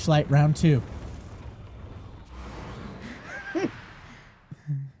right, Fleshlight, round 2.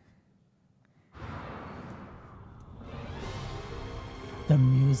 The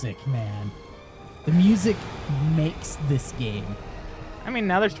music, man. The music makes this game. I mean,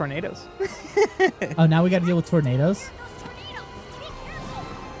 now there's tornadoes. Oh, now we got to deal with tornadoes? Those tornadoes. Be careful.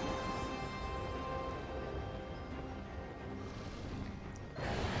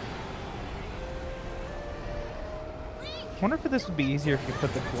 I wonder if this would be easier if you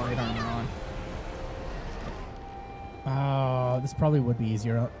put the glide armor on. Oh, this probably would be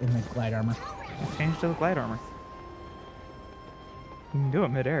easier in the glide armor. Change to the glide armor. You can do it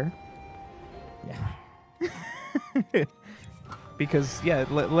midair. Yeah. Because, yeah,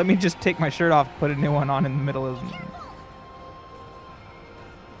 let me just take my shirt off, put a new one on in the middle of...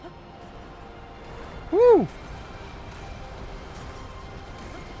 Woo!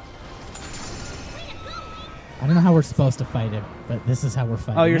 I don't know how we're supposed to fight him, but this is how we're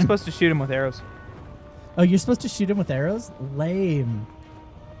fighting Oh, you're him. supposed to shoot him with arrows. Oh, you're supposed to shoot him with arrows? Lame.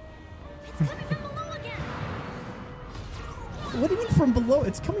 It's coming from below again. What do you mean from below?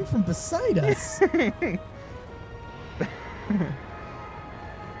 It's coming from beside us.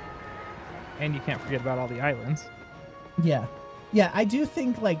 And you can't forget about all the islands. Yeah. Yeah, I do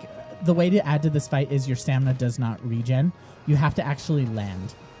think, like, the way to add to this fight is your stamina does not regen. You have to actually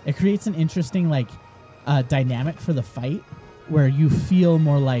land. It creates an interesting, like, dynamic for the fight where you feel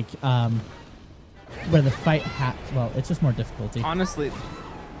more like, where the fight well, it's just more difficulty. Honestly,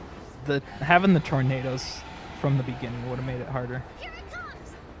 having the tornadoes from the beginning would have made it harder. Here it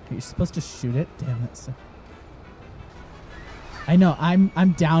comes. You're supposed to shoot it? Damn it. I know,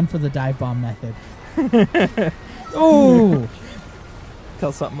 I'm down for the dive bomb method. Oh!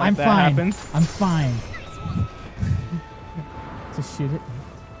 Till something like I'm that fine. happens. I'm fine. Just shoot it.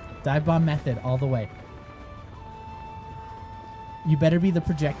 Dive bomb method all the way. You better be the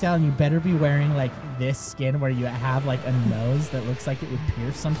projectile, and you better be wearing like this skin where you have like a nose that looks like it would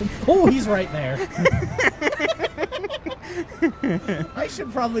pierce something. Oh, he's right there. I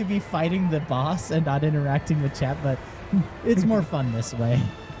should probably be fighting the boss and not interacting with chat, but it's more fun this way.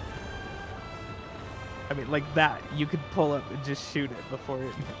 I mean, like that. You could pull up and just shoot it before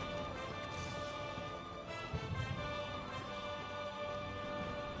it...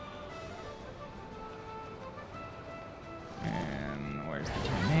 And where's the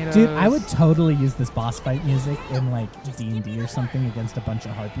tornadoes? Dude, I would totally use this boss fight music in like D&D or something against a bunch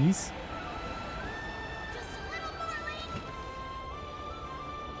of harpies. Just a little more, Link.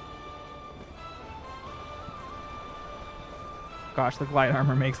 Gosh, the glide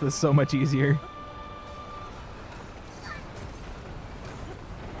armor makes this so much easier.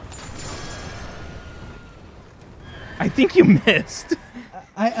 I think you missed.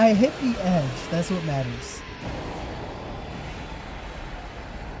 I hit the edge. That's what matters.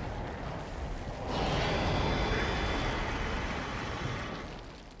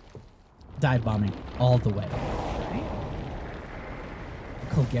 Dive bombing all the way.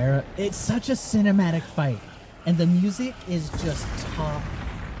 Kogera. It's such a cinematic fight. And the music is just top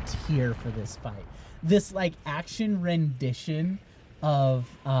tier for this fight. This like action rendition of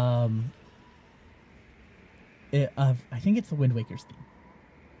I think it's the Wind Waker's theme.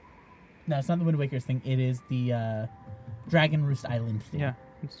 No, it's not the Wind Waker's thing. It is the Dragon Roost Island theme. Yeah,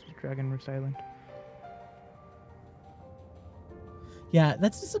 it's Dragon Roost Island. Yeah,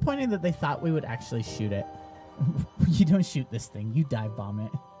 that's disappointing that they thought we would actually shoot it. You don't shoot this thing. You dive bomb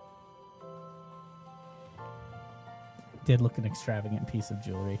it. Did look an extravagant piece of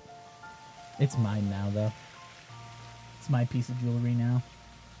jewelry. It's mine now, though. It's my piece of jewelry now.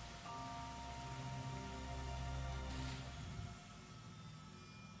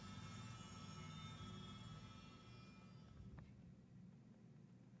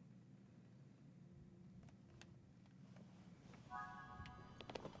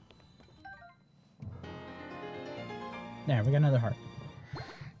 There, we got another heart.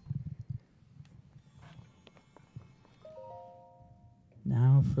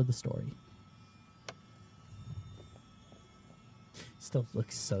 Now for the story. Still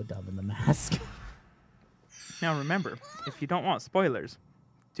looks so dumb in the mask. Now remember, if you don't want spoilers,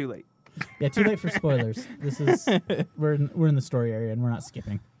 too late. Yeah, too late for spoilers. This is we're in the story area and we're not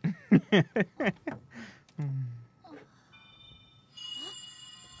skipping.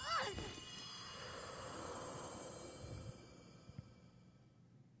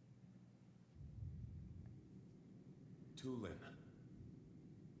 Tulin,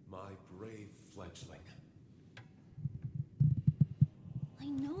 my brave fledgling. I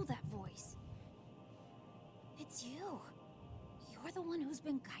know that voice. It's you. You're the one who's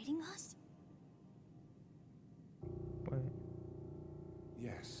been guiding us? What?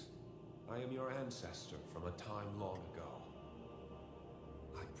 Yes, I am your ancestor from a time long ago.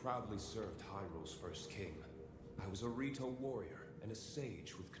 I proudly served Hyrule's first king. I was a Rito warrior and a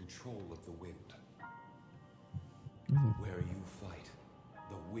sage with control of the wind. Where you fight,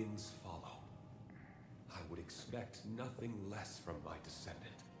 the winds follow. I would expect nothing less from my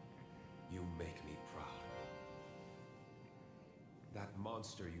descendant. You make me proud. That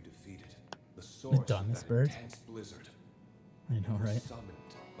monster you defeated, the source of Adonis that bird? intense blizzard, I know, was right? summoned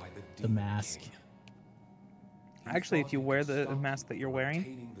by the The Demon mask. King. He Actually, if thought you he wear could the stop mask that you're you wearing,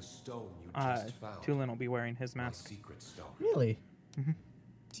 obtaining the stone you just found, Tulin will be wearing his my mask. secret stone. Really?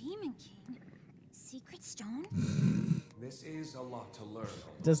 Demon King? Secret stone? This is a lot to learn.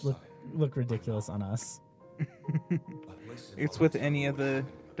 It does look ridiculous on us. It's with any of the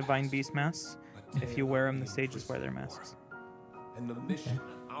Divine Beast masks. If you wear them, the sages wear their masks. And the mission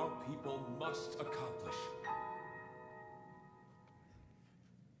our people must accomplish.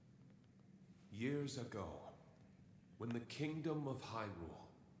 Years ago, when the kingdom of Hyrule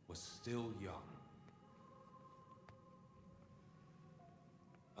was still young,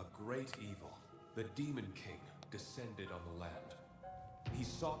 a great evil, the Demon King, descended on the land. He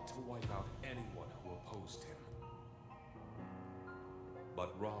sought to wipe out anyone who opposed him.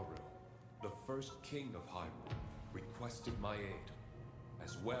 But Rauru, the first king of Hyrule, requested my aid,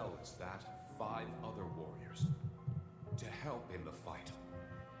 as well as that of 5 other warriors, to help in the fight.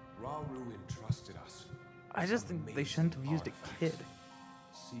 Rauru entrusted us. I just with think they shouldn't have used a artifacts, kid.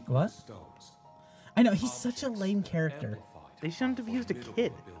 secret What? stones, I know, he's such a lame character. amplified They shouldn't have for used a formidable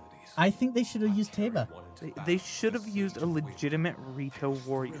kid. abilities. I think they should have used Teba. One into They battle, should have used a legitimate Rito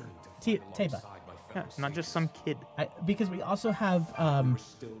warrior. Teba. alongside my Yeah, fellow not just sages. some kid. Because we also have We're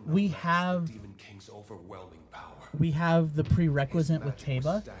still no we match for have the Demon King's overwhelming power. we have the prerequisite with Magic was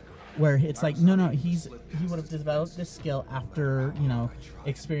Teba, staggering. where it's like no, he would have developed this skill after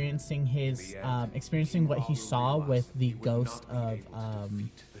experiencing his experiencing what he saw with the ghost of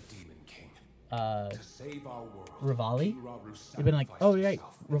Defeat the Demon King. uh To save our world, Rivali. Rauru You've been like, oh right,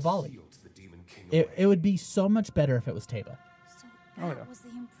 sacrificed himself Rivali. and sealed the Demon King It away. it would be so much better if it was Teba. So Oh, that yeah. was the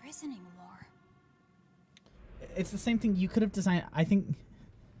imprisoning war. It's the same thing you could have designed. I think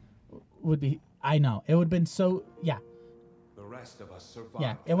would be. I know it would have been so. Yeah, The rest of us survived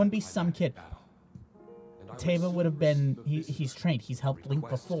Yeah, it wouldn't be that some climactic kid. battle. And I Teba soon would have been. receive the He's visitor trained. He's helped Link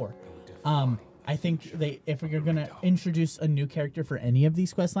request before. that would define I think if you're gonna introduce a new character for any of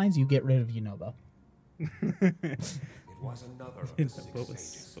these quest lines, you get rid of Yunobo. It was another of the That 6 was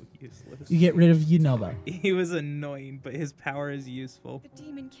sages. so useless. You get rid of Yunobo. He was annoying, but his power is useful. The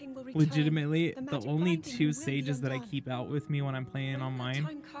Demon King will return. Legitimately, The the magic only binding 2 will be sages that I undone. keep out with me when I'm playing When that online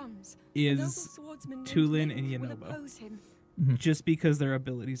time comes, the noble is swordsman named Tulin Link and will Yunobo. oppose him. just because their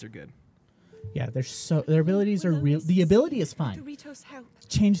abilities are good. Yeah, their abilities are real. The ability is fine. Dorito's help.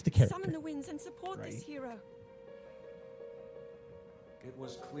 Change the character. Summon the winds and support this Right. hero. It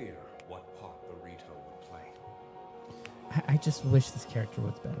was clear what part the Rito would play. I just wish this character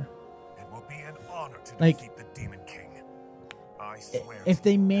was better. It will be an honor to Like, defeat the Demon King. I swear If to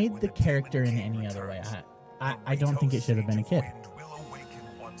they you that made when the Demon character in King any other way, returns, I don't think it should have been a kid. Wind will awaken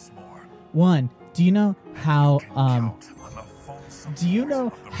once more. One, do you know how Can count on the full do you support know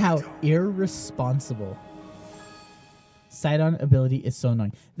of the how Rito. irresponsible Sidon ability is? So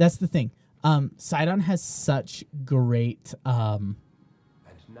annoying. That's the thing. Sidon has such great And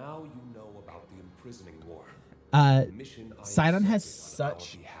now you know about the imprisoning war. The mission I Sidon has accepted on our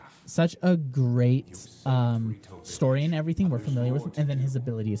such behalf. such a great Rito story and village. everything. We're There's familiar with more him, to and then do. his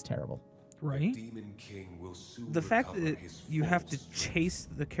ability is terrible. Right? Demon King will soon The fact recover that his you have full to strength. chase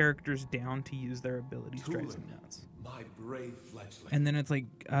the characters down to use their abilities drives me Tulin, nuts. my brave fledgling. And then it's like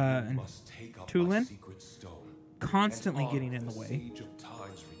You must take up my Tulin secret stone constantly and getting honor in the the way. Sage of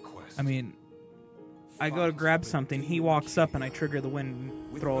Time's request. I mean, I go to grab something, he walks up, and I trigger the wind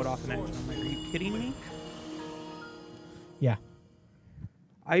and throw it off an edge. And I'm like, are you kidding me? Yeah.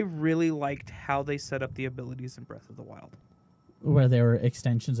 I really liked how they set up the abilities in Breath of the Wild. Where there were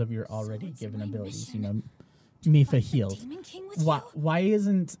extensions of your already what's given my abilities. You mission? know, Mifa The healed. Demon King with Why? you? Why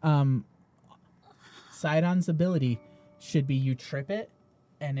isn't Sidon's ability should be you trip it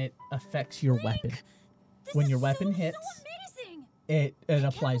and it affects your weapon. This When is your weapon so hits, amazing. it I can't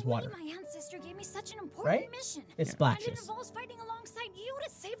applies believe water. My ancestor gave me such an important Right? mission. It And it splashes. involves fighting alongside you to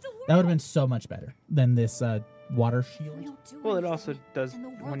save the world. That would have been so much better than this water We shield. don't do Well, it anything, also does, and the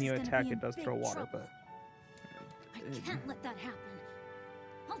world when is you gonna attack, be in it does big throw water, trouble. but I can't let that happen.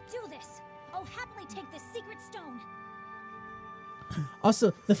 I'll do this. I'll happily take this secret stone.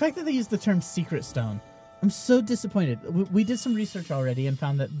 Also, the fact that they used the term secret stone, I'm so disappointed. We did some research already and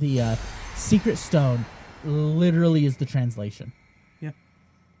found that the secret stone literally is the translation. yeah.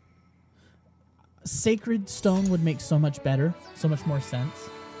 Sacred stone would make so much better, so much more sense.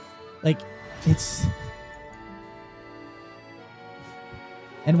 Like, it's...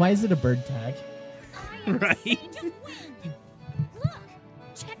 And why is it a bird tag? I am Right. the Sage of Wind. Look,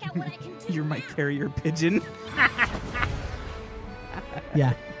 check out what I can do. You're my now. carrier pigeon.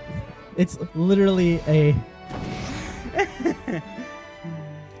 Yeah. It's literally a...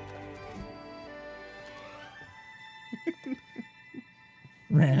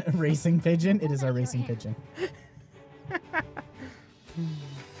 racing pigeon? It is our racing pigeon.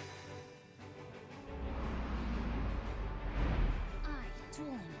 I,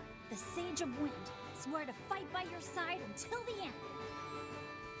 Tulin, the Sage of Wind, swear to fight by your side until the end.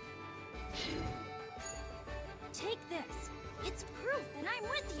 Take this. It's proof that I'm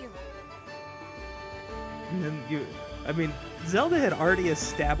with you. And then I mean, Zelda had already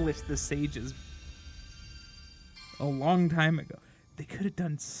established the sages a long time ago. They could have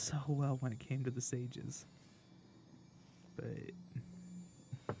done so well when it came to the sages. But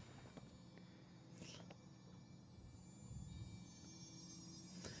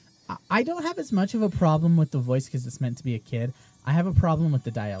I don't have as much of a problem with the voice because it's meant to be a kid. I have a problem with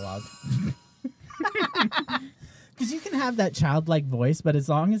the dialogue. Because you can have that childlike voice, but as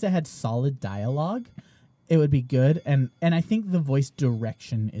long as it had solid dialogue, it would be good. And I think the voice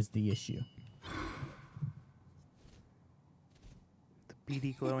direction is the issue. the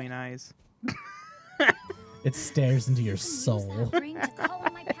beady glowing eyes. It stares into your You can use soul. that ring to call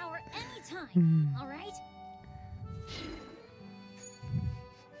on my power anytime. All right?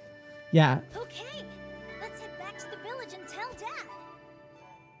 Yeah. Okay. Let's head back to the village and tell Dad.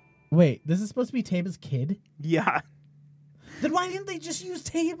 Wait, this is supposed to be Taba's kid? Yeah. Then why didn't they just use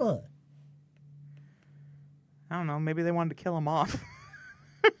Taba? I don't know. Maybe they wanted to kill him off.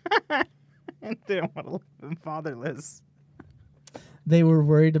 They don't want to leave him fatherless. They were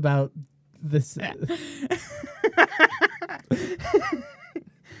worried about this.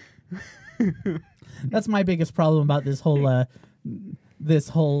 That's my biggest problem about this whole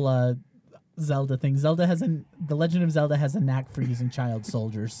Zelda thing. The Legend of Zelda has a knack for using child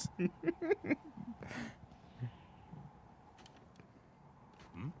soldiers.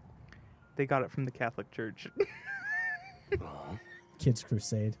 They got it from the Catholic Church. Kids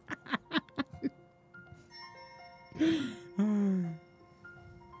Crusade.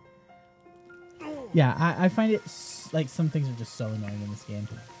 Yeah, I find it like some things are just so annoying in this game.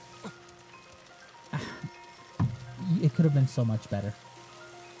 It could have been so much better.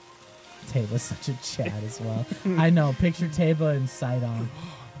 Taba's such a Chad as well. I know. Picture Taba and Sidon.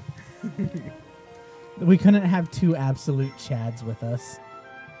 We couldn't have two absolute Chads with us.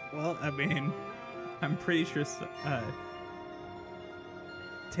 Well, I mean, I'm pretty sure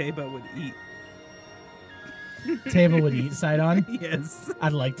Taba would eat. Table would eat Sidon. Yes.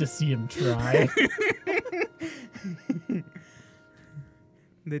 I'd like to see him try.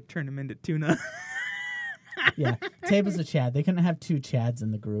 They'd turn him into tuna. Yeah, Taba's a Chad. They couldn't have two Chads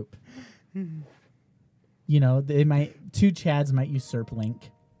in the group. You know, two Chads might usurp Link.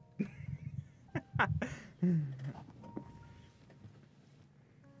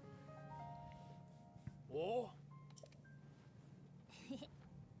 Oh.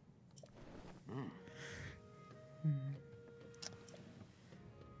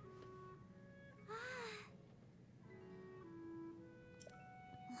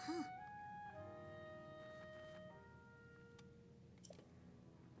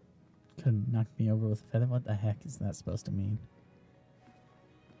 Could have knocked me over with a feather. What the heck is that supposed to mean?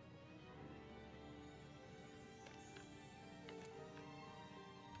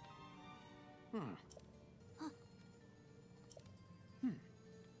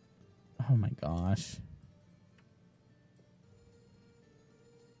 Oh my gosh.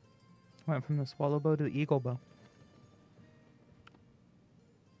 Went from the swallow bow to the eagle bow.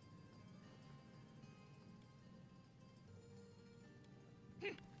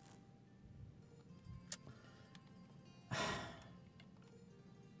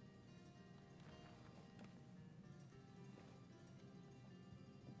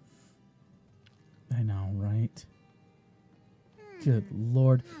 I know, right? Good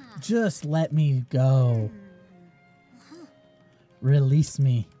Lord. Just let me go. Release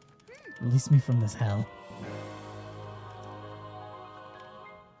me. Release me from this hell.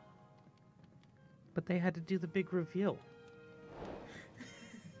 But they had to do the big reveal.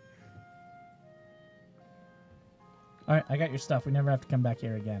 Alright, I got your stuff. We never have to come back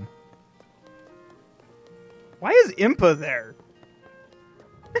here again. Why is Impa there?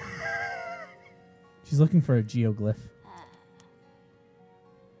 She's looking for a geoglyph.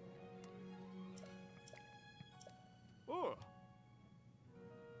 Oh.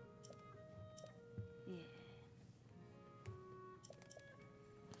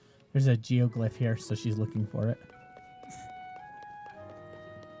 There's a geoglyph here, so she's looking for it.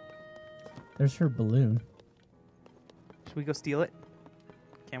 There's her balloon. Should we go steal it?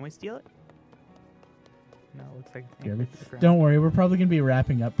 Can we steal it? No, it looks like it's Here, anchored to the ground. don't worry, we're probably going to be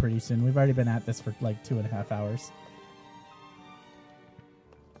wrapping up pretty soon. We've already been at this for like 2.5 hours.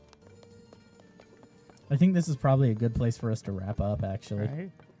 I think this is probably a good place for us to wrap up, actually.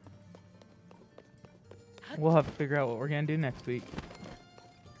 Right. We'll have to figure out what we're gonna do next week.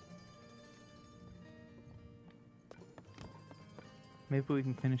 Maybe we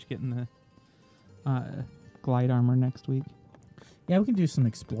can finish getting the glide armor next week. Yeah, we can do some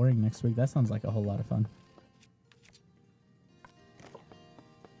exploring next week. That sounds like a whole lot of fun.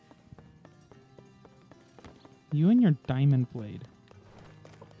 You and your diamond blade.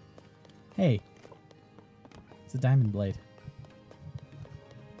 Hey, it's a diamond blade.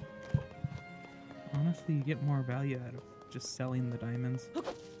 Honestly, you get more value out of just selling the diamonds.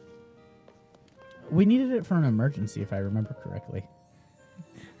 We needed it for an emergency, if I remember correctly.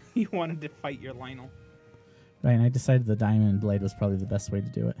 You wanted to fight your Lionel. Right, and I decided the diamond blade was probably the best way to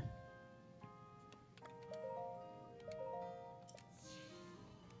do it.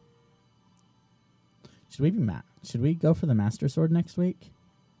 Should we go for the Master Sword next week?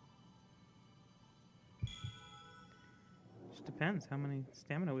 Just depends. How many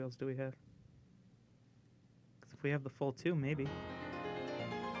stamina wheels do we have? Because if we have the full 2, maybe.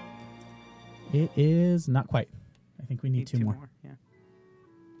 It is not quite. I think we need two more. Yeah.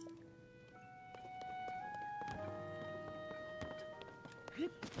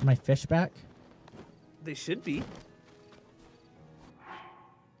 My fish back? They should be.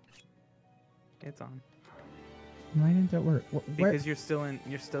 It's on. Why didn't that work? Where? Because you're still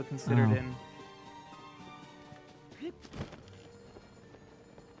considered Oh. in.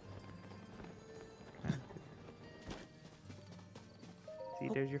 See,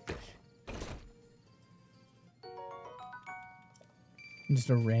 there's your fish. Just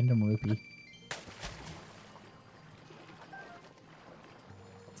a random rupee.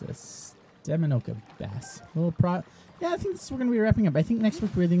 It's a Steminoka bass. Yeah, I think we're gonna be wrapping up. I think next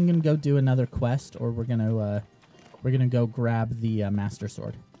week we're either gonna go do another quest or we're gonna go grab the Master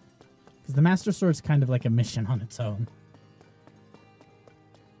Sword. Because the Master Sword is kind of like a mission on its own.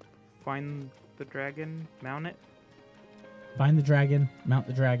 Find the dragon, mount it, Find the dragon, mount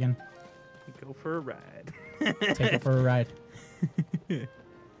the dragon, go for a ride. take it for a ride. You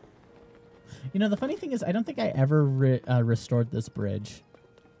know, the funny thing is, I don't think I ever restored this bridge.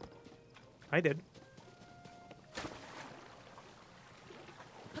 I did.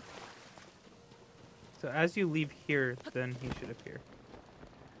 So as you leave here, then he should appear.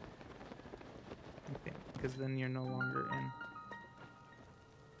 because then you're no longer in.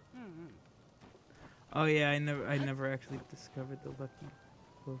 Oh yeah, I never actually discovered the Lucky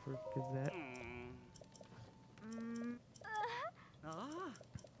Clover Gazette.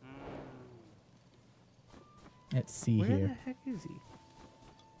 Let's see Where here. the heck is he?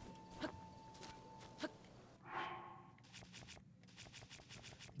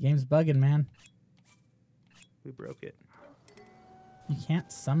 Game's bugging, man. We broke it. You can't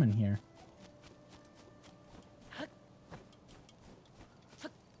summon here.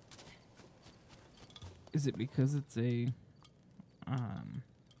 Is it because it's a...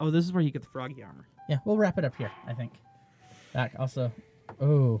 Oh, this is where you get the froggy armor. Yeah, we'll wrap it up here, I think. Back also.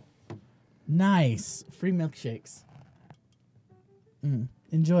 Oh, nice. Free milkshakes.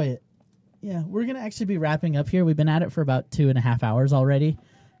 Enjoy it. Yeah, we're going to actually be wrapping up here. We've been at it for about 2.5 hours already.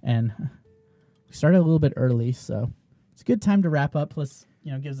 And we started a little bit early, so it's a good time to wrap up. Plus,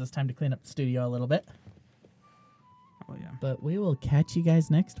 gives us time to clean up the studio a little bit. Oh, yeah. But we will catch you guys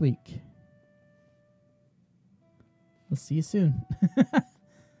next week. We'll see you soon.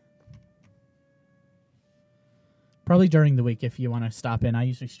 Probably during the week if you want to stop in. I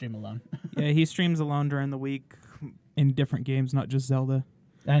usually stream alone. Yeah, he streams alone during the week in different games, not just Zelda.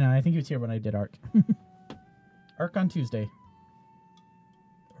 I know. I think he was here when I did Ark. Ark on Tuesday.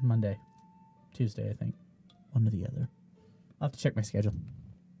 Or Monday. Tuesday, I think. One or the other. I'll have to check my schedule.